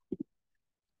it.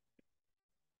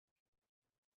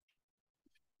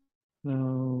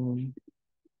 So,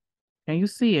 can you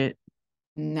see it?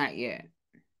 Not yet.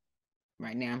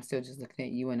 Right now, I'm still just looking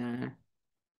at you and I.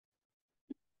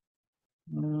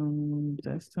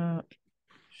 Desktop,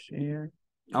 share.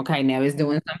 Okay, now it's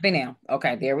doing something now.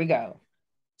 Okay, there we go.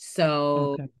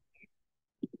 So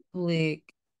click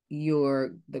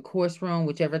the course room,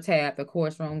 whichever tab, the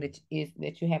course room that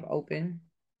you have open.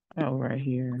 Oh, right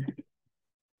here.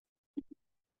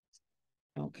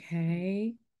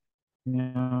 Okay. Go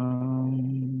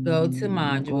to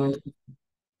modules.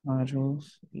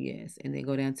 Modules. Yes, and then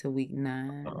go down to week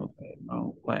 9. Okay,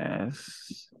 no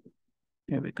class.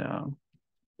 Here we go.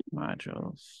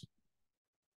 Modules.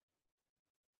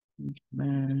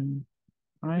 Man,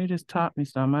 you just taught me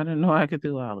something. I didn't know I could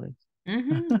do all this. You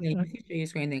can share your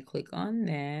screen and click on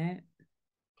that.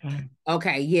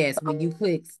 Okay, yes. When you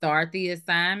click start the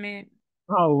assignment.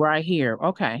 Oh, right here.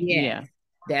 Okay. Yeah.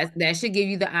 That should give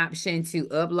you the option to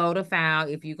upload a file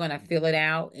if you're gonna fill it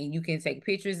out, and you can take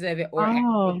pictures of it or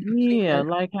yeah,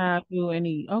 like how I do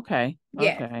any. Okay.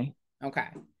 Okay. Okay.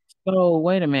 So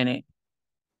wait a minute.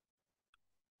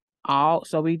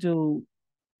 So we do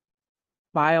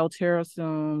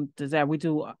bioterrorism. We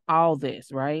do all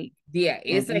this, right? Yeah,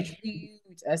 it's a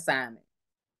huge assignment.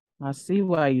 I see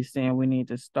why you're saying we need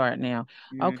to start now.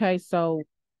 Okay, so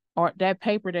that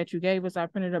paper that you gave us, I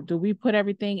printed up, do we put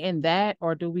everything in that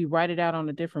or do we write it out on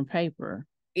a different paper?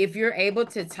 If you're able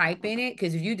to type in it,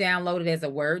 because if you download it as a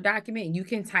Word document, you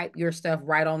can type your stuff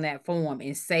right on that form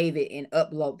and save it and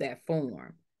upload that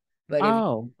form. But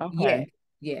okay.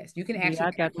 Yes, you can actually.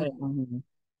 I got that one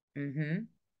here.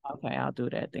 Okay, I'll do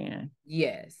that then.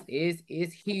 Yes,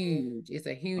 it's huge. It's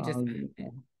a huge assignment.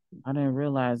 I didn't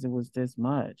realize it was this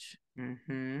much.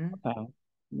 Okay.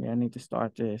 Yeah, I need to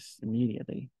start this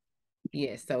immediately.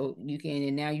 Yes, so you can,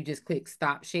 and now you just click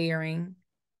stop sharing.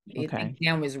 Okay.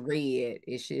 Now it's red.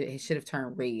 It should have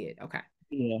turned red. Okay.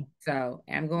 Yeah. So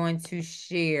I'm going to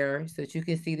share so that you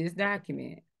can see this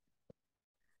document.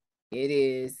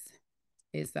 It's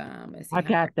let's see. I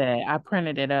got that. I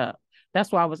printed it up.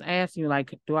 That's why I was asking you,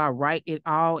 like, do I write it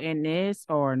all in this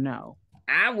or no?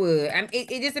 I would.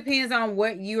 It just depends on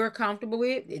what you are comfortable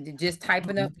with. Just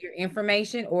typing up your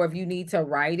information, or if you need to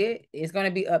write it, it's going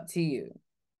to be up to you.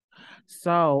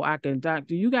 So I can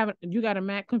do you got a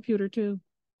Mac computer too?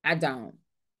 I don't.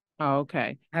 Oh,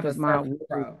 okay. I have a Surface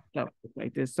Pro.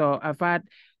 Like this. So if I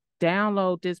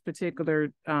download this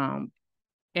particular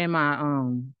in my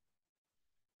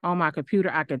on my computer,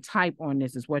 I could type on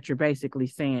this is what you're basically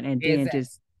saying, and then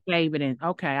just save it in.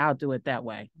 Okay, I'll do it that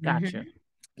way. Gotcha.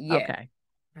 Yeah. Okay.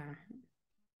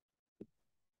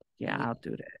 Yeah, I'll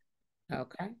do that.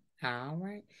 Okay. All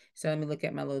right. So let me look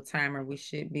at my little timer. We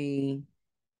should be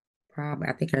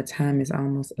I think our time is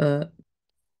almost up.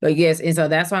 But yes, and so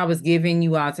that's why I was giving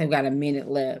you all, so we've got a minute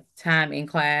left time in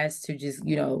class to just,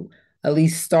 at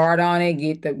least start on it,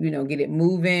 get it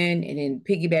moving, and then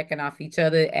piggybacking off each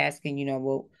other, asking,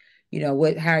 how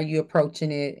are you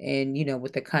approaching it, and,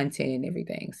 with the content and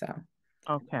everything. So.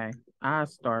 Okay. I'll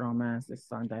start on mine this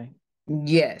Sunday.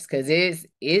 Yes, because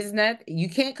it's not, you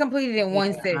can't complete it in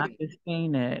one sitting. I just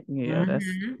seen it. Yeah, that's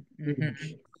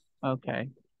okay.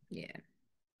 Yeah.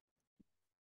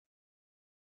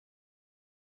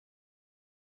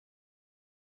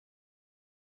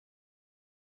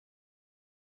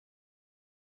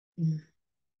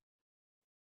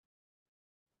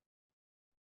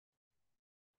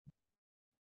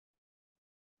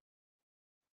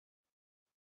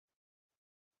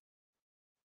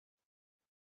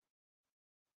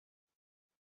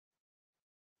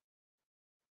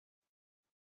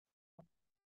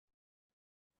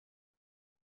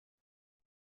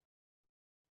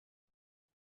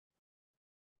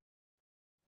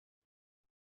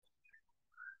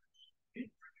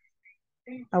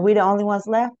 Are we the only ones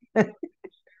left?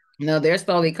 No, they're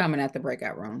slowly coming out the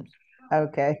breakout rooms.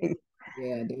 Okay.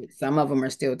 Yeah, some of them are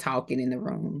still talking in the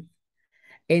room.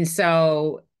 And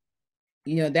so,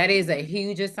 that is a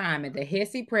huge assignment. The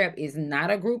HESI prep is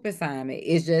not a group assignment.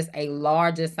 It's just a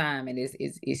large assignment.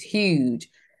 It's huge.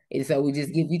 And so we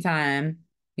just give you time,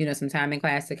 some time in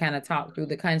class to kind of talk through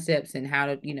the concepts and how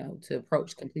to, to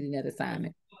approach completing that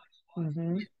assignment.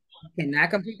 You cannot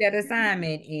complete that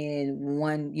assignment in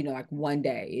one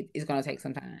day. It's going to take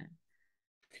some time.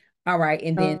 All right.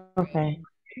 And then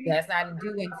that's not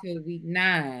due until week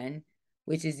 9,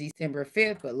 which is December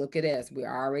 5th. But look at us.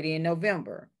 We're already in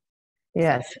November.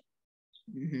 Yes.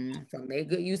 So make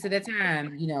good use of the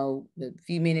time, the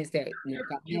few minutes that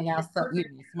got out,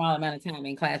 small amount of time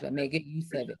in class, but make good use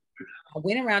of it. I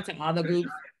went around to all the groups.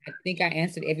 I think I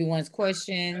answered everyone's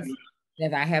questions.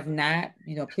 If I have not,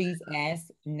 please ask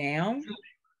now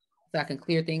so I can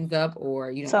clear things up,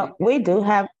 or So we do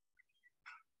have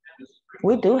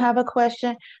a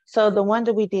question. So the one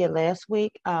that we did last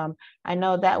week, I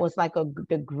know that was like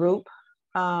the group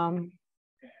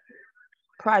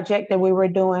project that we were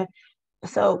doing.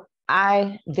 So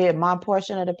I did my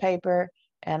portion of the paper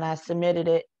and I submitted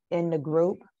it in the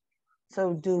group.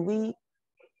 So do we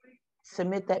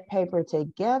submit that paper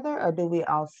together, or do we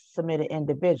all submit it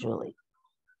individually?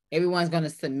 Everyone's going to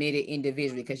submit it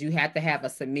individually, because you have to have a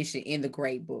submission in the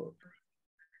grade book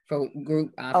for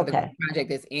group for the group project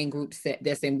that's in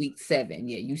that's in week 7.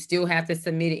 Yeah, you still have to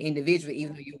submit it individually,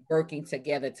 even though you're working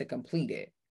together to complete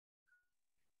it.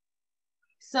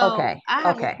 So I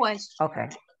have a question. Okay.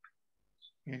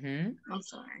 I'm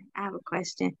sorry. I have a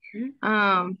question.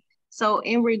 So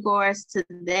in regards to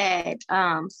that,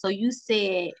 so you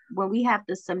said when we have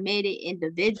to submit it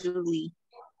individually,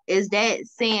 is that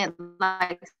saying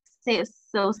like, say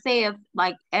if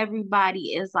like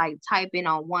everybody is like typing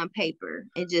on one paper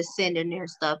and just sending their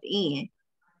stuff in,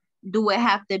 do it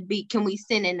have to be, can we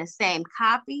send in the same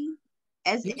copy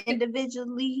as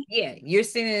individually? Yeah, you're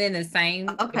sending in the same.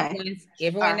 Okay.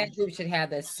 Everyone in that group should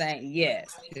have the same. Yes,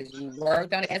 because you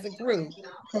worked on it as a group.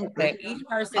 But each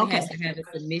person has to have a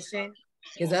submission,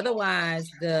 because otherwise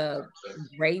the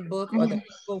grade book or the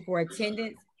people for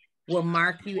attendance will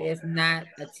mark you as not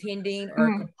attending or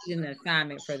completing the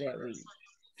assignment for that week.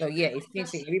 So yeah,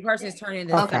 essentially every person is turning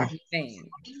the same thing.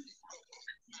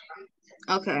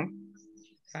 Okay.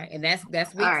 Right, and that's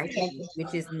week 7,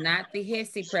 which is not the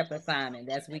HESI prep assignment.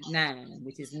 That's week 9,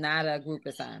 which is not a group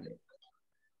assignment.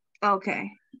 Okay.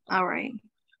 All right.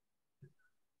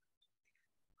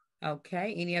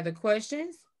 Okay. Any other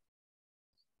questions?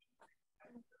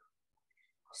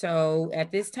 So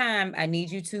at this time, I need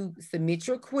you to submit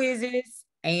your quizzes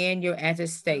and your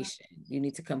attestation. You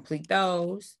need to complete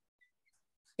those.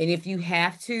 And if you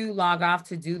have to log off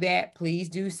to do that, please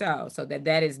do so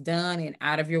that is done and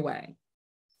out of your way.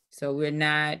 So you're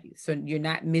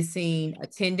not missing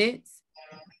attendance,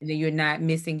 and then you're not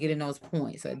missing getting those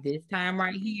points. So at this time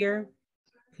right here,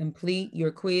 complete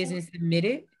your quiz and submit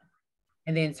it,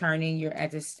 and then turn in your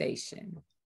attestation.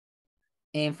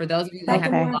 And for those of you that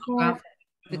have to log off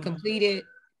to complete it,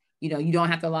 you don't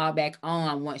have to log back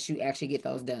on once you actually get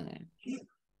those done.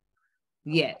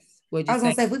 Yes. I was going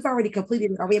to say, if we've already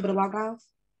completed it, are we able to log off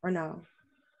or no?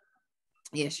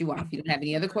 Yes, you are. If you don't have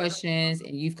any other questions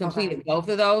and you've completed both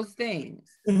of those things.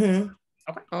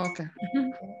 Okay.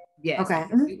 Yes. Okay.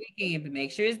 Good weekend, but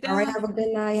make sure it's done. All right. Have a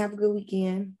good night. Have a good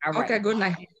weekend. All right. Okay. Good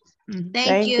night.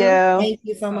 Thank you. Thank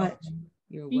you so much.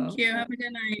 You're Thank welcome. you. Have a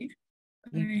good night.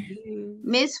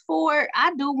 Miss Ford,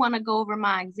 I do want to go over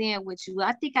my exam with you.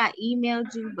 I think I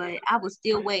emailed you, but I was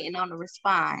still waiting on a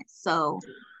response. So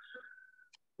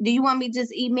do you want me to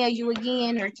just email you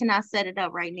again, or can I set it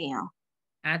up right now?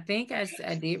 I think I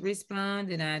did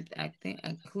respond, and I think I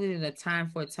included a time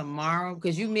for tomorrow,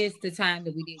 because you missed the time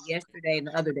that we did yesterday and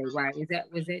the other day, right? Was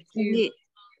that you?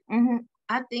 Yeah.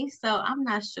 I think so. I'm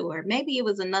not sure. Maybe it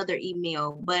was another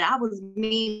email, but I was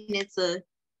meaning to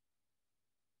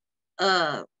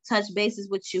touch bases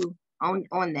with you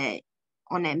on that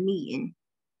meeting,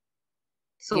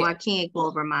 so I can't go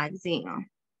over my exam.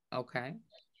 Okay.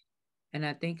 And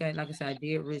I think, like I said, I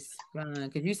did respond,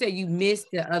 because you said you missed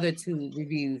the other 2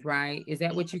 reviews, right? Is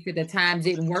that what you said? The times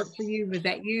didn't work for you? Was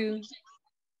that you?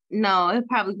 No, it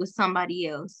probably was somebody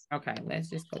else. Okay, let's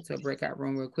just go to a breakout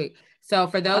room real quick. So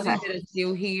for those of you that are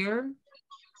still here,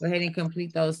 go ahead and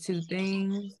complete those 2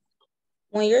 things.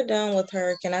 When you're done with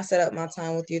her, can I set up my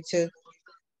time with you too?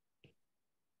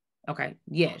 Okay,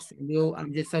 yes. We'll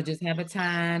just have a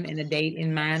time and a date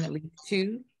in mind, at least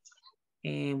 2,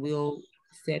 and we'll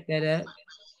set that up.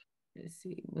 Let's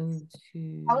see, move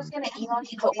to. I was going to email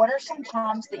you, but what are some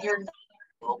times that you're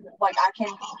like, I can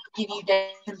give you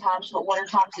days and times, but what are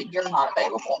times that you're not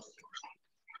available?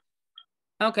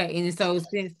 Okay, and so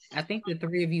since I think the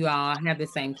 3 of you all have the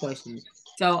same question,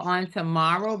 so on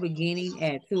tomorrow, beginning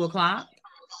at 2 o'clock,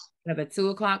 we have a 2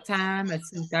 o'clock time, a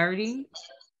 2:30,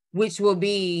 which will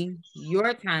be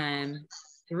your time,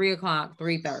 3 o'clock,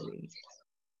 3:30,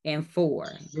 and 4.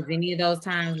 Does any of those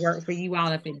times work for you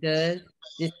all? If it does,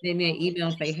 just send me an email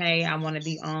and say, hey, I want to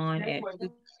be on at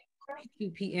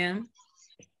 2 p.m.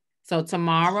 So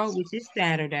tomorrow, which is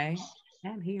Saturday,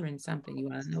 I'm hearing something.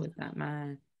 You all know it's not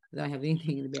mine. I don't have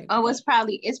anything in the back. Oh, it's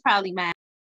probably mine.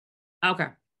 Okay.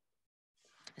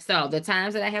 So the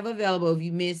times that I have available, if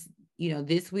you missed,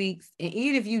 this week's, and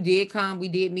even if you did come, we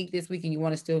did meet this week and you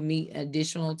want to still meet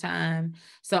additional time.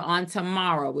 So on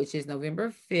tomorrow, which is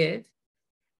November 5th,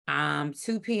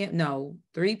 2 p.m. No,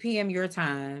 3 p.m. your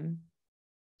time,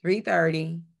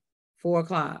 3:30, 4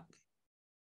 o'clock.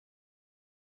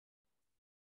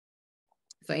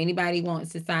 So anybody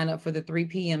wants to sign up for the 3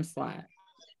 p.m. slot?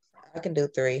 I can do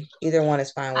 3. Either one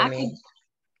is fine with me.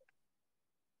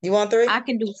 You want 3? I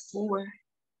can do 4.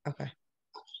 Okay.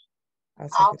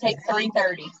 I'll take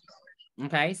 3:30.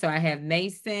 Okay, so I have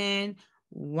Mason,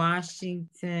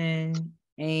 Washington,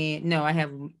 and no, I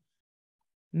have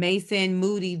Mason,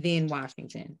 Moody, then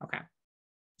Washington. Okay.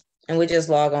 And we just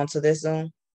log on to this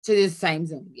Zoom? To this same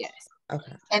Zoom, yes.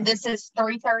 Okay. And this is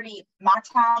 3:30 my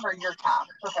time or your time,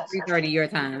 Professor? 3:30 your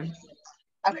time.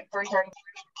 Okay, 3:30.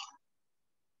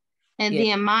 And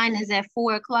then mine is at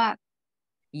 4 o'clock.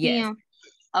 Yes. PM.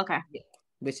 Okay. Yes.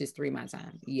 Which is 3 my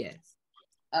time. Yes.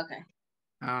 Okay.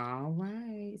 All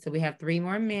right. So we have 3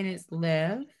 more minutes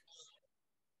left.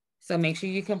 So make sure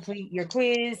you complete your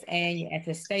quiz and your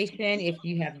attestation. If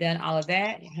you have done all of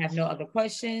that, have no other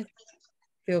questions,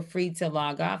 feel free to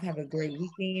log off. Have a great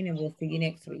weekend, and we'll see you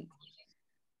next week.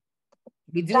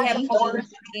 We do have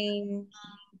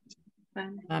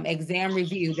exam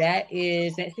review. That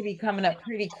should be coming up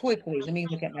pretty quickly. Let me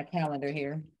look at my calendar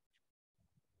here.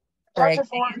 Dr.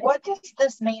 Ford, what does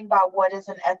this mean by what is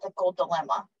an ethical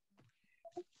dilemma?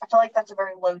 I feel like that's a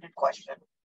very loaded question.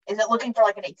 Is it looking for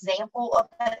like an example of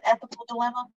an ethical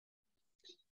dilemma?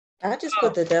 I just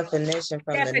put the definition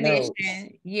from the notes.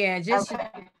 Yeah, just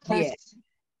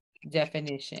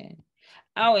definition.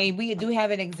 Oh, and we do have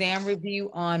an exam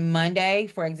review on Monday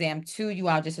for exam 2. You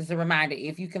all, just as a reminder,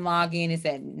 if you can log in, it's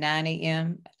at 9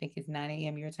 a.m. I think it's 9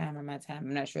 a.m. your time or my time.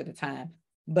 I'm not sure the time,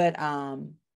 but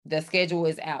the schedule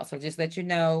is out. So just let you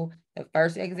know, the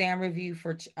first exam review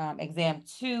for exam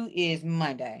 2 is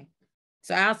Monday.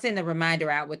 So I'll send a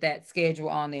reminder out with that schedule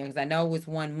on there, because I know it's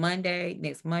one Monday,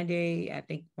 next Monday. I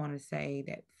think I want to say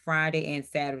that Friday and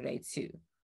Saturday too.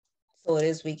 So it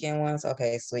is weekend ones.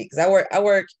 Okay, sweet.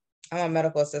 Because I'm a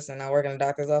medical assistant. I work in a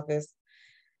doctor's office.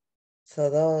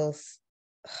 So those,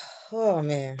 oh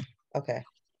man. Okay.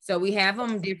 So we have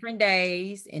them different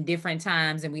days and different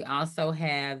times, and we also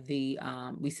have the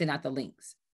we send out the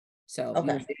links. So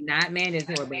they're not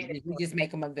mandatory, but we just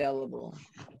make them available.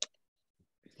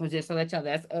 So just to let y'all,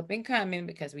 that's up and coming,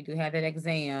 because we do have that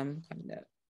exam coming up.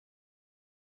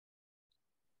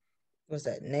 Was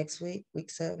that next week? Week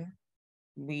 7?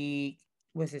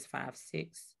 Was this 5,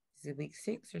 6? Is it week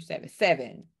 6 or 7?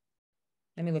 7.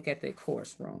 Let me look at the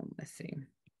course room. Let's see.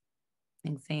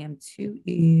 Exam 2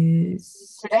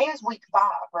 is... Today is week 5,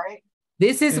 right?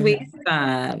 This is week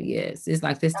 5, yes. It's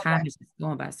like this time is just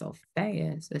going by so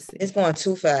fast. Let's see. It's going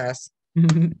too fast.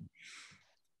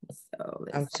 So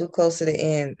I'm too close to the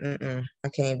end. I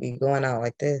can't be going out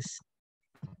like this.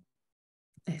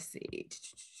 Let's see.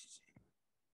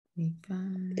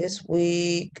 This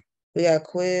week, we got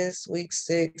quiz, week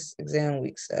 6, exam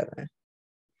week 7.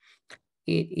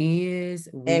 It is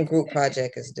and group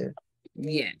project is due.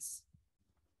 Yes.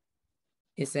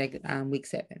 It's like week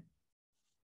 7.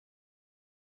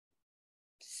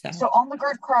 So on the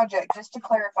group project, just to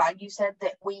clarify, you said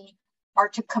that we are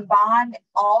to combine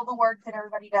all the work that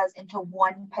everybody does into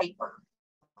one paper.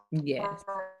 Yes.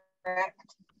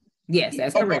 Correct? Yes,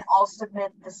 that's and correct. then all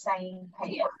submit the same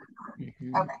paper.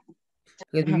 Okay.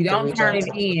 Because if you don't turn it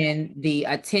in, the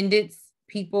attendance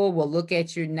people will look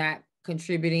at you not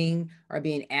contributing or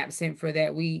being absent for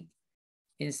that week.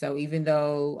 And so even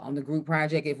though on the group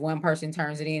project, if one person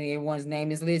turns it in and everyone's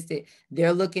name is listed,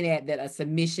 they're looking at that a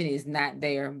submission is not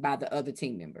there by the other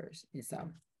team members. And so.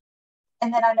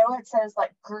 And then I know it says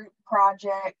like group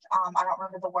project. I don't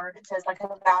remember the word. It says like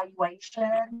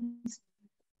evaluations.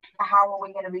 How are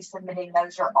we going to be submitting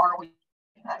those, or are we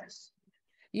those?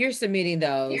 You're submitting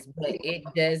those, but it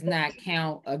does not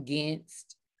count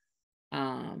against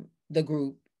the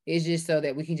group. It's just so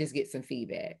that we can just get some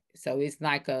feedback. So it's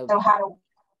like a. So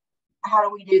how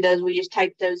do we do those? We just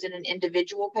type those in an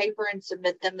individual paper and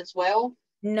submit them as well?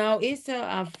 No, it's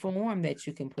a form that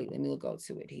you complete. Let me go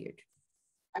to it here.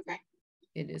 Okay.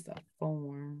 It is a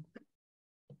form.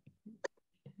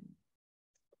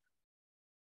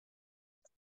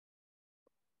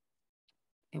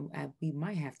 And we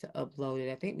might have to upload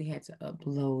it. I think we had to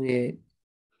upload it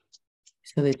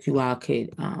so that you all could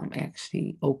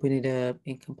actually open it up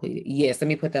and complete it. Yes, let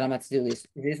me put that on my to-do list.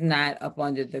 It is not up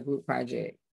under the group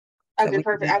project. Okay, so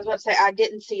perfect. I was about to say, I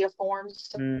didn't see a form,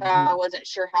 so I wasn't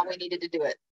sure how we needed to do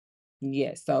it.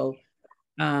 Yes, so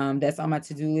that's on my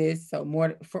to-do list. So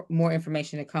more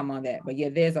information to come on that. But yeah,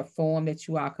 there's a form that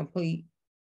you all complete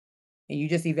and you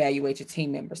just evaluate your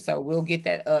team members. So we'll get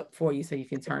that up for you so you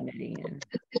can turn it in.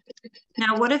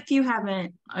 Now, what if you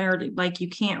haven't, or like you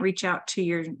can't reach out to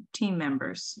your team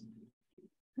members?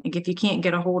 Like if you can't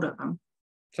get a hold of them.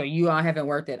 So you all haven't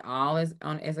worked at all as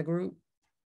a group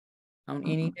on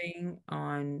anything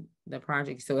on the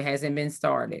project, so it hasn't been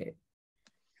started.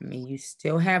 I mean, you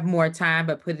still have more time,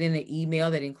 but put it in the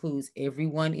email that includes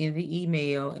everyone in the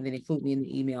email, and then include me in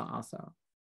the email also.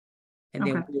 And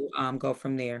then we'll go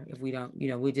from there. If we don't,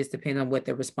 we just depend on what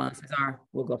the responses are.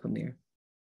 We'll go from there.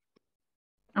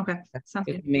 Okay, sounds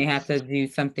good. You may have to do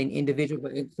something individual,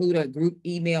 but include a group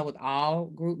email with all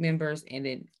group members, and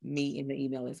then me in the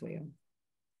email as well.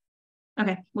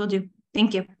 Okay, will do.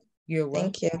 Thank you. You're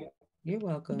welcome. Thank you. You're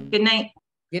welcome. Good night.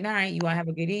 Good night. You all have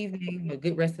a good evening, a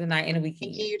good rest of the night and a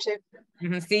weekend. Thank you, you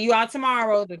too. See you all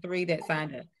tomorrow, the 3 that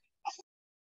signed up.